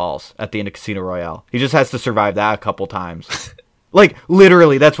hit in the balls at the end of Casino Royale. He just has to survive that a couple times. Like,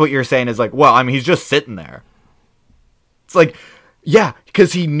 literally, that's what you're saying is like, well, I mean, he's just sitting there. It's like, yeah,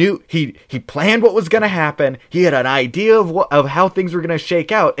 because he knew, he planned what was going to happen. He had an idea of how things were going to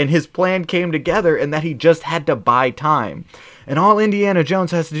shake out, and his plan came together, and that he just had to buy time. And all Indiana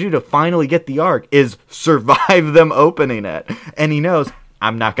Jones has to do to finally get the Ark is survive them opening it. And he knows,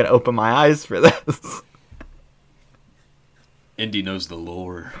 I'm not going to open my eyes for this. Indy knows the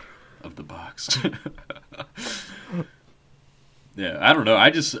lore of the box. Yeah, I don't know.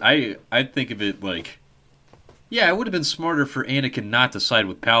 I think of it like, yeah, it would have been smarter for Anakin not to side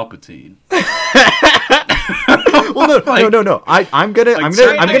with Palpatine. Well, no. I'm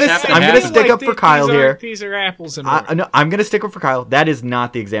gonna stick up for Kyle here. These are apples and no, I'm gonna stick up for Kyle. That is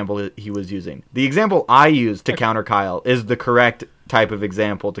not the example that he was using. The example I used to counter Kyle is the correct type of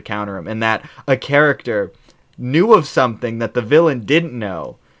example to counter him, in that a character knew of something that the villain didn't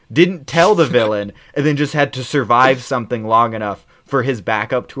know, didn't tell the villain, and then just had to survive something long enough for his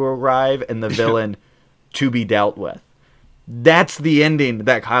backup to arrive and the villain to be dealt with. That's the ending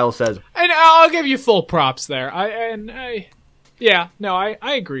that Kyle says. And I'll give you full props there. I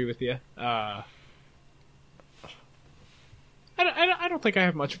agree with you. I don't think I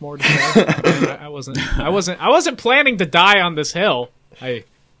have much more to say. I wasn't planning to die on this hill.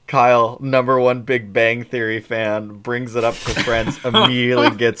 Kyle, #1 Big Bang Theory fan, brings it up to friends, immediately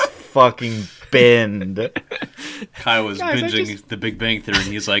gets fucking binned. Kyle was binging The Big Bang Theory, and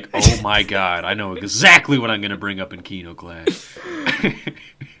he's like, oh my god, I know exactly what I'm going to bring up in Kino class.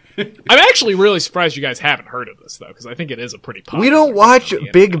 I'm actually really surprised you guys haven't heard of this, though, because I think it is a pretty popular. We don't watch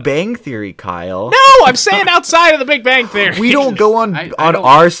Big Bang Theory, Kyle. No, I'm saying outside of the Big Bang Theory. We don't go on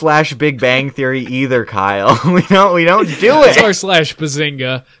r/Big Bang Theory either, Kyle. we don't do it. It's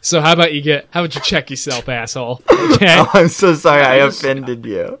r/Bazinga. So how about you check yourself, asshole? Okay. Oh, I'm so sorry I offended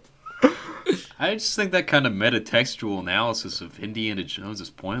you. I just think that kind of metatextual analysis of Indiana Jones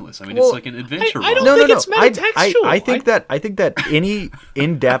is pointless. I mean, it's like an adventure. I don't think it's metatextual. I think that any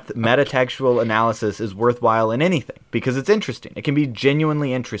in-depth metatextual analysis is worthwhile in anything because it's interesting. It can be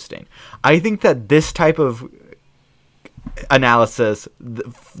genuinely interesting. I think that this type of analysis,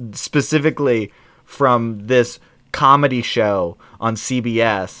 specifically from this comedy show on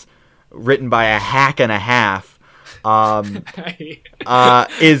CBS, written by a hack and a half, I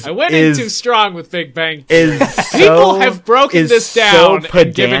went in too strong with Big Bang Theory. People have broken this down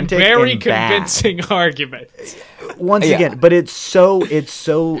and given very convincing arguments. Once again, but it's so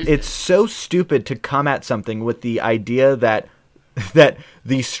stupid to come at something with the idea that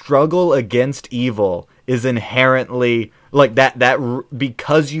the struggle against evil is inherently like that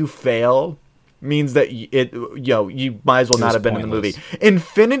because you fail means that you might as well not have been in the movie.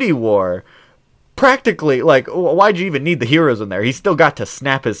 Infinity War, practically, like, why'd you even need the heroes in there? He still got to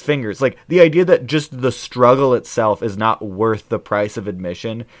snap his fingers. Like, the idea that just the struggle itself is not worth the price of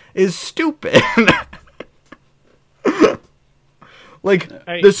admission is stupid. Like,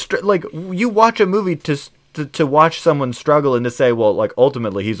 you watch a movie to watch someone struggle and to say, well, like,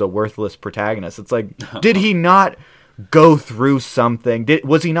 ultimately he's a worthless protagonist. It's like, did he not go through something?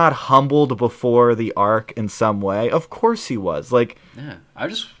 Was he not humbled before the Ark in some way? Of course he was. Like, yeah, I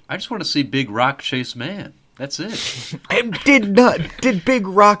just want to see Big Rock chase Man. That's it. Did Big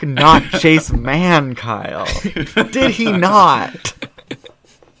Rock not chase Man, Kyle? Did he not?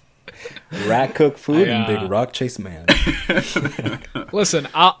 Rat cook food and Big Rock chase Man. Listen,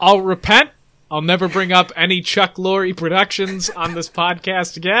 I'll repent. I'll never bring up any Chuck Lorre productions on this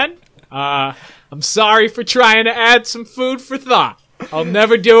podcast again. I'm sorry for trying to add some food for thought. I'll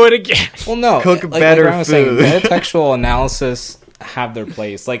never do it again. Well, no. Cook better food. Saying, metatextual analysis have their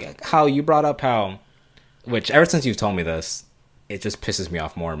place. Like how you brought up which ever since you've told me this, it just pisses me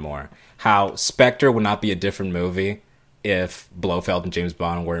off more and more. How Spectre would not be a different movie if Blofeld and James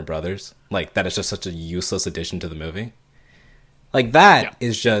Bond weren't brothers. Like, that is just such a useless addition to the movie. Like, that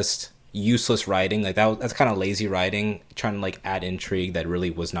is just useless writing. Like, that's kind of lazy writing, trying to, like, add intrigue that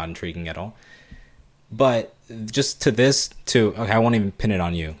really was not intriguing at all. But just okay, I won't even pin it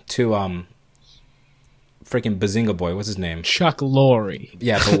on you. To, freaking Bazinga Boy, what's his name? Chuck Lorre.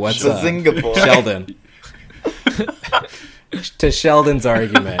 Yeah, but what's Bazinga Boy? Sheldon. to Sheldon's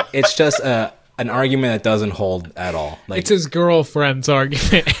argument, it's just an argument that doesn't hold at all. Like, It's his girlfriend's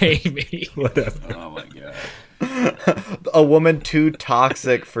argument, Amy. Oh my god. A woman too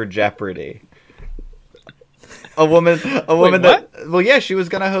toxic for Jeopardy. A woman Wait, that well, yeah, she was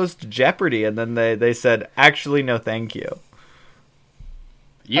gonna host Jeopardy, and then they said, actually, no, thank you.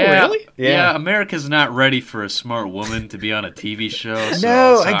 Yeah, really? Yeah. America's not ready for a smart woman to be on a TV show. So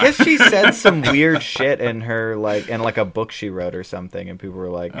No, sorry. I guess she said some weird shit in her in a book she wrote or something, and people were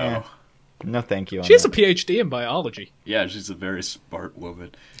like, Oh. no, thank you. On She has a that. PhD in biology. Yeah, she's a very smart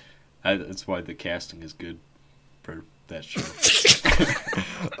woman. That's why the casting is good for that show.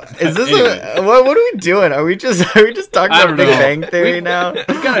 Is this Anyway. what are we doing? Are we just talking I about don't Big know. Bang Theory now?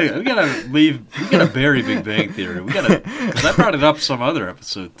 We gotta bury Big Bang Theory. Because I brought it up some other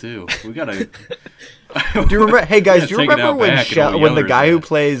episode too. We gotta. Do you remember? Hey guys, do you Take it remember out when back and we'll when the yell guy at who that.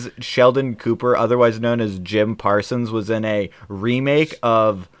 plays Sheldon Cooper, otherwise known as Jim Parsons, was in a remake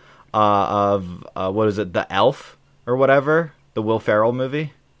of what is it, The Elf or whatever, the Will Ferrell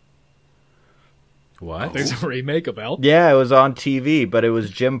movie? what? There's a remake of Elf. Yeah, it was on TV, but it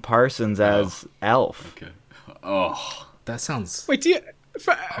was Jim Parsons as Elf. Okay. Oh. That sounds. Wait, do you?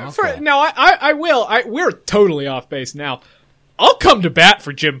 Awful. No, I will. We're totally off base now. I'll come to bat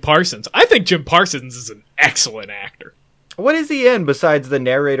for Jim Parsons. I think Jim Parsons is an excellent actor. What is he in besides the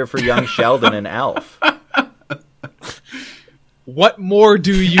narrator for Young Sheldon and Elf? What more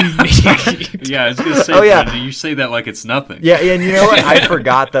do you need? Yeah, I was gonna say. Oh, yeah. Brendan, you say that like it's nothing. Yeah, and you know what? I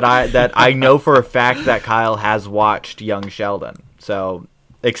forgot that I know for a fact that Kyle has watched Young Sheldon, so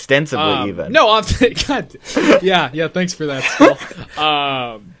extensively even. No, God, yeah. Thanks for that,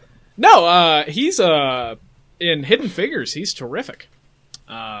 Skull. No, he's in Hidden Figures. He's terrific.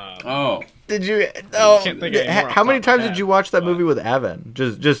 Oh. Did you? Oh, can't think of any more off how many the top of times my did head, you watch that but- movie with Evan?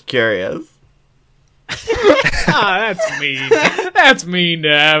 Just curious. That's mean. That's mean to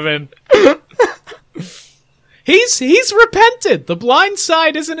Evan. He's repented. The Blind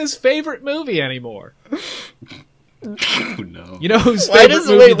Side isn't his favorite movie anymore. Oh no. You know whose Why favorite does-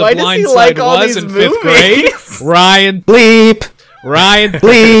 movie wait, The why does Blind he Side like all was these in fifth grade? movies? Ryan Bleep. Ryan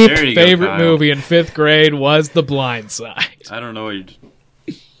There you go, favorite Kyle. movie in fifth grade was The Blind Side. I don't know. Did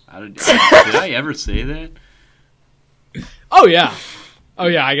I ever say that? Oh yeah.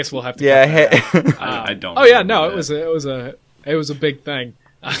 I guess we'll have to. Yeah. cut that out. I don't. Oh yeah, remember no, that. it was a big thing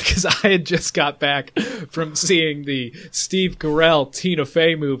because I had just got back from seeing the Steve Carell Tina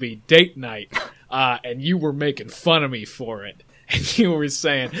Fey movie Date Night, and you were making fun of me for it. And you were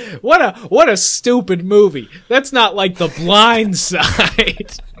saying, "What a stupid movie! That's not like The Blind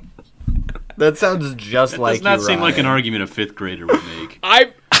Side." That sounds just That like does not you, seem like an Ryan. argument a fifth grader would make.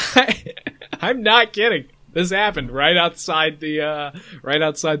 I'm not kidding. This happened right outside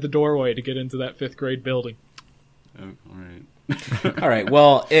the doorway to get into that fifth grade building. Oh, all right. All right.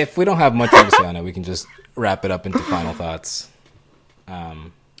 Well, if we don't have much to say on it, we can just wrap it up into final thoughts.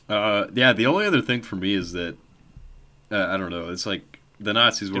 Yeah, the only other thing for me is that I don't know. It's like the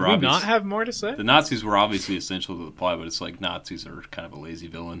Nazis Did were we obvious. not have more to say? The Nazis were obviously essential to the plot, but it's like Nazis are kind of a lazy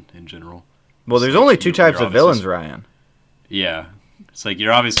villain in general. Well, there's It's like only two you're types of obviously- villains, Ryan. Yeah, it's like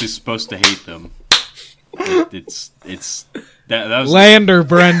you're obviously supposed to hate them. It's that was Lander,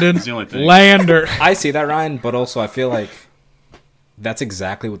 Brendan. That's the only thing. Lander. I see that, Ryan, but also I feel like that's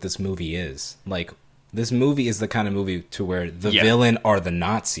exactly what this movie is. Like, this movie is the kind of movie to where the Yeah. villain are the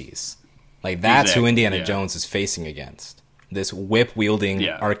Nazis. Like, that's who Exactly, Indiana yeah. Jones is facing against. This whip-wielding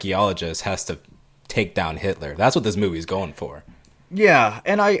Yeah. archaeologist has to take down Hitler. That's what this movie is going for. Yeah,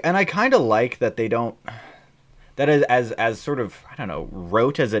 and I kind of like that they don't. That is as sort of, I don't know,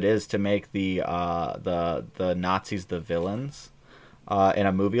 rote as it is to make the Nazis the villains in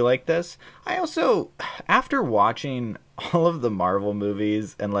a movie like this. I also, after watching all of the Marvel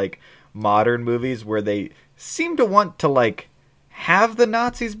movies and like modern movies where they seem to want to like have the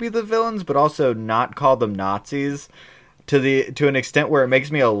Nazis be the villains but also not call them Nazis to an extent where it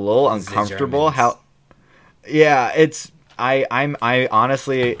makes me a little The uncomfortable. Germans. How yeah, it's I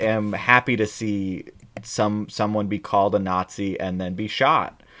honestly am happy to see someone be called a Nazi and then be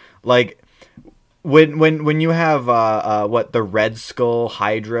shot. Like when you have what the Red Skull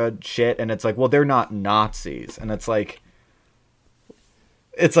Hydra shit, and it's like, well, they're not Nazis, and it's like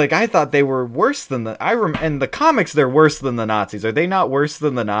I thought they were worse than in the comics they're worse than the Nazis. Are they not worse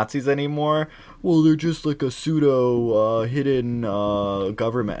than the Nazis anymore? Well, they're just like a pseudo hidden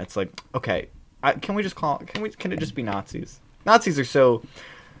government. It's like, okay, can it just be Nazis? Nazis are so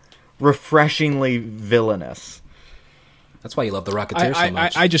refreshingly villainous. That's why you love the Rocketeer so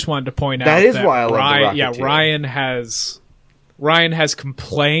much. I just wanted to point out That is why I love The Ryan, Rocketeer. Yeah, Ryan has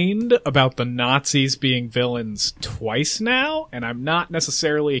complained about the Nazis being villains twice now, and I'm not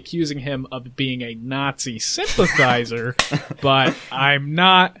necessarily accusing him of being a Nazi sympathizer, but I'm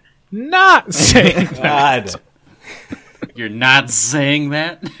not saying that. God. You're not saying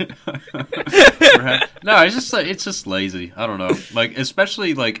that? No, it's just lazy. I don't know. Like,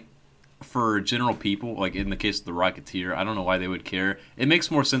 especially like for general people, like in the case of the Rocketeer, I don't know why they would care. It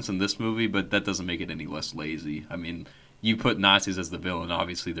makes more sense in this movie, but that doesn't make it any less lazy. I mean, you put Nazis as the villain,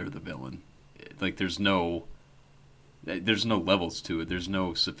 obviously they're the villain. Like, there's no levels to it. There's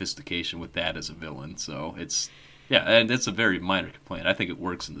no sophistication with that as a villain. So and it's a very minor complaint. I think it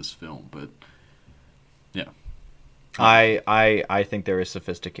works in this film, but yeah. I think there is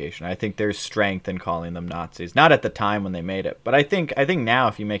sophistication. I think there's strength in calling them Nazis. Not at the time when they made it, but I think now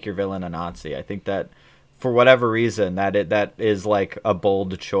if you make your villain a Nazi, I think that for whatever reason that is like a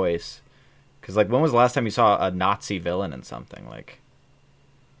bold choice. Because like, when was the last time you saw a Nazi villain in something? Like,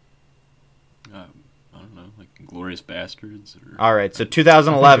 I don't know, like Inglourious Bastards. Or... All right, so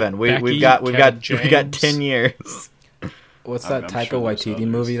 2011. we've got 10 years. What's that I'm Taika sure there's Waititi others.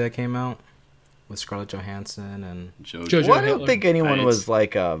 movie that came out with Scarlett Johansson and Jojo Well, I don't Hitler. think anyone It's- was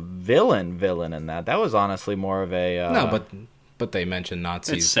like a villain in that. That was honestly more of a no, but they mentioned It's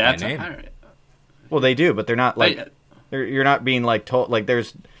Nazis by satire. name. well, they do, but they're not like I- you're not being like told like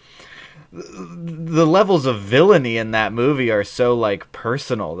there's the levels of villainy in that movie are so like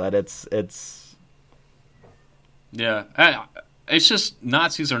personal that it's Yeah, it's just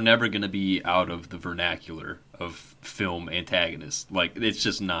Nazis are never going to be out of the vernacular of film antagonists. Like, it's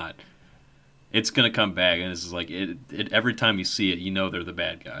just not. It's going to come back, and it's just like every time you see it, you know they're the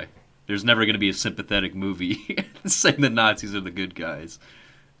bad guy. There's never going to be a sympathetic movie saying the Nazis are the good guys.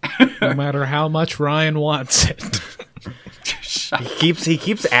 No matter how much Ryan wants it. he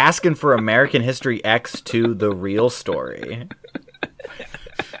keeps asking for American History X2 the real story.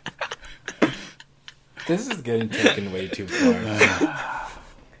 This is getting taken way too far.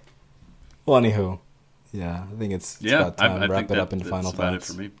 Well, anywho, yeah, I think it's about time to wrap it up into final about thoughts.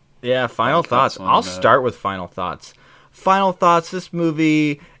 it for me. Yeah, final thoughts. on, I'll start with final thoughts. Final thoughts, this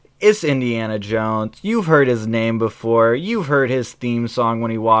movie is Indiana Jones. You've heard his name before. You've heard his theme song when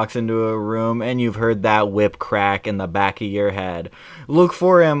he walks into a room, and you've heard that whip crack in the back of your head. Look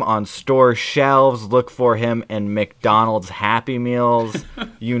for him on store shelves. Look for him in McDonald's Happy Meals.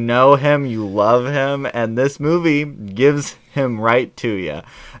 You know him, you love him, and this movie gives him right to you.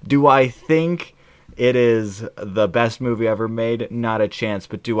 Do I think it is the best movie ever made? Not a chance.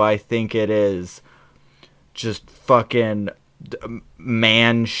 But do I think it is just fucking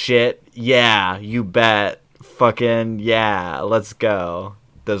man shit? Yeah, you bet. Fucking yeah, let's go.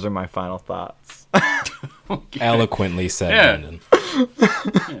 Those are my final thoughts. Okay. Eloquently said, Yeah. Brandon.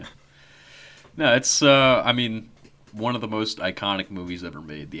 Yeah. No, it's I mean, one of the most iconic movies ever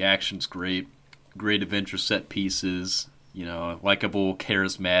made. The action's great adventure set pieces, you know, likable,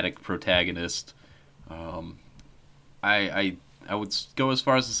 charismatic protagonist. I would go as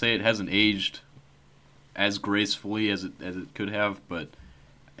far as to say it hasn't aged as gracefully as it could have, but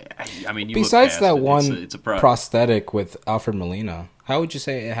I mean, you Besides look that past it, one it's a prosthetic with Alfred Molina, how would you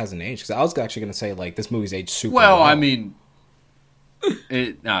say it hasn't aged? Because I was actually going to say like this movie's aged super well. I mean,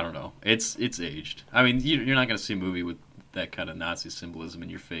 I don't know. It's aged. I mean, you're not going to see a movie with that kind of Nazi symbolism in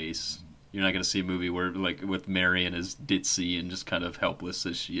your face. You're not going to see a movie where like with Marion as ditzy and just kind of helpless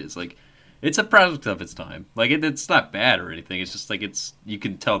as she is. Like, it's a product of its time. Like, it's not bad or anything. It's just like you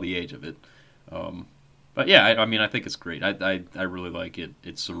can tell the age of it. But yeah, I mean, I think it's great. I really like it.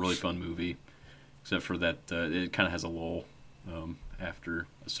 It's a really fun movie, except for that it kind of has a lull after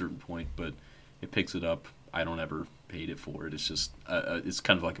a certain point, but it picks it up. I don't ever hate it for it. It's just it's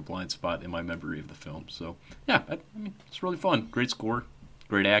kind of like a blind spot in my memory of the film. So yeah, I mean, it's really fun. Great score,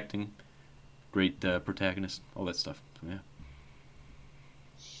 great acting, great protagonist, all that stuff. So, yeah.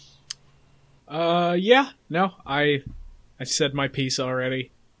 Yeah, no, I said my piece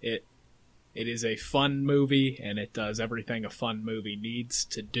already. It is a fun movie, and it does everything a fun movie needs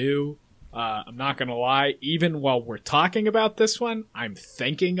to do. I'm not gonna lie, even while we're talking about this one, I'm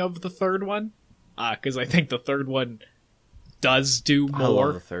thinking of the third one, because I think the third one does do I love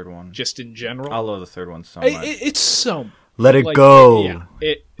more, the third one. just in general. I love the third one so much. It's so... Let it like, go.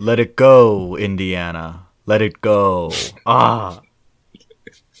 Yeah, Let it go, Indiana. Let it go. Ah.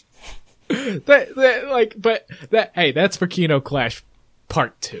 That's for Kino Clash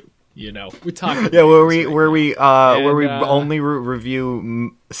Part 2. You know, we're talking. Yeah, where we And, only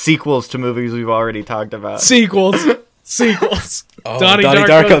review sequels to movies we've already talked about. sequels. Oh, Donnie Donnie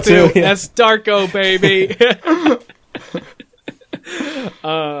Darko, Darko too, yeah. That's Darko, baby.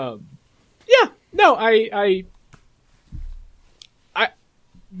 Yeah, no, I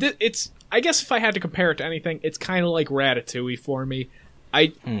it's. I guess if I had to compare it to anything, it's kind of like Ratatouille for me.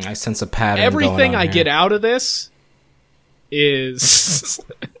 I sense a pattern. Everything I here. get out of this is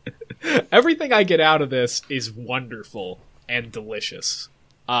everything I get out of this is wonderful and delicious.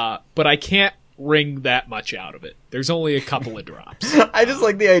 But I can't wring that much out of it. There's only a couple of drops. I just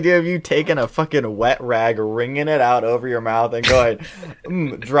like the idea of you taking a fucking wet rag, wringing it out over your mouth, and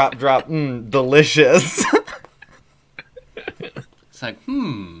going, drop, delicious. It's like,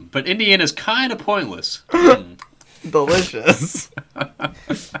 but Indiana's kind of pointless. Delicious. A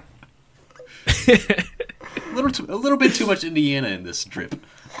little bit too much Indiana in this drip.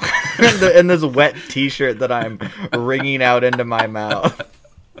 In this wet T-shirt that I'm wringing out into my mouth.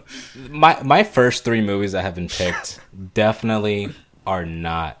 My first 3 movies that have been picked definitely are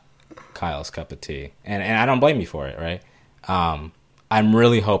not Kyle's cup of tea, and I don't blame you for it, right? I'm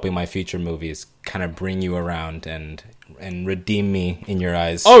really hoping my future movies kind of bring you around and redeem me in your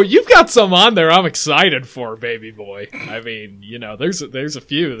eyes. Oh, you've got some on there I'm excited for, baby boy. I mean, there's a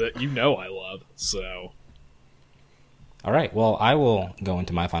few that I love, so. All right, well, I will go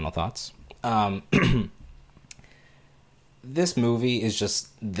into my final thoughts. This movie is just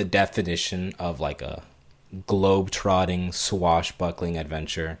the definition of like a globe-trotting, swashbuckling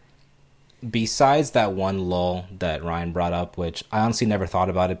adventure. Besides that one lull that Ryan brought up, which I honestly never thought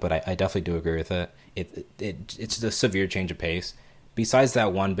about it, but I definitely do agree with it. It's the severe change of pace. Besides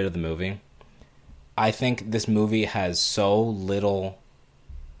that one bit of the movie, I think this movie has so little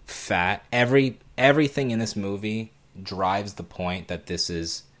fat. Everything in this movie drives the point that this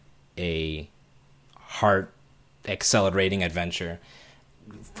is a heart accelerating adventure.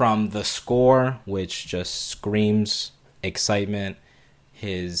 From the score, which just screams excitement,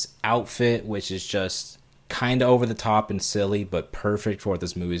 his outfit, which is just kind of over the top and silly but perfect for what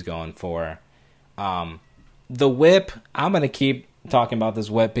this movie's going for. The whip, I'm gonna keep talking about this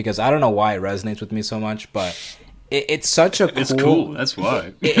whip because I don't know why it resonates with me so much, but it's such a cool, it's cool, that's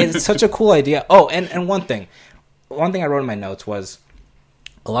why. It's such a cool idea. Oh, and one thing I wrote in my notes was,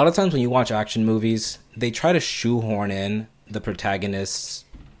 a lot of times when you watch action movies, they try to shoehorn in the protagonists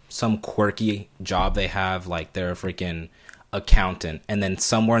some quirky job they have, like they're a freaking accountant, and then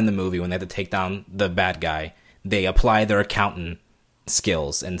somewhere in the movie when they have to take down the bad guy, they apply their accountant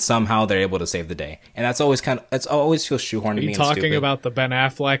skills and somehow they're able to save the day. And that's always always feels shoehorned to me. Are you talking about the Ben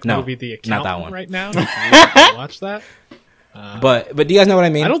Affleck movie, The Accountant, not that one. right now? Did you watch that? But do you guys know what I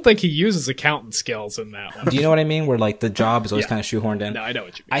mean? I don't think he uses accountant skills in that one. Do you know what I mean? Where like the job is always kind of shoehorned in. No, I know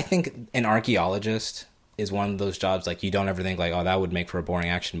what you mean. I think an archaeologist is one of those jobs like you don't ever think like, oh, that would make for a boring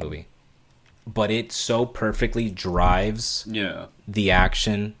action movie. But it so perfectly drives the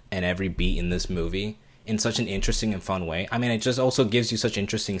action and every beat in this movie in such an interesting and fun way. I mean, it just also gives you such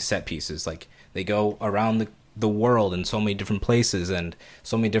interesting set pieces. Like they go around the world in so many different places and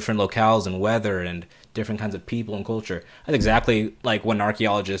so many different locales and weather and different kinds of people and culture. That's exactly like what an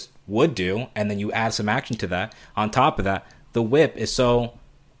archaeologist would do. And then you add some action to that. On top of that, the whip is so...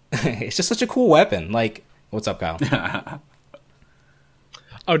 it's just such a cool weapon. Like, what's up, Kyle?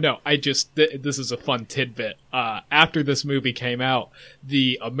 Oh, no, this is a fun tidbit. After this movie came out,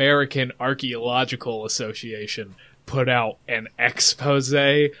 the American Archaeological Association put out an expose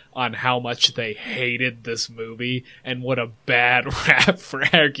on how much they hated this movie and what a bad rap for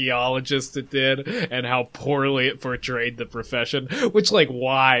archaeologists it did and how poorly it portrayed the profession, which, like,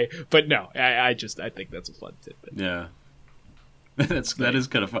 why? But no, I think that's a fun tidbit. Yeah. That is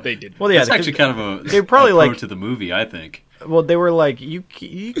kind of fun. They did. Well, yeah, it's actually kind of they probably approach like to the movie, I think. Well, they were like, you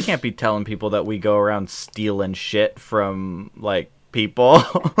can't be telling people that we go around stealing shit from like people.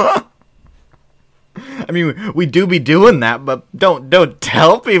 I mean, we do be doing that, but don't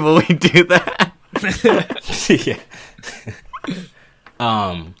tell people we do that. Yeah.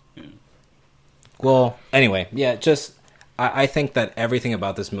 Well, anyway, yeah, just I think that everything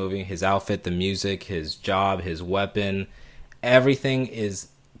about this movie, his outfit, the music, his job, his weapon, everything is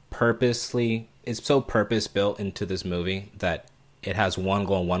so purpose built into this movie that it has one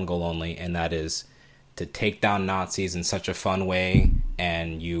goal only, and that is to take down Nazis in such a fun way,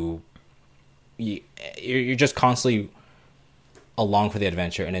 and you're just constantly along for the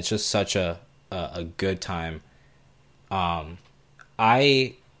adventure, and it's just such a good time.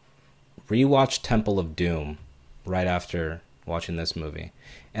 I rewatched Temple of Doom right after watching this movie,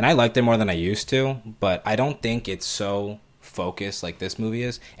 and I liked it more than I used to, but I don't think it's so focused like this movie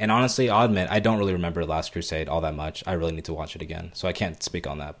is. And honestly, I'll admit, I don't really remember Last Crusade all that much. I really need to watch it again, so I can't speak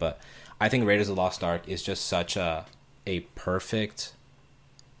on that. But I think Raiders of the Lost Ark is just such a perfect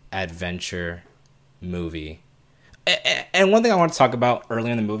adventure movie. And one thing I want to talk about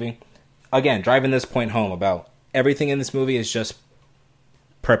earlier in the movie, again, driving this point home about everything in this movie is just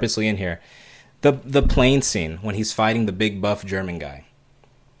purposely in here. The plane scene when he's fighting the big buff German guy.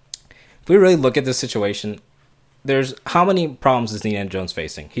 If we really look at this situation, there's how many problems is Indiana Jones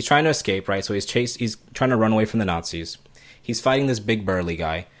facing? He's trying to escape, right? So he's trying to run away from the Nazis. He's fighting this big burly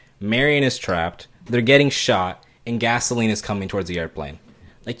guy. Marion is trapped. They're getting shot, and gasoline is coming towards the airplane.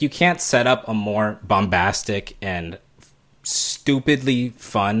 Like, you can't set up a more bombastic and stupidly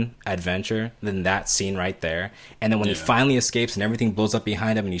fun adventure than that scene right there. And then when he finally escapes and everything blows up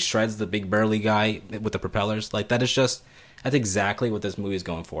behind him and he shreds the big burly guy with the propellers, like, that's exactly what this movie is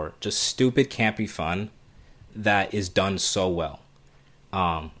going for. Just stupid, campy fun that is done so well.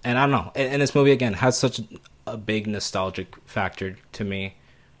 And I don't know. And this movie, again, has such a big nostalgic factor to me.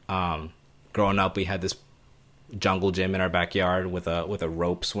 Growing up, we had this jungle gym in our backyard with a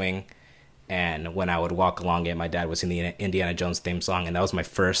rope swing. And when I would walk along it, my dad would sing the Indiana Jones theme song. And that was my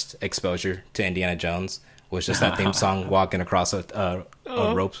first exposure to Indiana Jones, was just that theme song walking across a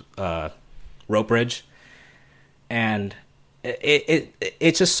rope bridge. And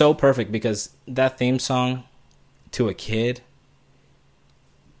it's just so perfect because that theme song to a kid,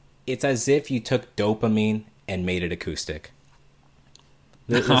 it's as if you took dopamine and made it acoustic.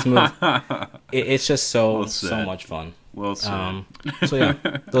 This movie, it's just so much fun. Well said. So yeah,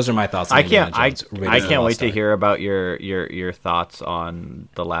 those are my thoughts on I Indiana can't Jones. I can't wait to hear about your thoughts on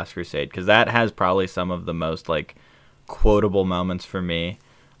The Last Crusade, because that has probably some of the most like quotable moments for me.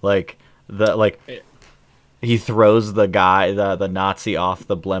 He throws the guy, the Nazi off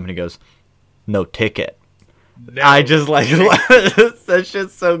the blimp, and he goes, "No ticket." No. I just like that's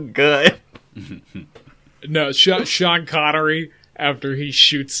just so good. No, Sean Connery, after he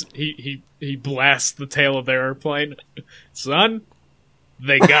shoots, he blasts the tail of the airplane. Son,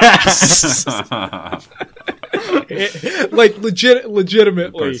 they got us.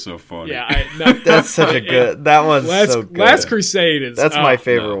 Legitimately. That's so funny. Yeah, that's such a good. That one's so good. Last Crusade is. That's my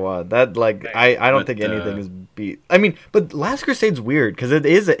favorite one. That I don't think anything is beat. I mean, but Last Crusade's weird because it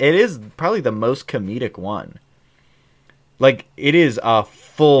is probably the most comedic one. Like, it is a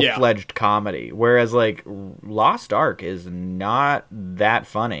full-fledged comedy, whereas, like, Lost Ark is not that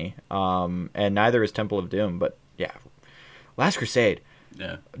funny, and neither is Temple of Doom, but, yeah. Last Crusade,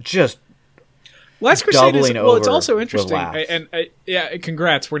 just Last Crusade is, well, it's also with interesting, and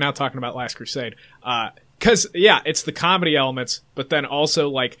congrats, we're now talking about Last Crusade, because, it's the comedy elements, but then also,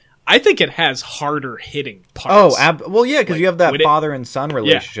 like, I think it has harder-hitting parts. Oh, well, yeah, because you have that father and son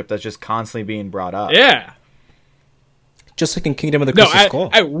relationship that's just constantly being brought up. Yeah. Just like in Kingdom of the Crystal Skull.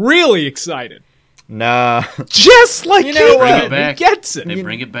 I'm really excited. Nah. Just like he gets it. They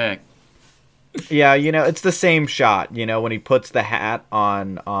bring it back. Yeah, it's the same shot. When he puts the hat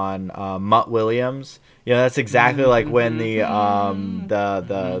on Mutt Williams. That's exactly like when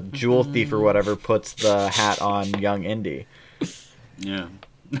the jewel thief or whatever puts the hat on young Indy. Yeah.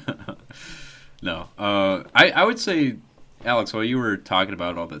 No. I would say, Alex, while you were talking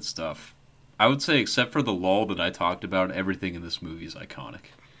about all that stuff, I would say, except for the lull that I talked about, everything in this movie is iconic,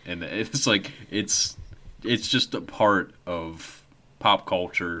 and it's like it's just a part of pop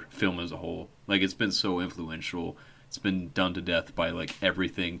culture, film as a whole. Like, it's been so influential. It's been done to death by like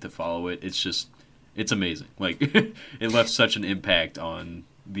everything to follow it. It's amazing. Like, it left such an impact on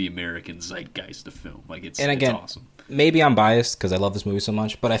the American zeitgeist of film. Like, it's awesome. Maybe I'm biased because I love this movie so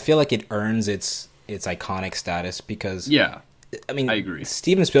much, but I feel like it earns its iconic status because I mean, I agree.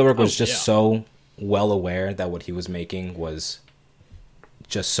 Steven Spielberg was so well aware that what he was making was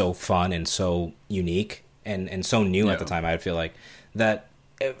just so fun and so unique and so new at the time. I feel like that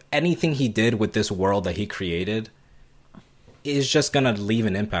anything he did with this world that he created is just going to leave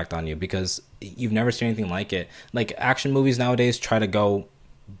an impact on you because you've never seen anything like it. Like, action movies nowadays try to go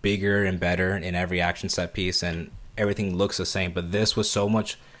bigger and better in every action set piece and everything looks the same, but this was so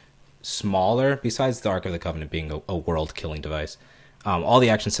much smaller, besides the Ark of the Covenant being a world-killing device. All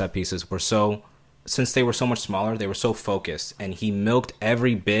the action set pieces were since they were so much smaller, they were so focused, and he milked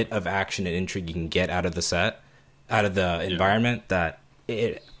every bit of action and intrigue you can get out of the set, out of the environment, that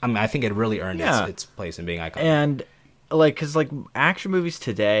I think it really earned its place in being iconic. And because action movies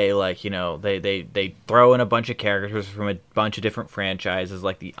today, they throw in a bunch of characters from a bunch of different franchises,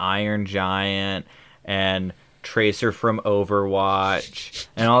 like the Iron Giant and Tracer from Overwatch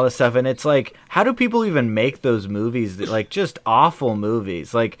and all this stuff, and it's like, how do people even make those movies just awful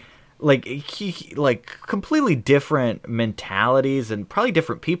movies, like completely different mentalities and probably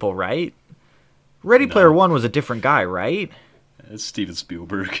different people, right? Ready Player One was a different guy, right? It's Steven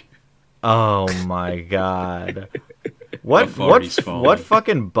Spielberg. Oh my god. What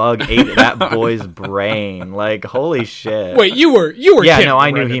fucking bug ate that boy's brain? Like, holy shit! Wait, you were Yeah, kidding, no, I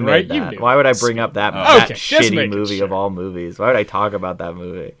knew Brendan, he right? made You that. knew Why would I it. bring up that Okay, just shitty making movie sure. of all movies? Why would I talk about that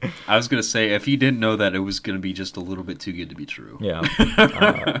movie? I was gonna say if he didn't know that, it was gonna be just a little bit too good to be true. Yeah.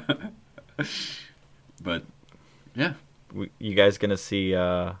 But yeah, You guys gonna see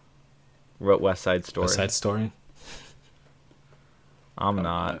West Side Story? West Side Story. I'm not.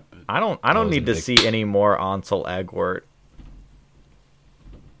 not, but I don't need to wasn't see any more Ansel Egwart.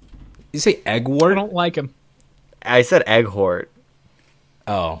 You say I Eggwart? don't like him. I said Egghort.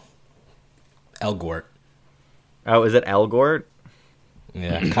 Oh, Elgort. Oh, is it Elgort?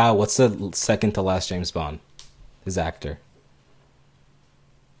 Yeah, Kyle. What's the second to last James Bond? His actor.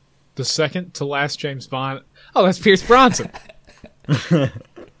 The second to last James Bond. Oh, that's Pierce Bronson.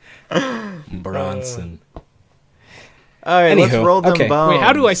 Bronson. All right, let's Anywho, roll them okay. bones. Wait,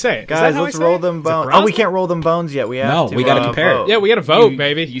 how do I say it? Is that Guys, how I let's say roll it? them Is it bones. Oh, Bronson? we can't roll them bones yet. We have No, to. we gotta compare it. vote. Yeah, we got to vote, You-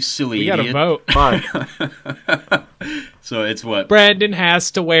 baby. you silly we got to idiot. vote. Fuck. So it's what? Brendan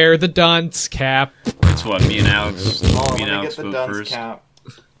has to wear the dunce cap. It's what? Me and Alex. Oh, me and Alex vote first.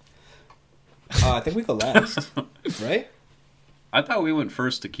 I think we go last, right? I thought we went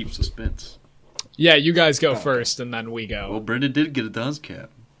first to keep suspense. Yeah, you guys go first, and then we go. Well, Brendan did get a Dunce cap.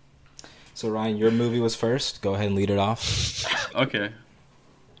 So Ryan, your movie was first. Go ahead and lead it off. Okay.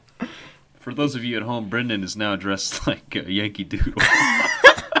 For those of you at home, Brendan is now dressed like a Yankee Doodle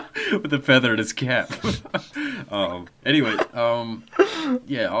with a feather in his cap. Anyway,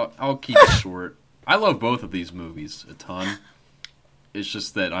 yeah, I'll keep it short. I love both of these movies a ton. It's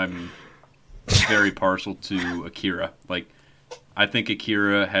just that I'm very partial to Akira. Like, I think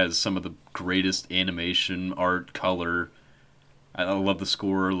Akira has some of the greatest animation, art, color. I love the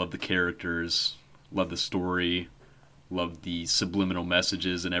score, love the characters, love the story, love the subliminal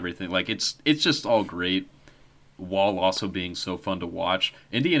messages and everything. Like, it's just all great, while also being so fun to watch.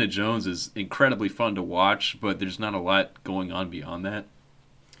 Indiana Jones is incredibly fun to watch, but there's not a lot going on beyond that.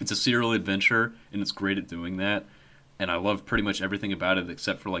 It's a serial adventure, and it's great at doing that. And I love pretty much everything about it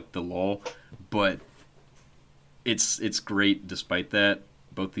except for, like, the lull. But it's great despite that.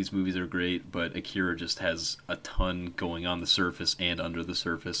 Both these movies are great, but Akira just has a ton going on the surface and under the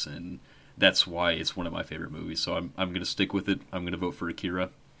surface, and that's why it's one of my favorite movies. So I'm going to stick with it. I'm going to vote for Akira,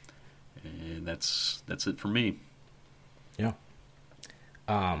 and that's it for me. Yeah.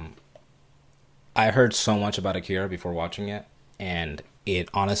 I heard so much about Akira before watching it, and it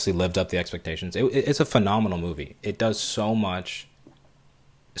honestly lived up the expectations. It's a phenomenal movie. It does so much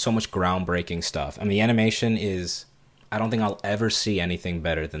groundbreaking stuff. I mean, the animation is, I don't think I'll ever see anything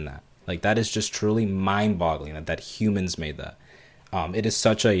better than that. Like, that is just truly mind-boggling that humans made that. It is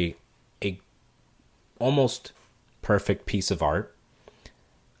such a almost perfect piece of art.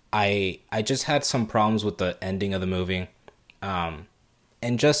 I just had some problems with the ending of the movie.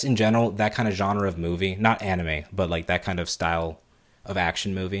 And just in general, that kind of genre of movie, not anime, but like that kind of style of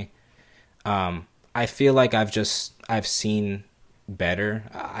action movie. I feel like I've seen better.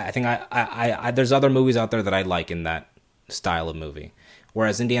 I think I there's other movies out there that I like in that style of movie.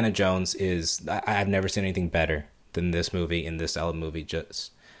 Whereas Indiana Jones I've never seen anything better than this movie in this style of movie.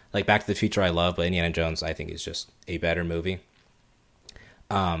 Just like Back to the Future I love, but Indiana Jones I think is just a better movie.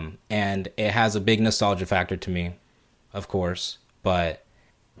 And it has a big nostalgia factor to me, of course, but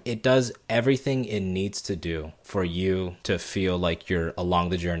it does everything it needs to do for you to feel like you're along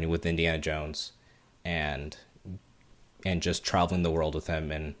the journey with Indiana Jones and just traveling the world with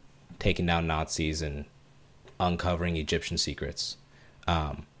him and taking down Nazis and uncovering Egyptian secrets.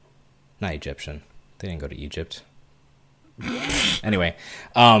 Not Egyptian. They didn't go to Egypt. Anyway,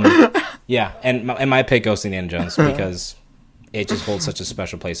 yeah, and my pick goes to Indiana Jones because it just holds such a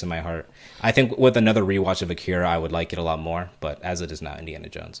special place in my heart. I think with another rewatch of Akira, I would like it a lot more, but as it is now, Indiana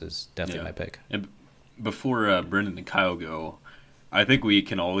Jones is definitely my pick. And before Brendan and Kyle go, I think we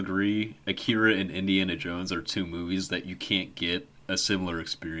can all agree Akira and Indiana Jones are two movies that you can't get a similar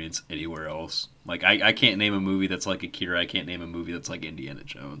experience anywhere else. Like, I can't name a movie that's like Akira. I can't name a movie that's like Indiana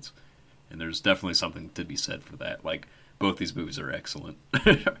Jones. And there's definitely something to be said for that. Like, both these movies are excellent.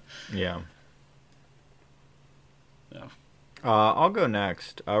 Yeah. Yeah. I'll go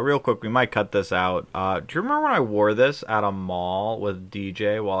next. Real quick, we might cut this out. Do you remember when I wore this at a mall with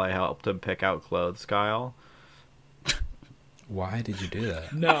DJ while I helped him pick out clothes, Kyle? Why did you do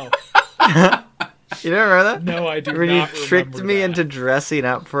that? No, You don't remember that? no, I do When not. you tricked remember me that. into dressing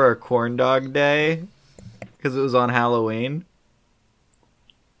up for a corn dog day because it was on Halloween.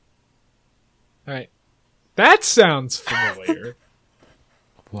 All right, that sounds familiar.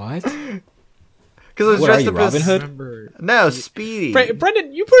 What? Because Because I was What are dressed you, up Robin as Hood? Remember, no Speedy.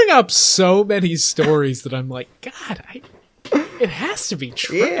 Brendan, you bring up so many stories that I'm like, God, it has to be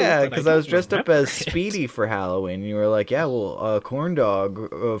true. Yeah, but because I was don't dressed up remember as it. Speedy for Halloween. And you were like, "Yeah, well, corn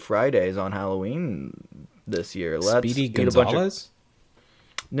dog Fridays on Halloween this year. Let's Speedy eat a bunch of Gonzalez?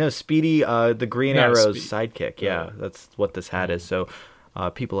 No, Speedy, the Green No, Arrow's Speedy. sidekick. Yeah, that's what this hat is. So,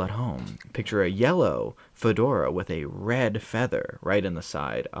 people at home, picture a yellow fedora with a red feather right in the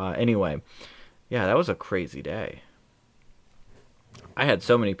side. Anyway, yeah, that was a crazy day. I had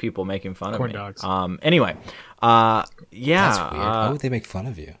so many people making fun Corn of me. dogs. Anyway, yeah. That's weird. Why would they make fun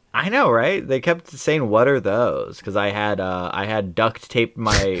of you? I know, right? They kept saying, "What are those?" Because I had duct taped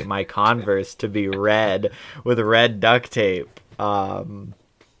my Converse to be red with red duct tape.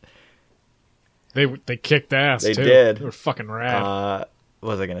 They kicked ass. They too. did. They were fucking rad. What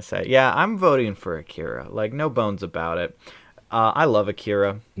was I gonna say? Yeah, I'm voting for Akira. Like, no bones about it. I love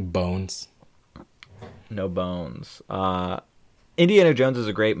Akira. Bones. No bones. Indiana Jones is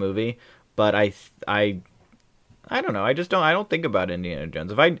a great movie, but I don't know. I don't think about Indiana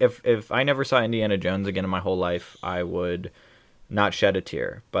Jones. If I never saw Indiana Jones again in my whole life, I would not shed a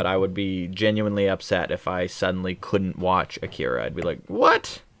tear. But I would be genuinely upset if I suddenly couldn't watch Akira. I'd be like,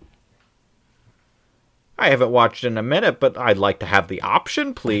 what? I haven't watched in a minute, but I'd like to have the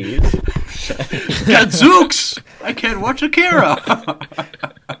option, please. Gadzooks! I can't watch Akira.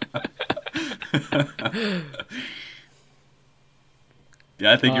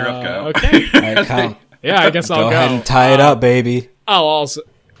 Yeah, I think you're up, Kyle. Okay. All right, Kyle. Yeah, I guess I'll Go go. ahead and tie it up, baby. I'll also,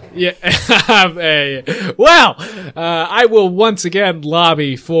 yeah. I will once again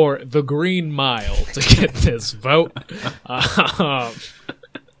lobby for the Green Mile to get this vote.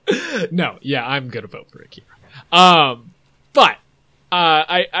 No, yeah, I'm gonna vote for Akira. But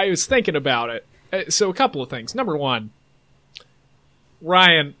I was thinking about it. So a couple of things. Number one,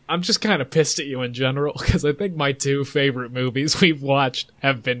 Ryan, I'm just kind of pissed at you in general because I think my two favorite movies we've watched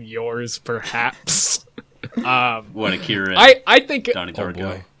have been yours, perhaps. What, Akira and I think Donnie Oh, Darko?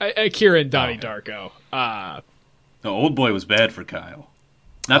 boy. Akira and Donnie Darko. No, Old Boy was bad for Kyle.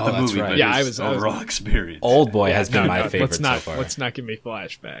 Not the that's movie, right. but Yeah, his I was- overall experience. Old Boy has been my favorite let's not, so far. Let's not give me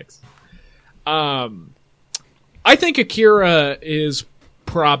flashbacks. I think Akira is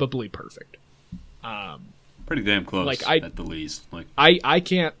probably perfect. Pretty damn close, Like, at the least. Like, I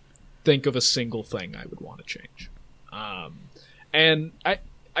can't think of a single thing I would want to change. And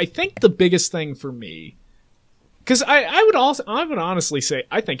I think the biggest thing for me, because I would honestly say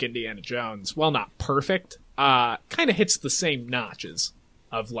I think Indiana Jones, while not perfect, kind of hits the same notches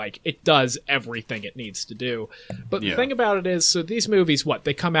of like it does everything it needs to do. But the Yeah. thing about it is, so these movies,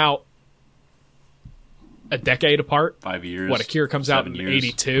 they come out a decade apart. 5 years. What, Akira comes out 7 in years.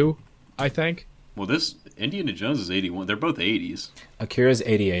 82, I think. Well, this Indiana Jones is 81. They're both 80s. Akira's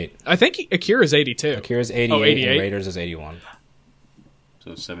 88. I think Akira's 82. Akira's 88, 88? and Raiders is 81.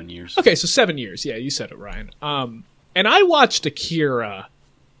 So 7 years. Okay, so 7 years. Yeah, you said it, Ryan. And I watched Akira,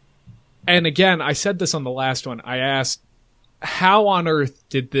 and again, I said this on the last one. I asked, how on earth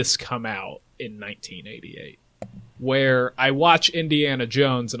did this come out in 1988? Where I watch Indiana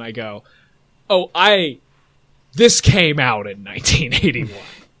Jones and I go, this came out in 1981.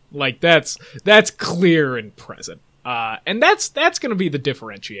 Like that's clear and present. And that's going to be the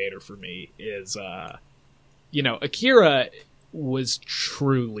differentiator for me is, Akira was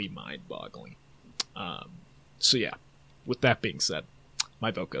truly mind-boggling. So yeah, with that being said, my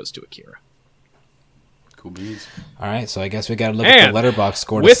vote goes to Akira. Cool beans. All right, so I guess we got to look at the And letterbox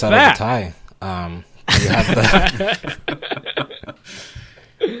score to with settle that- the tie. You have the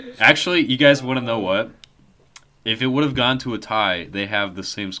Actually, you guys want to know what? If it would have gone to a tie, they have the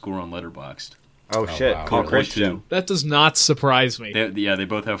same score on Letterboxd. Oh, shit, wow. call 4.2. Christian. That does not surprise me. They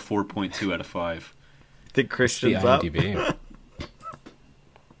both have 4.2 out of 5. Think the Christian's up? IMDb.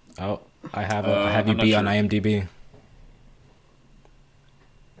 Oh, I have I'm you not beat sure. on IMDb.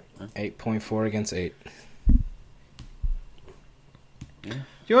 8.4 against 8.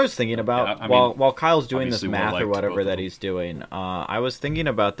 You know what I was thinking about Yeah, I mean, while Kyle's doing this obviously more math or liked both whatever of that them. he's doing? I was thinking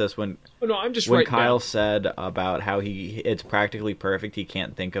about this when No, I'm just when writing Kyle down. said about how it's practically perfect. He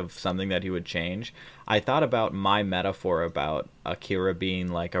can't think of something that he would change. I thought about my metaphor about Akira being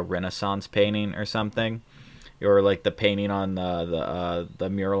like a Renaissance painting or something, or like the painting on the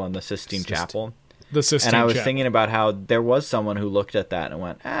mural in the Sistine Chapel. The Sistine And I was Chapel. thinking about how there was someone who looked at that and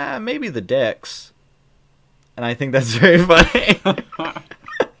went, maybe the dicks. And I think that's very funny.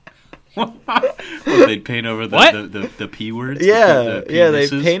 Well, they'd paint over What? the P words? Yeah, the yeah, they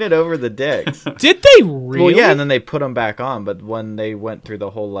penises? painted over the dicks. Did they really? Well, yeah, and then they put them back on. But when they went through the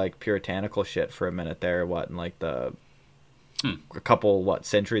whole like puritanical shit for a minute there, in like the a couple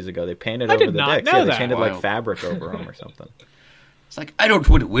centuries ago. They painted I over did the not dicks. know Yeah, they that. painted like Wow. fabric over them or something. It's like, I don't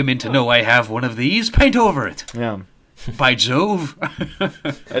want women to know I have one of these. Paint over it. Yeah, By Jove.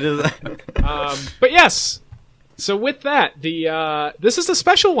 I just But yes. So with that, this is a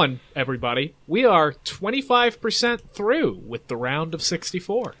special one, everybody. We are 25% through with the round of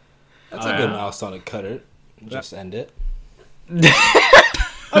 64. That's a good milestone to cut it. Just end it.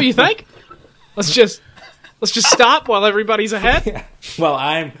 Oh, you think? Let's just stop while everybody's ahead. Well,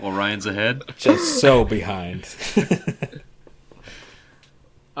 I'm Well, Ryan's ahead. just so behind.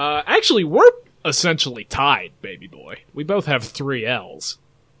 Actually, we're essentially tied, baby boy. We both have 3 L's.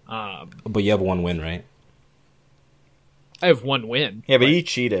 But you have one win, right? I have 1 win. yeah, but he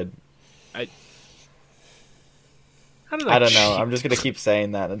cheated. How did I don't know. cheat? I'm just gonna keep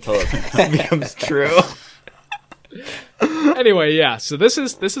saying that until it becomes true. Anyway, yeah. So this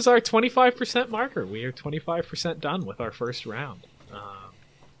is our 25% marker. We are 25% done with our first round.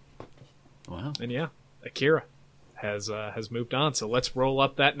 Wow. And yeah, Akira has moved on. So let's roll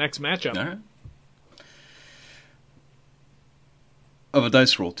up that next matchup. All right. Of a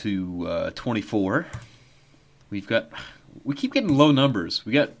dice roll to 24. We keep getting low numbers.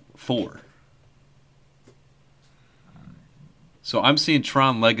 We got 4. So I'm seeing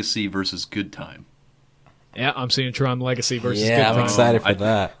Tron Legacy versus Good Time. Yeah, I'm seeing Tron Legacy versus Yeah, Good I'm Time. excited for I-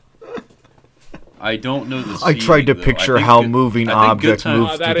 that. I don't know the I tried to seeding, though. picture I think how Good- moving I think Good objects Time-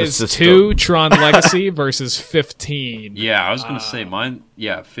 move that through the is system. 2 Tron Legacy versus 15 Yeah, I was going to say mine.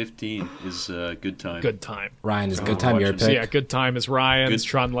 Yeah, 15 is Good Time. Good Time. Ryan, is Good Time your watching. So pick? yeah, Good Time is Ryan's. Good-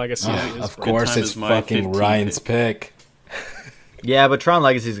 Tron Legacy Yeah, is Of Good course, Time it's is my fucking 15 Ryan's pick. Yeah, but Tron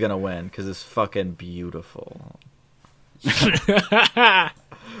Legacy's gonna win because it's fucking beautiful. Yeah,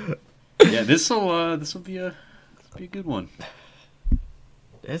 this will be a good one.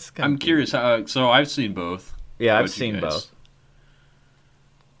 It's gonna I'm be- curious. So I've seen both. Yeah, How I've about you seen guys? both.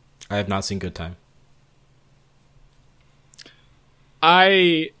 I have not seen Good Time.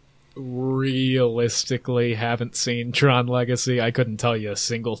 I realistically haven't seen Tron Legacy. I couldn't tell you a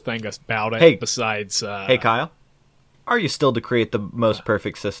single thing about it Hey. besides. Hey, Kyle, are you still to create the most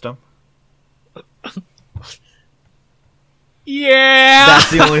perfect system? Yeah.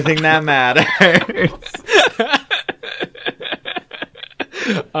 That's the only thing that matters.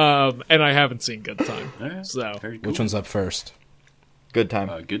 And I haven't seen Good Time. All right, So very cool. Which one's up first? Good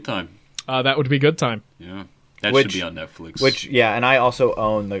time. Good Time. that would be Good Time. Yeah, that Which- should be on Netflix. Which, yeah, and I also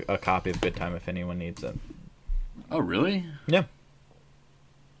own a copy of Good Time if anyone needs it. Oh, really? Yeah.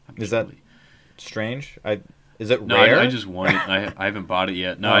 Is that strange? Is it No, rare? I just want it. I haven't bought it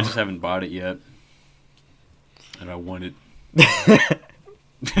yet. No, I just haven't bought it yet. And I want it.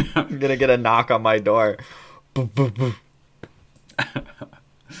 I'm gonna get a knock on my door. Boom, boom, boom.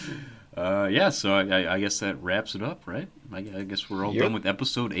 Yeah, so I guess that wraps it up, right? I guess we're all Yep. done with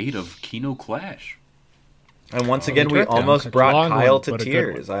episode 8 of Kino Clash. And once again, we cut down, almost cut a brought long Kyle one, to but a good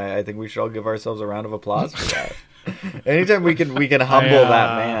tears. I think we should all give ourselves a round of applause for that. Anytime we can humble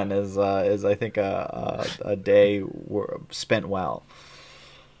that man is I think a day spent well.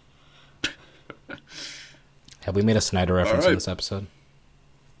 Have we made a Snyder reference in right. this episode?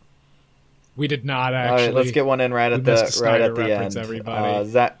 We did not All actually. right, let's get one in right we at missed a the Snyder end. reference, everybody.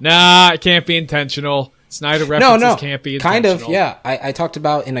 Zach, Nah, it can't be intentional. Snyder references can't be kind intentional. of. Yeah, I talked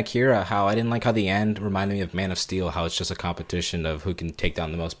about in Akira how I didn't like how the end reminded me of Man of Steel. How it's just a competition of who can take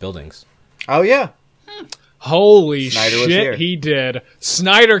down the most buildings. oh yeah, Holy Snyder was here. shit, he did.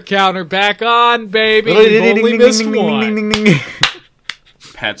 Snyder counter back on, baby. We've only missed one.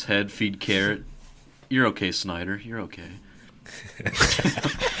 Pat's head, feed carrot. You're okay, Snyder. You're okay.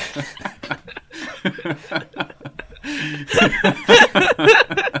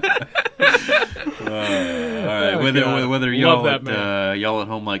 All right, God. whether Love that man. y'all at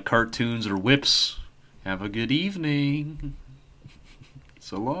home like cartoons or whips, have a good evening.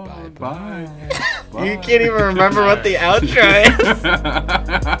 So long. Bye. You can't even remember what the outro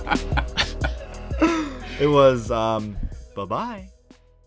is. It was bye bye.